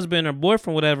girl's husband or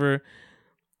boyfriend, whatever,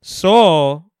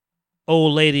 saw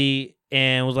old lady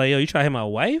and was like, yo, you try to hit my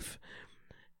wife?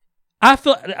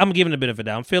 I'm giving a bit of a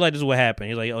doubt. I feel like this is what happened.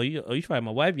 He's like, you try to hit my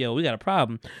wife? Yo, we got a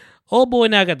problem. Old boy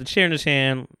now got the chair in his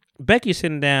hand. Becky's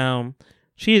sitting down.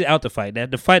 She's out to fight. The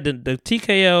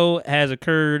TKO has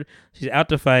occurred. She's out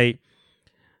to fight.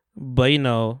 But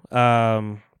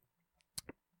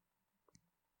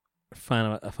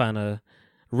find a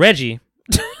Reggie.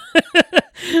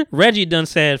 Reggie done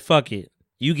said, "Fuck it,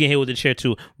 you get hit with the chair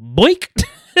too." Boink.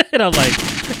 And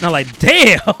I'm like,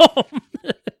 damn.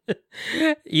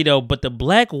 But the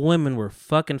black women were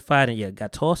fucking fighting. Yeah,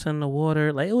 got tossed in the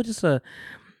water. Like, it was just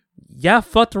y'all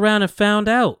fucked around and found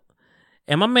out.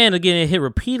 And my man is getting hit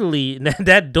repeatedly.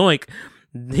 That doink.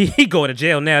 He go to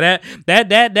jail now.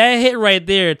 That hit right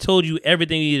there told you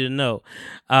everything you needed to know.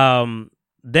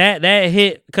 That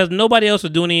hit, because nobody else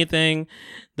was doing anything.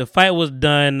 The fight was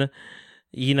done,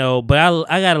 But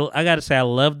I gotta say, I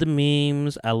love the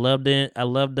memes. I love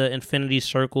the Infinity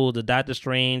Circle, the Doctor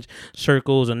Strange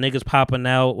circles, and niggas popping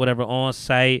out, whatever, on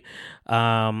site.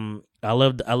 I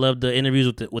love the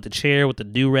interviews with the chair, with the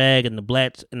do-rag and the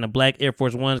black Air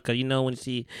Force Ones, because when you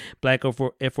see black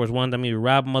Air Force Ones, you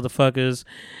rob motherfuckers,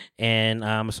 and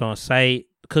it's on site.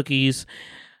 Cookies,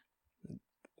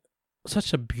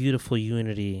 such a beautiful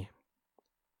unity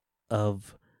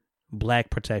of black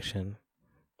protection.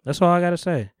 That's all I gotta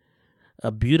say. A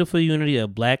beautiful unity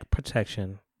of black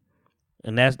protection,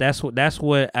 and that's what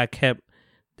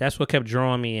kept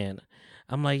drawing me in.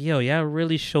 I'm like, yo, y'all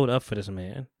really showed up for this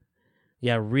man.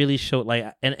 Yeah, really showed,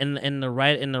 like, in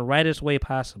the rightest way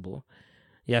possible.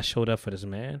 Yeah, showed up for this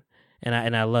man,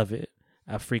 and I love it.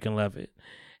 I freaking love it.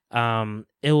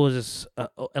 It was just,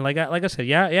 and like I said,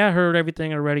 yeah, heard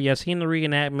everything already. Yeah, seen the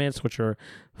reenactments, which are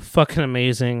fucking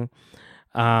amazing.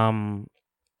 Yeah,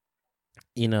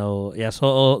 saw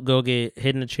old girl get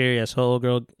hit in the chair. Yeah, saw old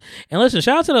girl, and listen,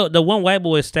 shout out to the one white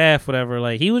boy staff, whatever.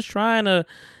 Like, he was trying to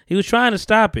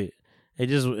stop it. It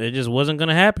just wasn't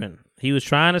gonna happen. He was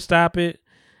trying to stop it,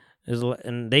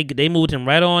 and they moved him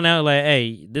right on out. Like,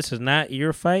 hey, this is not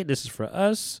your fight. This is for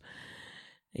us.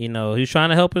 He was trying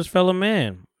to help his fellow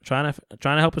man, trying to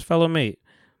help his fellow mate.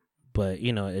 But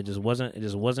it just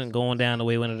wasn't going down the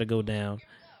way it wanted to go down.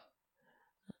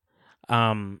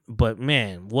 But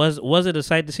man, was it a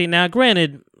sight to see? Now,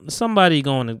 granted, somebody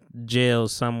going to jail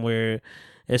somewhere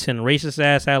It's in racist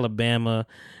ass Alabama.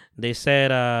 They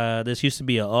said this used to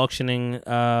be an auctioning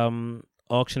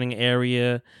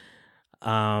area.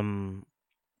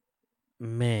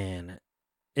 Man,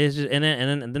 it's just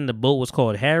and then the boat was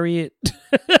called Harriet.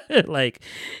 Like,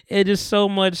 it just so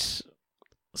much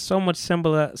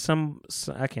symbol.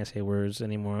 I can't say words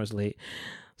anymore. It's late.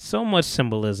 So much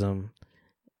symbolism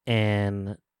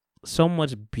and so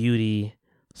much beauty,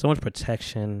 so much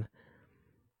protection.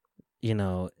 You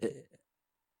know,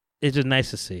 it's just nice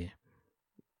to see.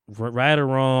 Right or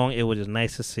wrong, it was just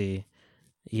nice to see.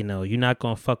 You know, you're not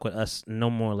gonna fuck with us no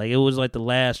more. Like, it was like the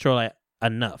last straw. Like,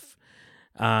 enough.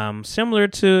 Similar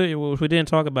to, we didn't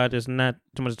talk about this, not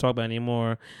too much to talk about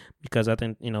anymore, because I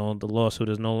think, you know, the lawsuit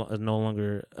is no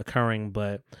longer occurring.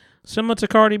 But similar to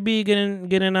Cardi B getting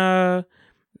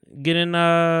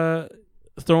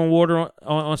throwing water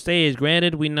on stage.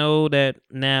 Granted, we know that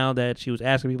now that she was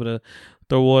asking people to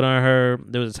throw water on her,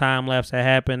 there was a time lapse that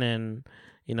happened, and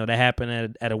you know that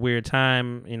happened at a weird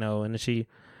time. You know, and then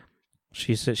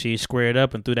she said she squared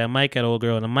up and threw that mic at old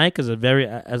girl. And the mic is a very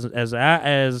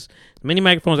as many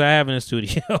microphones I have in the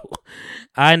studio.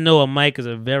 I know a mic is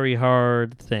a very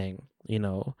hard thing. You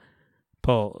know,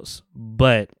 pause,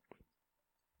 but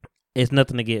it's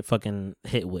nothing to get fucking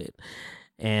hit with.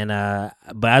 And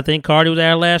but I think Cardi was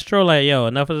at her last straw. Like, yo,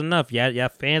 enough is enough. Y'all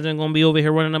fans ain't gonna be over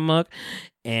here running amok,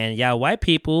 and y'all white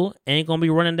people ain't gonna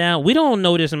be running down. We don't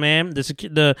know this man.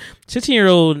 The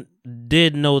 16-year-old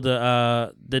did know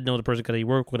the person because he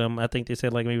worked with him. I think they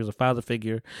said like maybe he was a father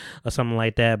figure or something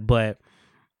like that. But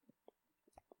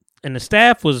and the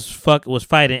staff was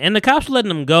fighting, and the cops letting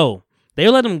them go. They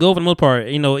let them go for the most part.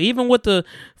 You know, even with the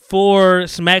 4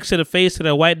 smacks to the face to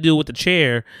that white dude with the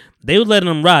chair, they were letting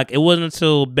them rock. It wasn't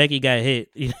until Becky got hit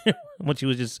when she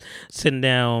was just sitting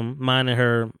down minding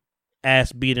her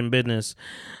ass beating business,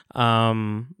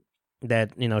 that,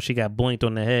 you know, she got boinked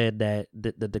on the head, that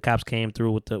the cops came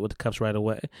through with the cuffs right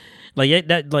away. Like,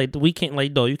 that, like, we can't,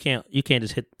 like, no, you can't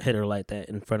just hit her like that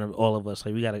in front of all of us.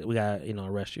 Like, we gotta you know,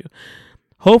 arrest you.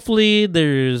 Hopefully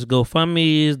there's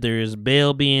GoFundMe's, there's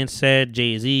bail being set,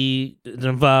 Jay-Z is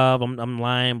involved. I'm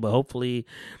lying, but hopefully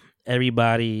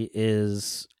everybody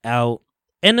is out.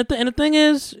 And the thing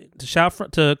is,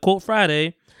 to quote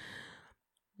Friday,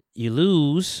 you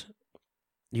lose,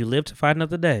 you live to fight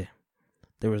another day.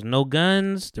 There was no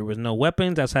guns, there was no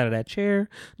weapons outside of that chair.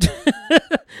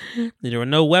 There were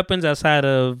no weapons outside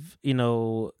of, you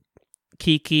know,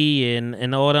 Kiki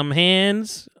and all them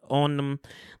hands on them.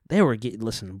 They were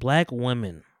listen, black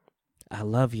women, I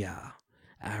love y'all.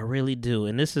 I really do.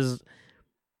 And this is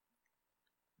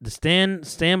the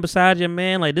stand beside your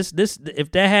man. Like, this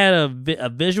if that had a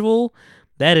visual,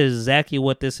 that is exactly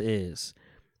what this is.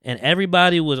 And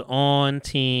everybody was on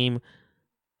team.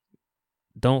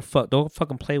 Don't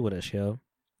fucking play with us, yo.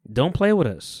 Don't play with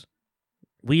us.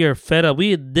 We are fed up.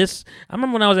 I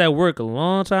remember when I was at work a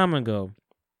long time ago,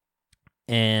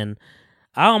 and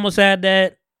I almost had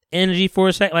that energy for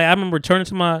a sec. Like, I remember turning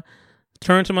to my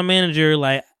manager,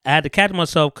 like, I had to catch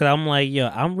myself because I'm like, yo,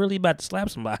 I'm really about to slap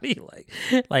somebody.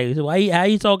 like how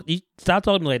you talk? You stop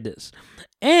talking like this.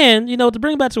 And, you know, to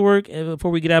bring it back to work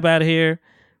before we get up out of here,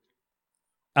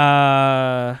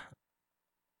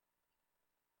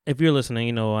 if you're listening,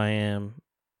 you know who I am.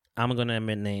 I'm gonna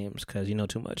admit names because you know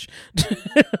too much.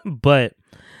 But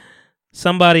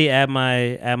somebody at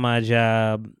my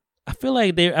job, I feel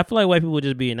like white people would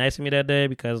just be nice to me that day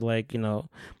because, like, you know,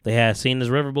 they had seen this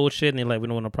riverboat shit and they're like, we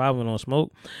don't want no problem, we don't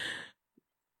smoke.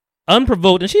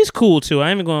 Unprovoked, and she's cool too.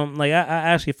 I ain't even going, like, I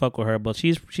actually fuck with her, but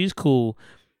she's cool.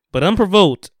 But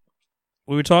unprovoked,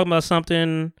 we were talking about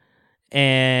something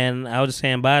and I was just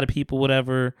saying bye to people,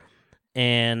 whatever.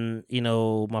 And, you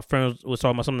know, my friend was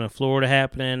talking about something in Florida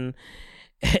happening.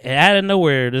 And out of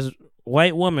nowhere, this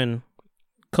white woman,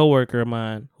 coworker of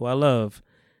mine, who I love,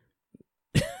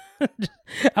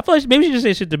 I feel like maybe she just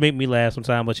said shit to make me laugh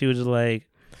sometime, but she was just like,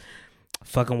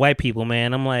 fucking white people,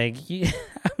 man. I'm like, yeah,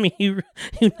 I mean, you're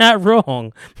not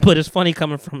wrong, but it's funny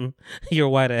coming from your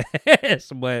white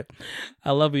ass. But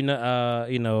I love you,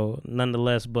 you know,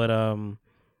 nonetheless. But,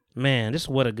 man, just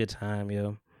what a good time,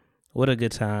 yo. What a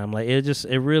good time. Like, it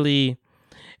really,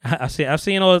 I've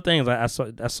seen all the things. I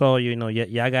saw, you know,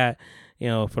 y'all got, you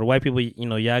know, for the white people, you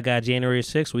know, y'all got January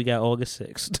 6th, we got August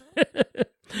 6th.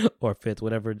 Or 5th,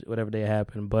 whatever day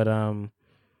happened. But,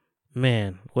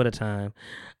 man, what a time.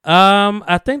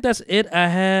 I think that's it. I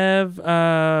have,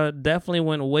 definitely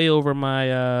went way over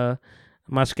my,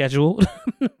 my schedule,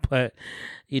 but,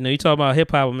 you know, you talk about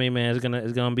hip hop with me, man,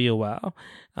 it's gonna be a while.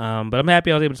 But I'm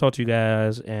happy I was able to talk to you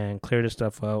guys and clear this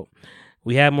stuff out.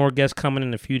 We have more guests coming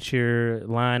in the future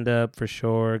lined up for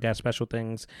sure. Got special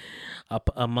things up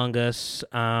among us.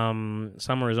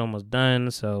 Summer is almost done,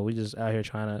 so we just out here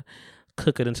trying to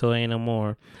cook it until there ain't no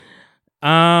more.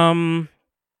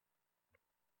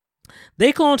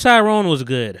 They Clone Tyrone was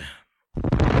good.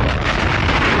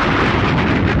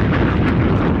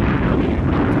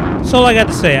 That's all I got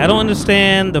to say. I don't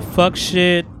understand the fuck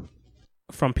shit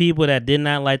from people that did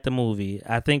not like the movie.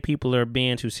 I think people are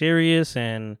being too serious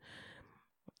and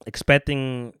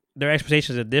expecting their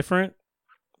expectations are different.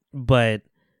 But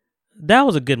that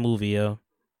was a good movie, yo.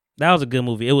 That was a good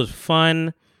movie. It was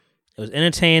fun. It was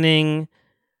entertaining.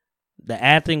 The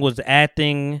acting was the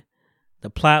acting. The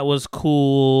plot was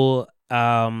cool.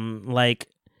 Like,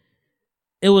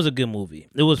 it was a good movie.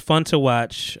 It was fun to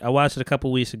watch. I watched it a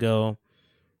couple weeks ago,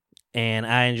 and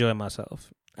I enjoyed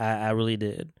myself. I really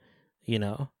did. You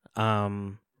know,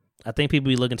 I think people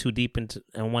be looking too deep into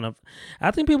and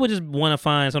I think people just want to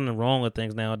find something wrong with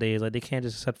things nowadays. Like, they can't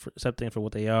just accept things for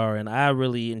what they are. And I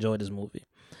really enjoyed this movie.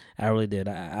 I really did.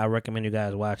 I recommend you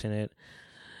guys watching it.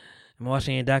 I'm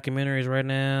watching any documentaries right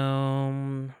now.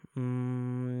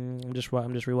 I'm just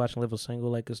rewatching Live a Single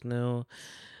like it's new.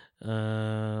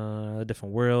 A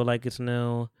Different World like it's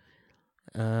new.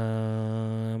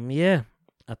 Yeah,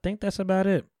 I think that's about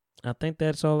it. I think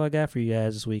that's all I got for you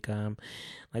guys this week.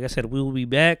 Like I said, we will be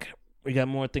back. We got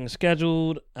more things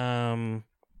scheduled. You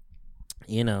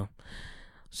know,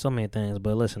 so many things.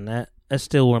 But listen, that's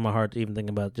still where my heart even thinking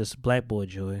about just Black Boy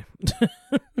Joy.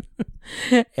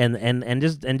 and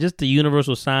just the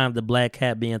universal sign of the black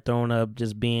cat being thrown up,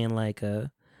 just being like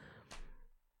a,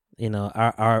 you know,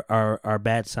 our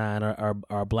bat sign,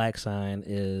 our black sign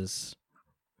is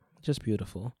just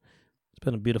beautiful. It's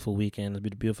been a beautiful weekend. It's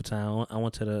been a beautiful time. I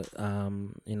went to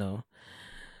the you know,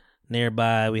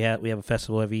 nearby. We have a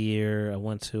festival every year. I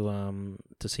went to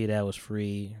see that. It was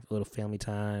free, a little family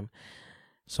time.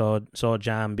 Saw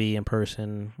John B in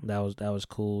person. That was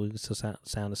cool. We could still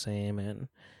sound the same, and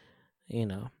you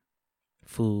know,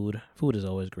 food is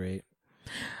always great.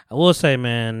 I will say,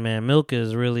 man, milk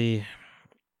is really,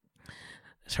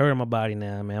 it's hurting my body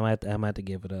now, man. I might have to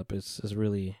give it up. It's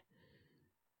really,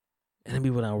 and it'd be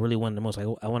what I really wanted the most. Like,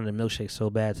 I wanted a milkshake so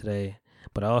bad today,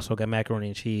 but I also got macaroni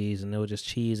and cheese, and it was just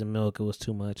cheese and milk. It was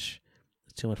too much.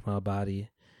 It's too much for my body,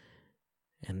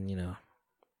 and you know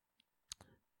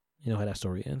how that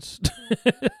story ends.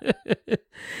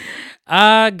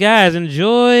 Guys,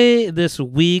 enjoy this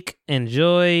week.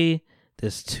 Enjoy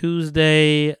this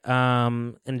Tuesday.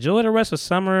 Enjoy the rest of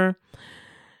summer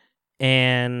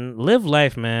and live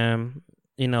life, man.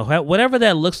 You know, whatever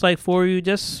that looks like for you,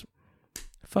 just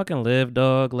fucking live,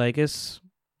 dog. Like,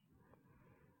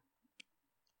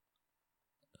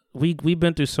 we've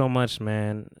been through so much,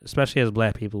 man, especially as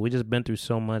black people. We just been through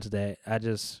so much that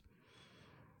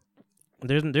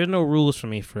there's no rules for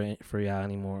me for y'all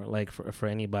anymore. Like, for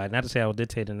anybody. Not to say I would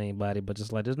dictate to anybody, but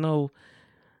just like, there's no,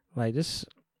 like, just,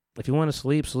 if you want to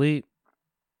sleep.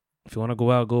 If you want to go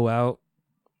out, go out.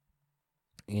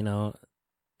 You know,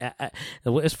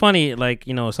 it's funny, like,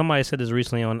 you know, somebody said this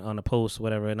recently on a post,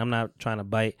 whatever, and I'm not trying to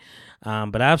bite,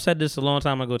 but I've said this a long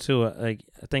time ago too. Like,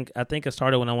 I think it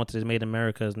started when I went to these Made in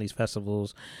Americas and these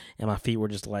festivals, and my feet were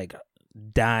just like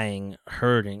dying,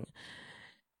 hurting.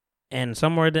 And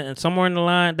somewhere in the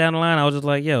line, down the line, I was just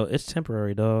like, yo, it's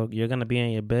temporary, dog. You're going to be in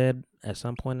your bed at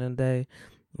some point in the day,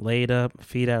 laid up,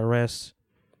 feet at rest.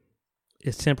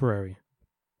 It's temporary.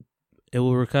 It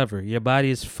will recover. Your body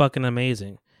is fucking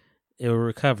amazing. It will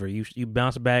recover. You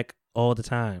bounce back all the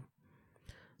time.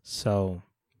 So,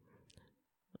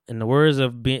 in the words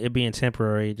of it being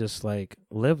temporary, just like,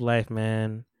 live life,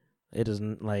 man. It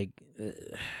isn't like,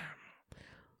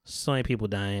 so many people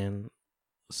dying.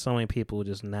 So many people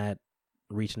just not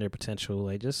reaching their potential.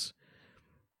 Like, just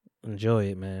enjoy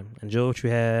it, man. Enjoy what you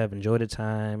have. Enjoy the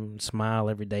time. Smile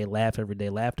every day. Laugh every day.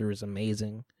 Laughter is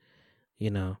amazing,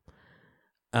 you know.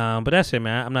 But that's it,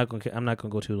 man. I'm not gonna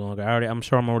go too long. I'm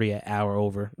sure I'm already an hour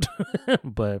over.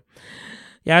 But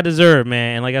yeah, I deserve,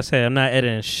 man. And like I said, I'm not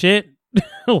editing shit.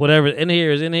 Whatever's in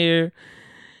here is in here.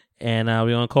 And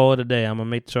we're gonna call it a day. I'm gonna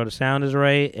make sure the sound is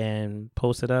right and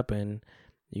post it up, and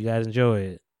you guys enjoy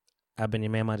it. I've been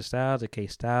your man, Mighty Styles, aka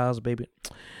Styles, baby.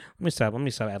 Let me stop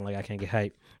acting like I can't get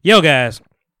hype. Yo, guys,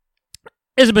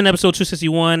 it's been episode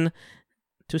 261.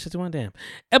 261, damn.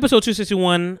 Episode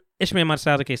 261. It's your man, Mighty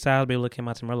Styles, aka Styles, baby. Look at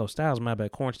my Merlot Styles, my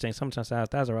bad. Quarantine. Sometimes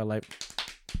Styles are right, like,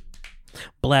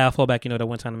 blah, fall back. You know that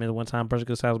one time, person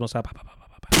good Styles, one side.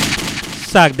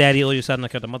 Sock daddy, all you suddenly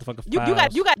cut the motherfucker. You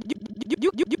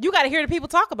got to hear the people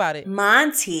talk about it.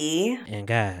 Monty. And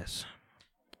guys,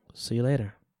 see you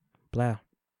later. Blah.